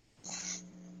in-ring.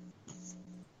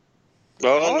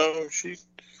 No,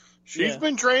 she's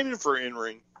been training for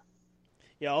in-ring.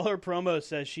 Yeah, all her promo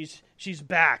says she's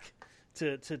back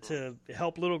to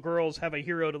help little girls have a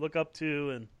hero to look up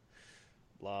to and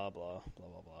blah blah blah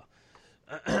blah blah.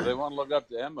 If they want to look up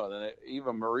to Emma, then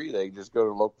Eva Marie, they just go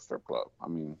to a local strip club. I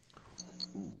mean,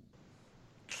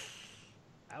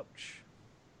 ouch.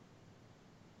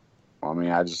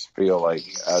 I just feel like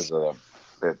the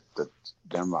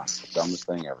dumbest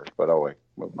thing ever. But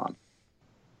moving on.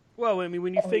 Well,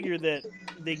 when you figure that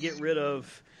they get rid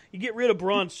of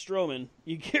Braun Strowman,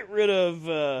 you get rid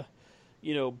of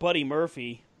Buddy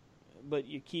Murphy, but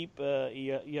you keep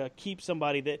keep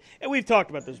somebody that, and we've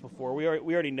talked about this before. We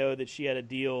already know that she had a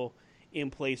deal in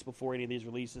place before any of these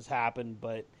releases happened,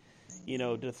 but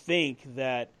to think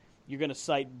that you're going to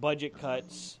cite budget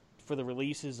cuts for the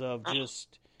releases of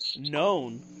just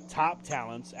known top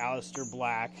talents, Aleister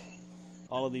Black,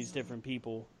 all of these different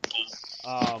people,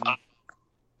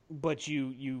 but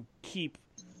you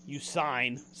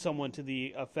sign someone to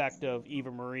the effect of Eva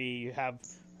Marie, you have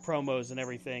promos and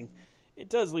everything, it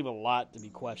does leave a lot to be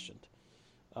questioned.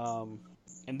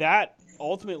 And that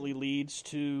ultimately leads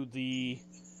to the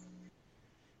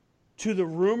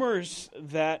rumors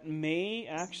that may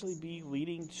actually be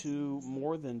leading to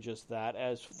more than just that.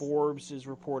 As Forbes is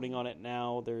reporting on it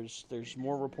now, there's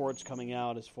more reports coming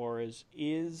out as far as,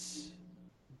 is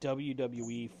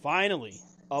WWE finally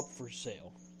up for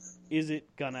sale? Is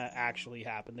it going to actually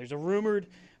happen? There's a rumored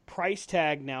price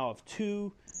tag now of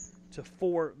 $2 to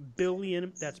 $4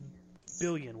 billion. That's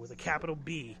billion with a capital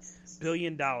B, $1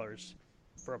 billion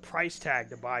for a price tag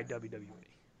to buy WWE.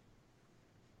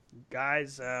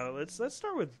 Guys, let's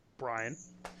start with Brian.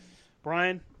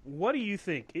 Brian, what do you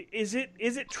think? Is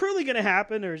it truly going to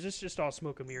happen, or is this just all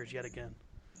smoke and mirrors yet again?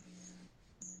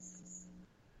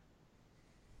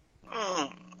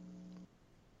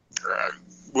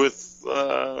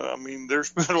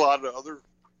 There's been a lot of other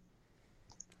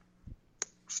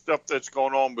stuff that's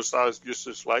going on besides just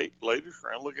this latest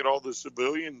round. Look at all the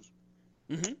civilians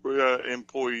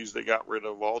employees they got rid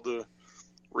of, all the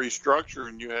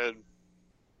restructuring. You had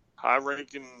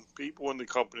high-ranking people in the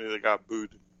company that got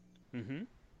booted. Mm-hmm.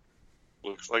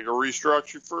 Looks like a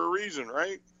restructure for a reason,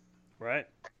 right? Right.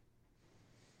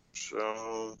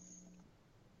 So,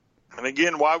 and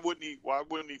again, why wouldn't he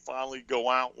finally go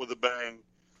out with a bang?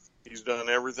 He's done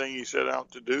everything he set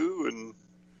out to do, and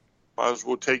might as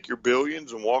well take your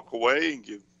billions and walk away and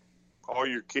give all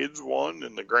your kids one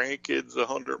and the grandkids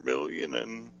 $100 million,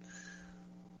 and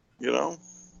you know,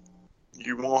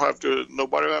 nobody will have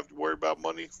to worry about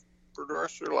money for the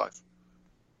rest of their life.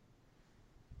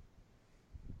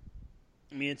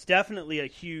 I mean, it's definitely a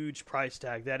huge price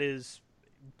tag. That is,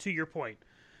 to your point,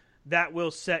 that will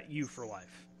set you for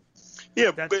life.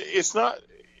 Yeah, but it's not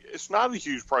a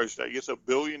huge price tag. It's $1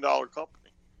 billion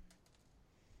company.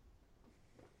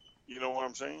 You know what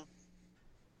I'm saying?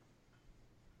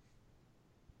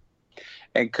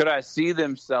 And could I see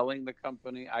them selling the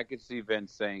company? I could see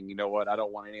Vince saying, you know what, I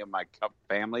don't want any of my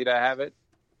family to have it.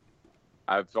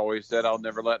 I've always said I'll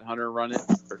never let Hunter run it,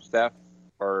 or Steph,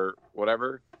 or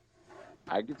whatever.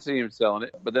 I could see him selling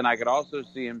it. But then I could also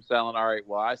see him selling, all right,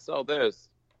 well, I sell this,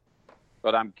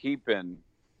 but I'm keeping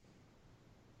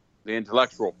the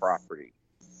intellectual property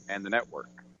and the network.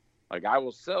 Like, I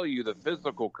will sell you the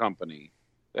physical company,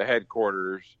 the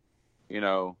headquarters, you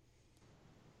know,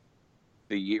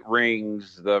 the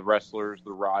rings, the wrestlers,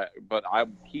 but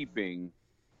I'm keeping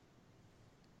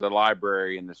the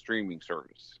library and the streaming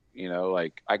service. You know,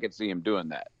 like, I could see him doing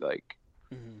that. Like,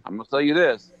 I'm going to sell you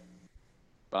this,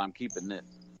 but I'm keeping this.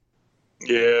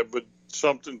 Yeah, but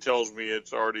something tells me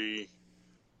it's already...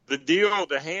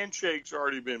 the handshake's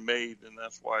already been made, and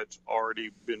that's why it's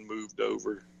already been moved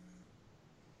over.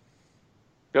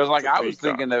 Because, like, I was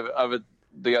thinking of it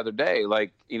the other day.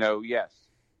 Like, you know, yes,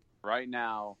 right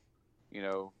now, you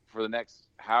know, for the next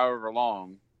however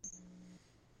long,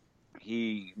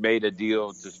 he made a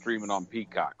deal to stream it on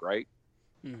Peacock, right?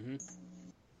 Mm-hmm.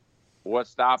 What's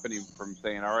stopping him from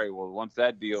saying, all right, well, once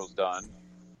that deal's done,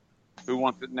 who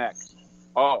wants it next?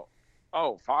 Oh,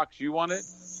 Fox, you want it?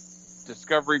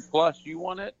 Discovery Plus, you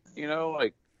want it? You know,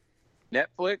 like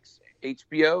Netflix,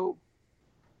 HBO.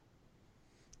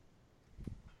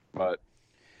 But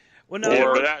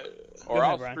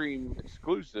I'll stream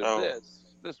exclusive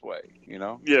this way, you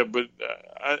know. Yeah, but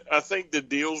I think the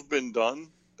deal's been done.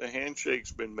 The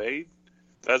handshake's been made.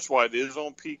 That's why it is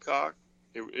on Peacock.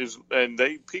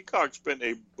 Peacock spent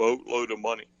a boatload of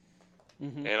money,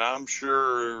 and I'm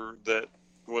sure that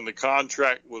when the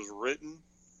contract was written,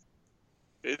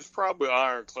 it's probably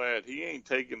ironclad. He ain't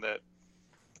taking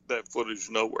that footage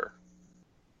nowhere.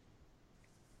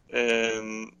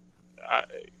 And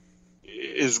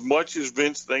as much as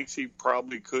Vince thinks he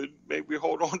probably could maybe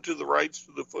hold on to the rights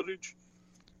to the footage,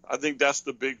 I think that's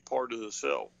the big part of the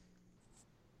sell.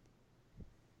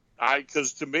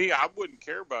 Because to me, I wouldn't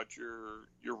care about your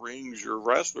rings, your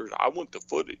wrestlers. I want the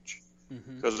footage,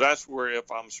 because that's where,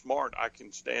 if I'm smart, I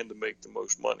can stand to make the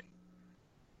most money.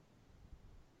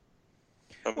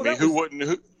 I mean, who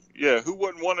wouldn't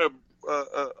want a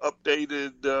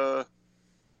updated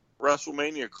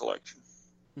WrestleMania collection?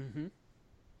 Mm-hmm.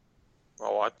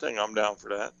 Oh, I think I'm down for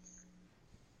that.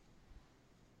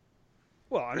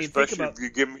 Well, I mean, especially if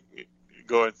you give me.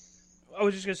 Go ahead. I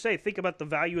was just going to say, think about the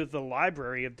value of the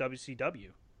library of WCW.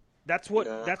 That's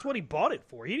what he bought it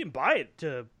for. He didn't buy it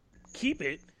to keep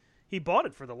it. He bought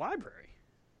it for the library.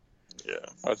 Yeah.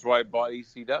 That's why he bought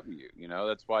ECW. You know,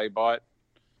 that's why he bought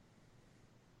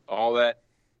all that,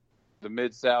 the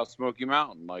Mid-South Smoky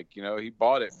Mountain. Like, you know, he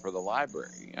bought it for the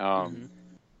library.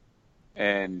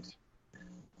 And,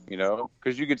 you know,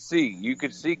 because you could see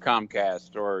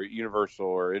Comcast or Universal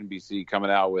or NBC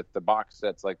coming out with the box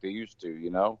sets like they used to,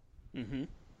 you know? Mm-hmm.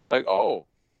 Like,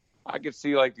 I could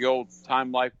see like the old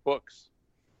Time Life books,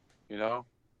 you know?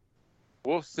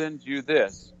 We'll send you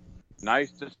this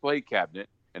nice display cabinet,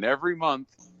 and every month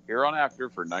here on after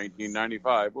for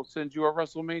 $19.95, we'll send you a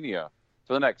WrestleMania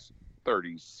for the next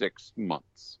 36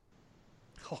 months.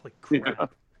 Holy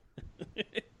crap.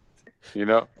 You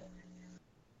know?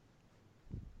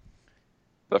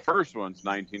 The first one's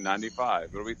 $19.95.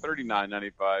 It'll be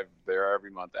 $39.95 there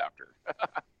every month after.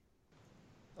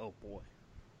 Oh, boy.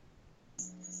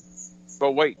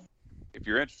 But wait, if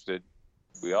you're interested,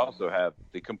 we also have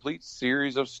the complete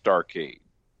series of Starrcade.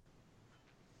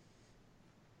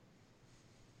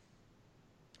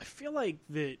 I feel like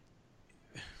that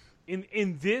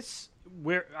in this,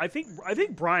 where I think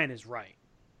Brian is right.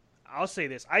 I'll say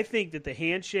this. I think that the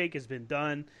handshake has been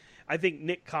done. I think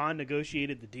Nick Khan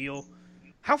negotiated the deal.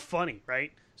 How funny,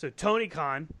 right? So Tony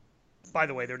Khan, by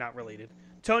the way, they're not related.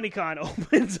 Tony Khan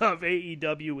opens up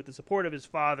AEW with the support of his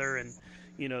father and,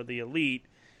 you know, the Elite.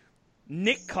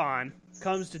 Nick Khan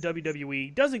comes to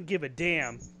WWE, doesn't give a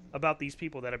damn about these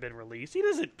people that have been released. He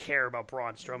doesn't care about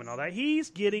Braun Strowman and all that. He's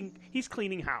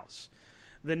cleaning house.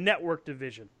 The network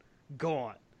division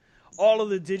gone. All of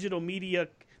the digital media,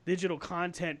 digital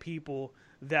content people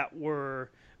that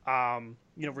were,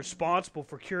 responsible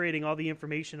for curating all the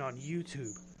information on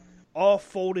YouTube, all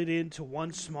folded into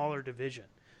one smaller division.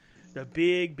 The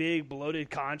big, big bloated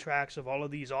contracts of all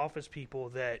of these office people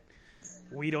that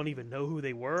we don't even know who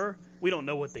they were. We don't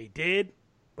know what they did,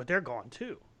 but they're gone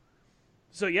too.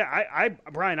 So yeah,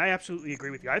 Brian, I absolutely agree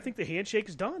with you. I think the handshake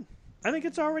is done. I think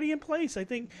it's already in place. I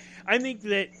think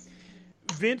that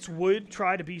Vince would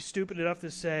try to be stupid enough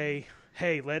to say,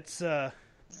 hey, let's,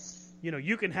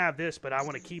 you can have this, but I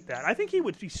want to keep that. I think he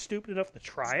would be stupid enough to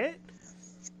try it,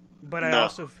 but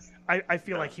I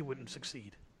feel like he wouldn't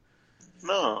succeed.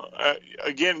 No.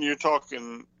 Again, you're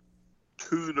talking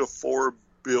 $2 to $4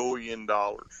 billion.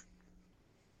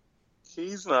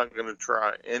 He's not going to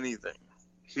try anything.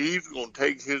 He's going to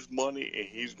take his money and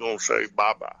he's going to say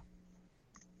bye-bye.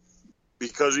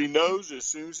 Because he knows as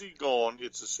soon as he's gone,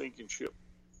 it's a sinking ship.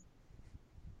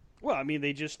 Well, I mean,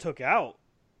 they just took out,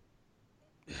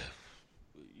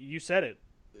 you said it,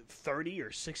 30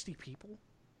 or 60 people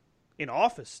in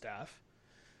office staff.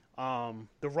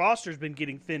 The roster's been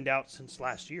getting thinned out since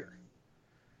last year.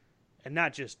 And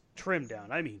not just trimmed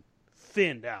down. I mean,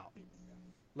 thinned out.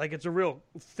 Like it's a real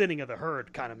thinning of the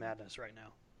herd kind of madness right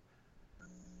now.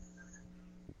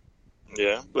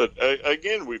 Yeah, but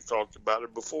again, we've talked about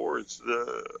it before. It's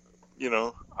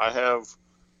I have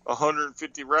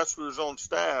 150 wrestlers on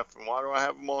staff, and why do I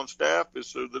have them on staff? Is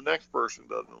so the next person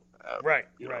doesn't have. Right.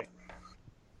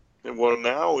 And well,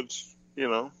 now it's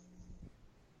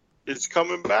it's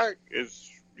coming back.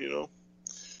 It's I'm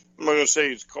not going to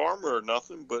say it's karma or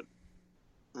nothing, but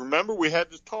remember we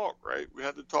had to talk, right? We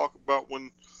had to talk about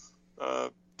when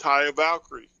Taya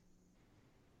Valkyrie,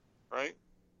 right?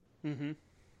 Mm-hmm.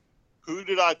 Who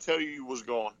did I tell you was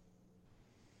gone?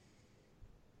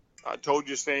 I told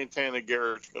you Santana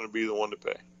Garrett's going to be the one to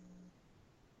pay.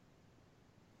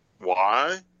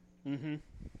 Why? Mm-hmm.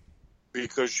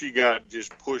 Because she got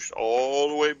just pushed all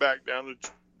the way back down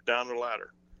the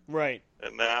ladder. Right.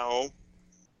 And now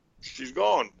she's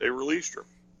gone. They released her.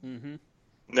 Mm-hmm.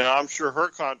 Now, I'm sure her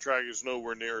contract is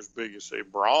nowhere near as big as, say,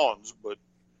 Braun's, but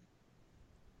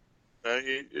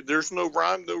there's no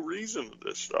rhyme, no reason to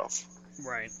this stuff.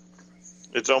 Right.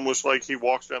 It's almost like he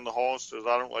walks down the hall and says,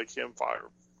 I don't like him, fire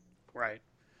him. Right.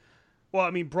 Well,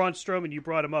 I mean, Braun Strowman, you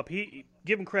brought him up. He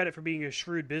give him credit for being a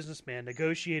shrewd businessman,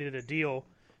 negotiated a deal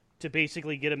to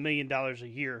basically get $1 million a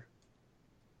year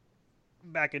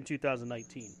back in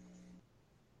 2019.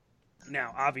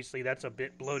 Now, obviously, that's a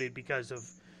bit bloated because of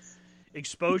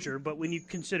exposure, but when you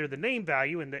consider the name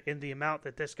value and the amount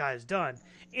that this guy has done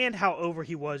and how over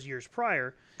he was years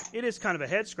prior, it is kind of a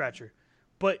head scratcher.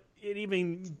 But it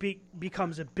even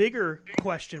becomes a bigger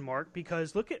question mark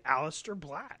because look at Aleister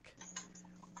Black.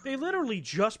 They literally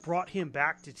just brought him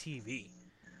back to TV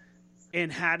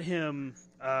and had him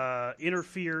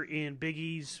interfere in Big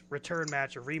E's return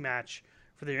match or rematch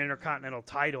for the Intercontinental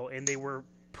title, and they were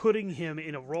putting him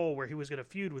in a role where he was going to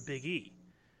feud with Big E.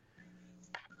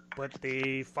 But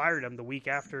they fired him the week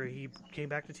after he came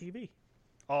back to TV.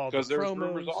 Because there was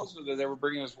rumors also that they were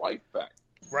bringing his wife back.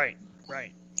 Right.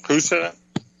 Who said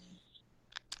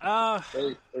that?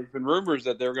 There's been rumors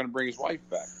that they were going to bring his wife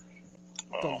back.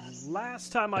 The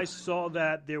last time I saw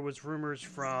that, there was rumors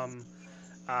from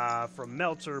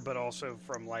Meltzer, but also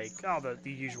from the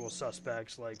usual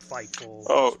suspects like Fightful,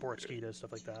 Sportskeeda,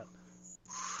 stuff like that.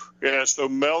 Yeah, so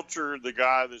Meltzer, the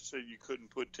guy that said you couldn't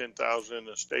put 10,000 in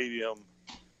a stadium,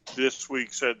 this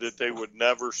week said that they would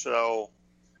never sell.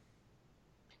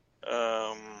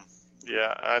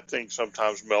 I think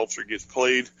sometimes Meltzer gets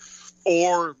played.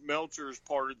 Or Meltzer is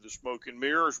part of the smoke and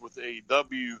mirrors with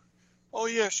AEW. Oh,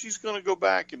 yeah, she's going to go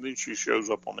back, and then she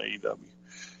shows up on AEW.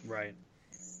 Right.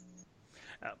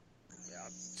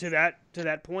 To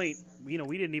that point, we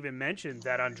didn't even mention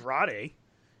that Andrade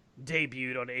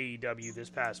debuted on AEW this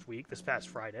past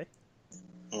Friday.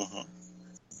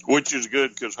 Mm-hmm. Which is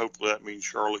good because hopefully that means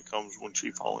Charlotte comes when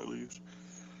she finally leaves.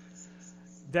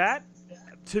 That,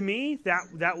 to me,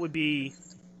 that would be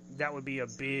a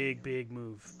big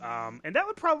move, and that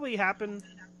would probably happen,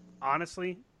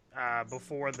 honestly,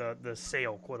 before the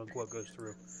sale, quote unquote, goes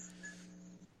through.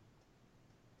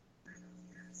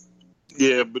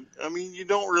 Yeah, but I mean, you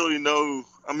don't really know.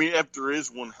 I mean, if there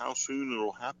is one, how soon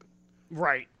it'll happen.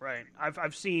 Right.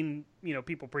 I've seen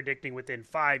people predicting within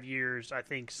 5 years. I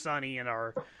think Sonny in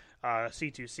our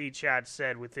C2C chat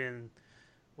said within.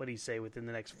 What did he say? Within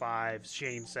the next 5.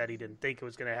 Shane said he didn't think it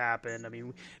was going to happen. I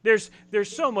mean, there's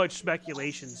so much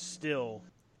speculation still,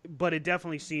 but it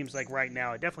definitely seems like right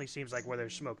now. It definitely seems like where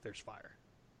there's smoke, there's fire.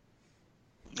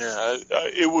 Yeah,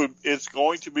 it's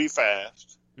going to be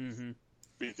fast. Mm-hmm.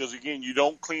 Because again, you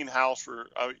don't clean house for,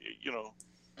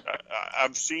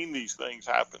 I've seen these things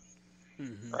happen,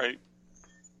 right?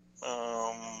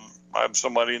 I have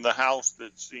somebody in the house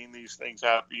that's seen these things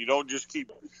happen. You don't just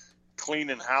keep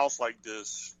cleaning house like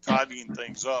this, tidying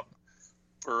things up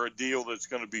for a deal that's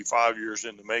going to be 5 years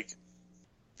in the making.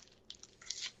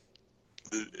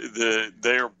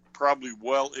 They're probably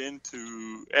well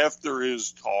into, after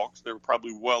his talks, they're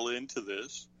probably well into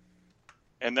this.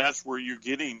 And that's where you're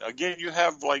getting, again, you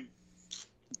have like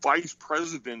vice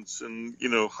presidents and,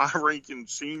 high-ranking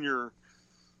senior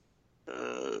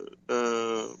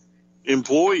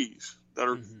employees that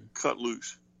are cut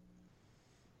loose.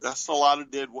 That's a lot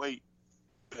of dead weight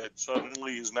that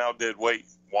suddenly is now dead weight.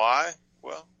 Why?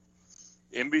 Well,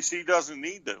 NBC doesn't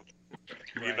need them.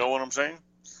 Right. You know what I'm saying?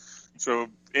 So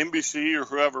NBC or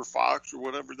whoever, Fox or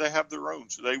whatever, they have their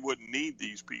own, so they wouldn't need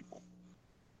these people.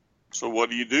 So what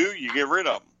do? You get rid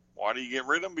of them. Why do you get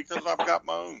rid of them? Because I've got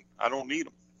my own. I don't need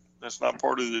them. That's not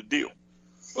part of the deal.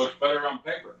 Looks better on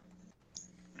paper.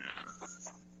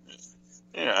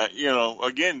 Yeah,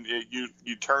 again,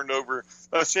 you turned over.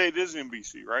 Let's say it is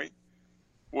NBC, right?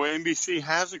 Well, NBC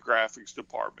has a graphics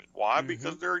department. Why?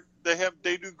 Because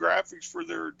they do graphics for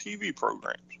their TV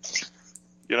programs.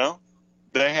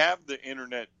 They have the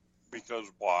internet because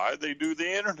why? They do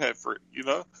the internet for it.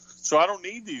 So I don't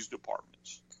need these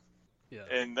departments. Yeah.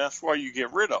 And that's why you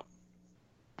get rid of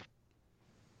them.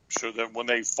 So that when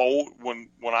they when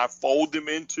I fold them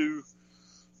into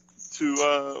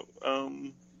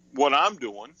what I'm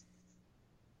doing,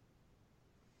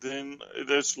 then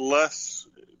there's less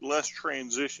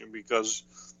transition because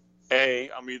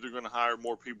I'm either going to hire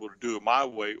more people to do it my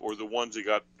way, or the ones that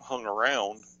got hung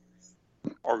around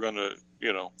are going to,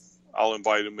 I'll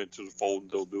invite them into the fold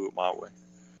and they'll do it my way.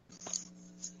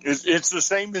 It's the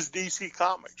same as DC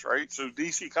Comics, right? So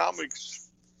DC Comics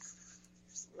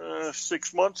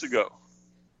 6 months ago,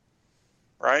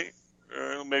 right?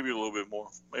 Maybe a little bit more.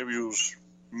 Maybe it was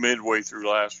midway through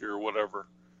last year or whatever.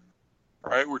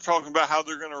 Right? We're talking about how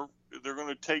they're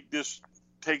gonna take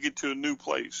it to a new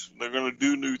place. They're gonna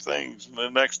do new things, and the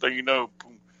next thing you know,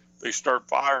 boom, they start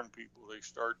firing people. They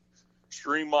start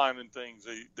streamlining things.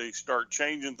 They start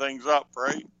changing things up,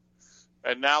 right?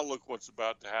 And now look what's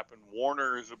about to happen.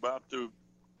 Warner is about to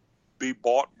be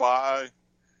bought by,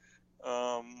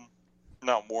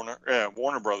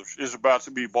 Warner Brothers is about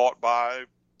to be bought by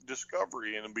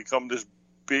Discovery and become this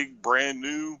big brand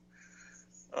new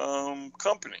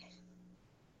company.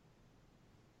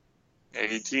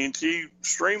 AT&T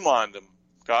streamlined them,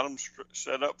 got them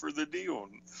set up for the deal.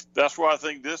 And that's why I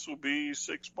think this will be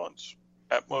 6 months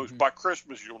at most. By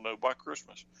Christmas, you'll know by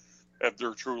Christmas if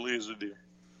there truly is a deal.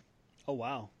 Oh,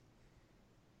 wow.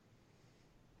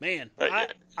 Man,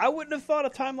 I wouldn't have thought a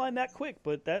timeline that quick,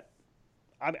 but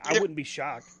I wouldn't be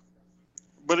shocked.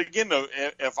 But again, though,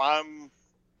 if I'm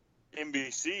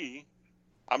NBC,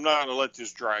 I'm not going to let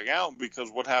this drag out because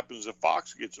what happens if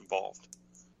Fox gets involved?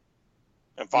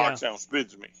 And Fox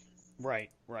outbids me. Right.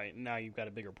 Now you've got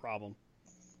a bigger problem.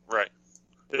 Right.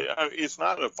 It's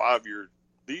not a 5 year.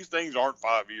 These things aren't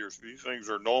 5 years. These things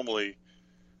are normally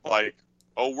like,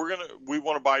 we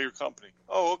want to buy your company.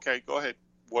 Oh, okay, go ahead.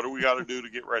 What do we got to do to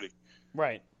get ready?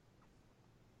 Right.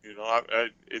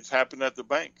 It's happened at the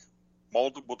bank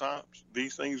multiple times.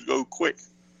 These things go quick.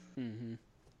 Mm-hmm.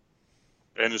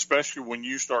 And especially when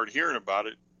you start hearing about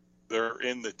it, they're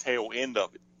in the tail end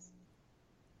of it.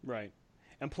 Right.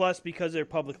 And plus, because they're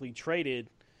publicly traded,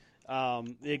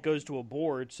 it goes to a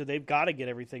board, so they've got to get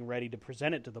everything ready to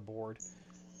present it to the board.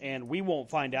 And we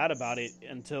won't find out about it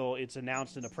until it's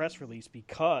announced in a press release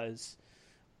because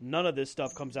none of this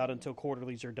stuff comes out until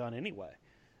quarterlies are done anyway.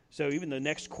 So even the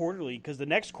next quarterly, because the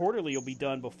next quarterly will be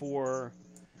done before.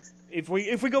 If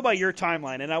we go by your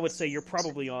timeline, and I would say you're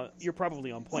probably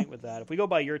on point with that. If we go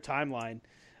by your timeline,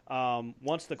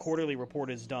 once the quarterly report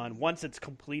is done, once it's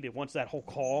completed, once that whole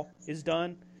call is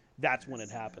done, that's when it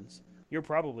happens. You're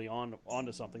probably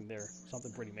onto something there,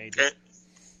 something pretty major.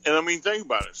 And I mean, think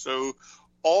about it. So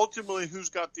ultimately, who's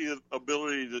got the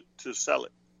ability to sell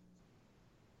it?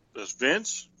 Does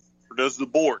Vince or does the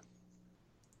board?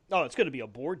 Oh, it's going to be a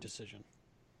board decision.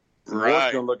 The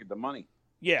board's going to look at the money.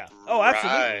 Yeah. Oh,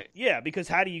 absolutely. Right. Yeah, because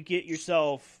how do you get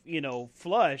yourself,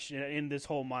 flush in this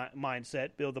whole mindset?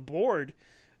 Bill, the board,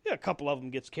 a couple of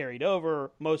them gets carried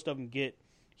over. Most of them get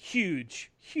huge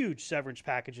severance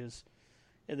packages,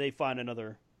 and they find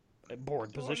another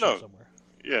board position somewhere.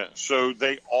 Yeah, so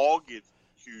they all get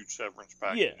huge severance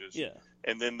packages. Yeah.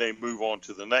 And then they move on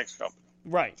to the next company.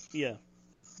 Right, yeah.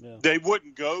 They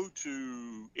wouldn't go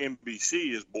to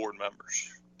NBC as board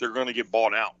members. They're going to get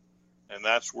bought out. And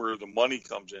that's where the money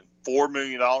comes in. $4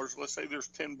 million, let's say there's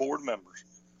 10 board members.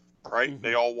 right? Mm-hmm.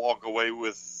 They all walk away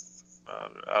with,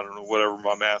 I don't know, whatever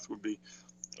my math would be.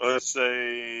 Let's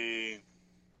say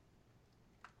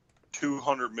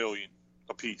 $200 million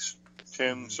a piece.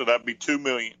 10, so that'd be $2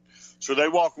 million. So they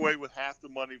walk away with half the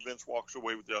money. Vince walks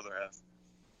away with the other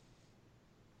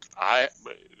half.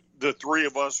 The three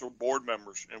of us are board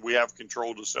members, and we have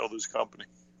control to sell this company.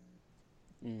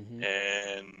 Mm-hmm.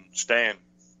 And Stan,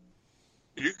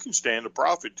 you can stand to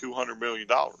profit $200 million.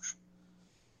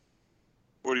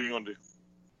 What are you going to do?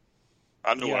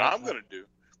 I know what I'm going to do.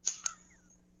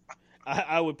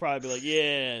 I would probably be like,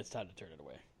 yeah, it's time to turn it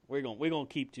away. We're gonna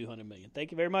keep $200 million.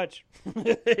 Thank you very much. You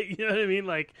know what I mean?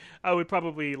 Like, I would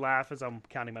probably laugh as I'm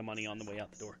counting my money on the way out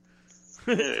the door.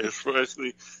 Yeah,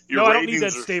 especially your no, I don't need that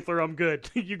ratings stapler. I'm good.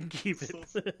 You can keep it.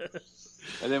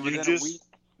 And then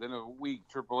within a week,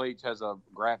 Triple H has a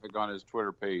graphic on his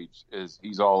Twitter page.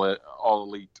 He's all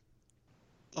elite.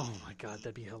 Oh my God,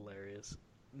 that'd be hilarious.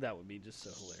 That would be just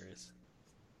so hilarious.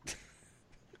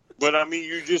 But I mean,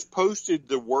 you just posted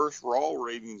the worst Raw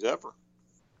ratings ever.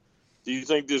 Do you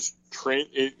think this trend?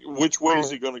 Which way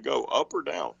is it going to go? Up or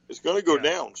down? It's going to go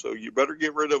down. So you better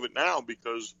get rid of it now,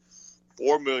 because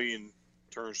 4 million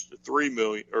turns to 3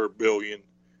 million or billion.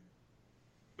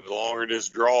 The longer this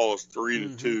draws, 3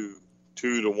 to 2,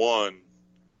 2 to 1.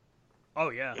 Oh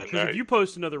yeah, because if you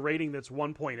post another rating that's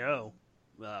 1.0,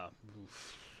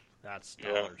 that's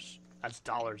dollars. That's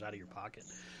dollars out of your pocket.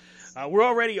 We're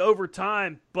already over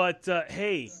time, but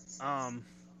hey,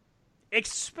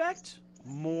 expect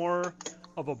more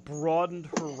of a broadened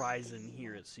horizon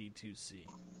here at C2C.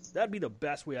 That'd be the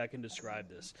best way I can describe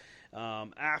this.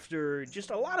 After just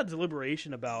a lot of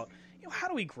deliberation about, how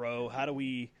do we grow? How do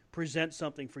we present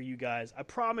something for you guys? I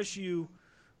promise you,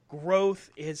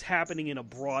 growth is happening in a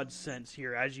broad sense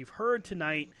here. As you've heard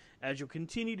tonight, as you'll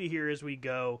continue to hear as we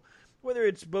go, whether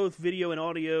it's both video and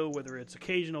audio, whether it's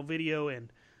occasional video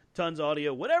and tons of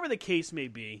audio, whatever the case may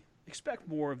be, expect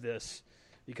more of this,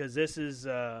 because this is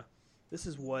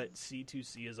what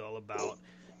C2C is all about.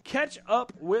 Catch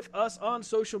up with us on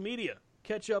social media.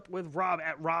 Catch up with Rob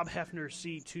at Rob Hefner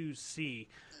C2C.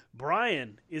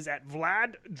 Brian is at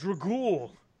Vlad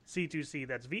Dragul C2C.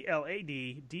 That's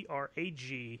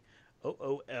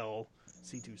VLADDRAGOOL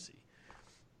C2C.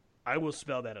 I will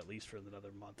spell that at least for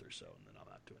another month or so, and then I'll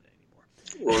not do it anymore.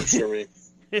 Works for me.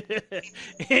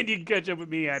 And you can catch up with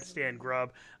me at Stan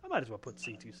Grubb. I might as well put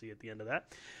C2C at the end of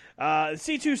that.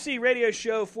 C2C Radio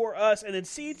Show for us, and then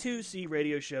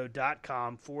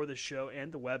C2CRadioshow.com for the show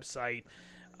and the website.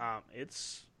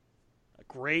 It's a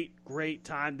great, great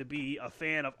time to be a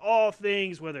fan of all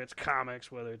things, whether it's comics,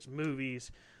 whether it's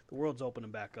movies. The world's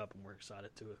opening back up, and we're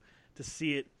excited to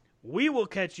see it. We will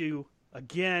catch you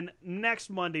again next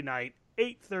Monday night,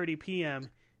 8:30 p.m.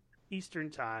 Eastern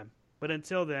Time. But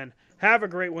until then, have a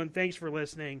great one. Thanks for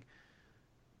listening.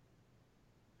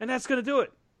 And that's going to do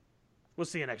it. We'll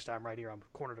see you next time right here on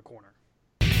Corner to Corner.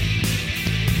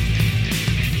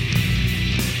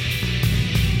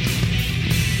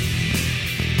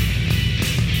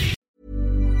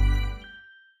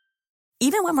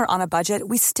 Even when we're on a budget,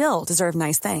 we still deserve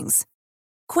nice things.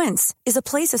 Quince is a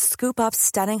place to scoop up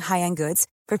stunning high-end goods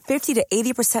for 50 to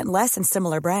 80% less than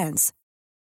similar brands.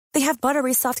 They have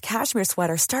buttery soft cashmere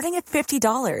sweaters starting at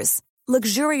 $50,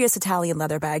 luxurious Italian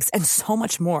leather bags, and so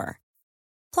much more.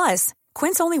 Plus,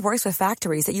 Quince only works with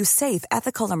factories that use safe,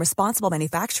 ethical, and responsible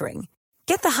manufacturing.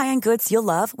 Get the high-end goods you'll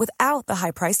love without the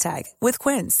high price tag with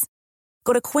Quince.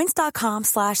 Go to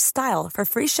quince.com/style for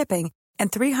free shipping and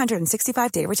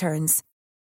 365-day returns.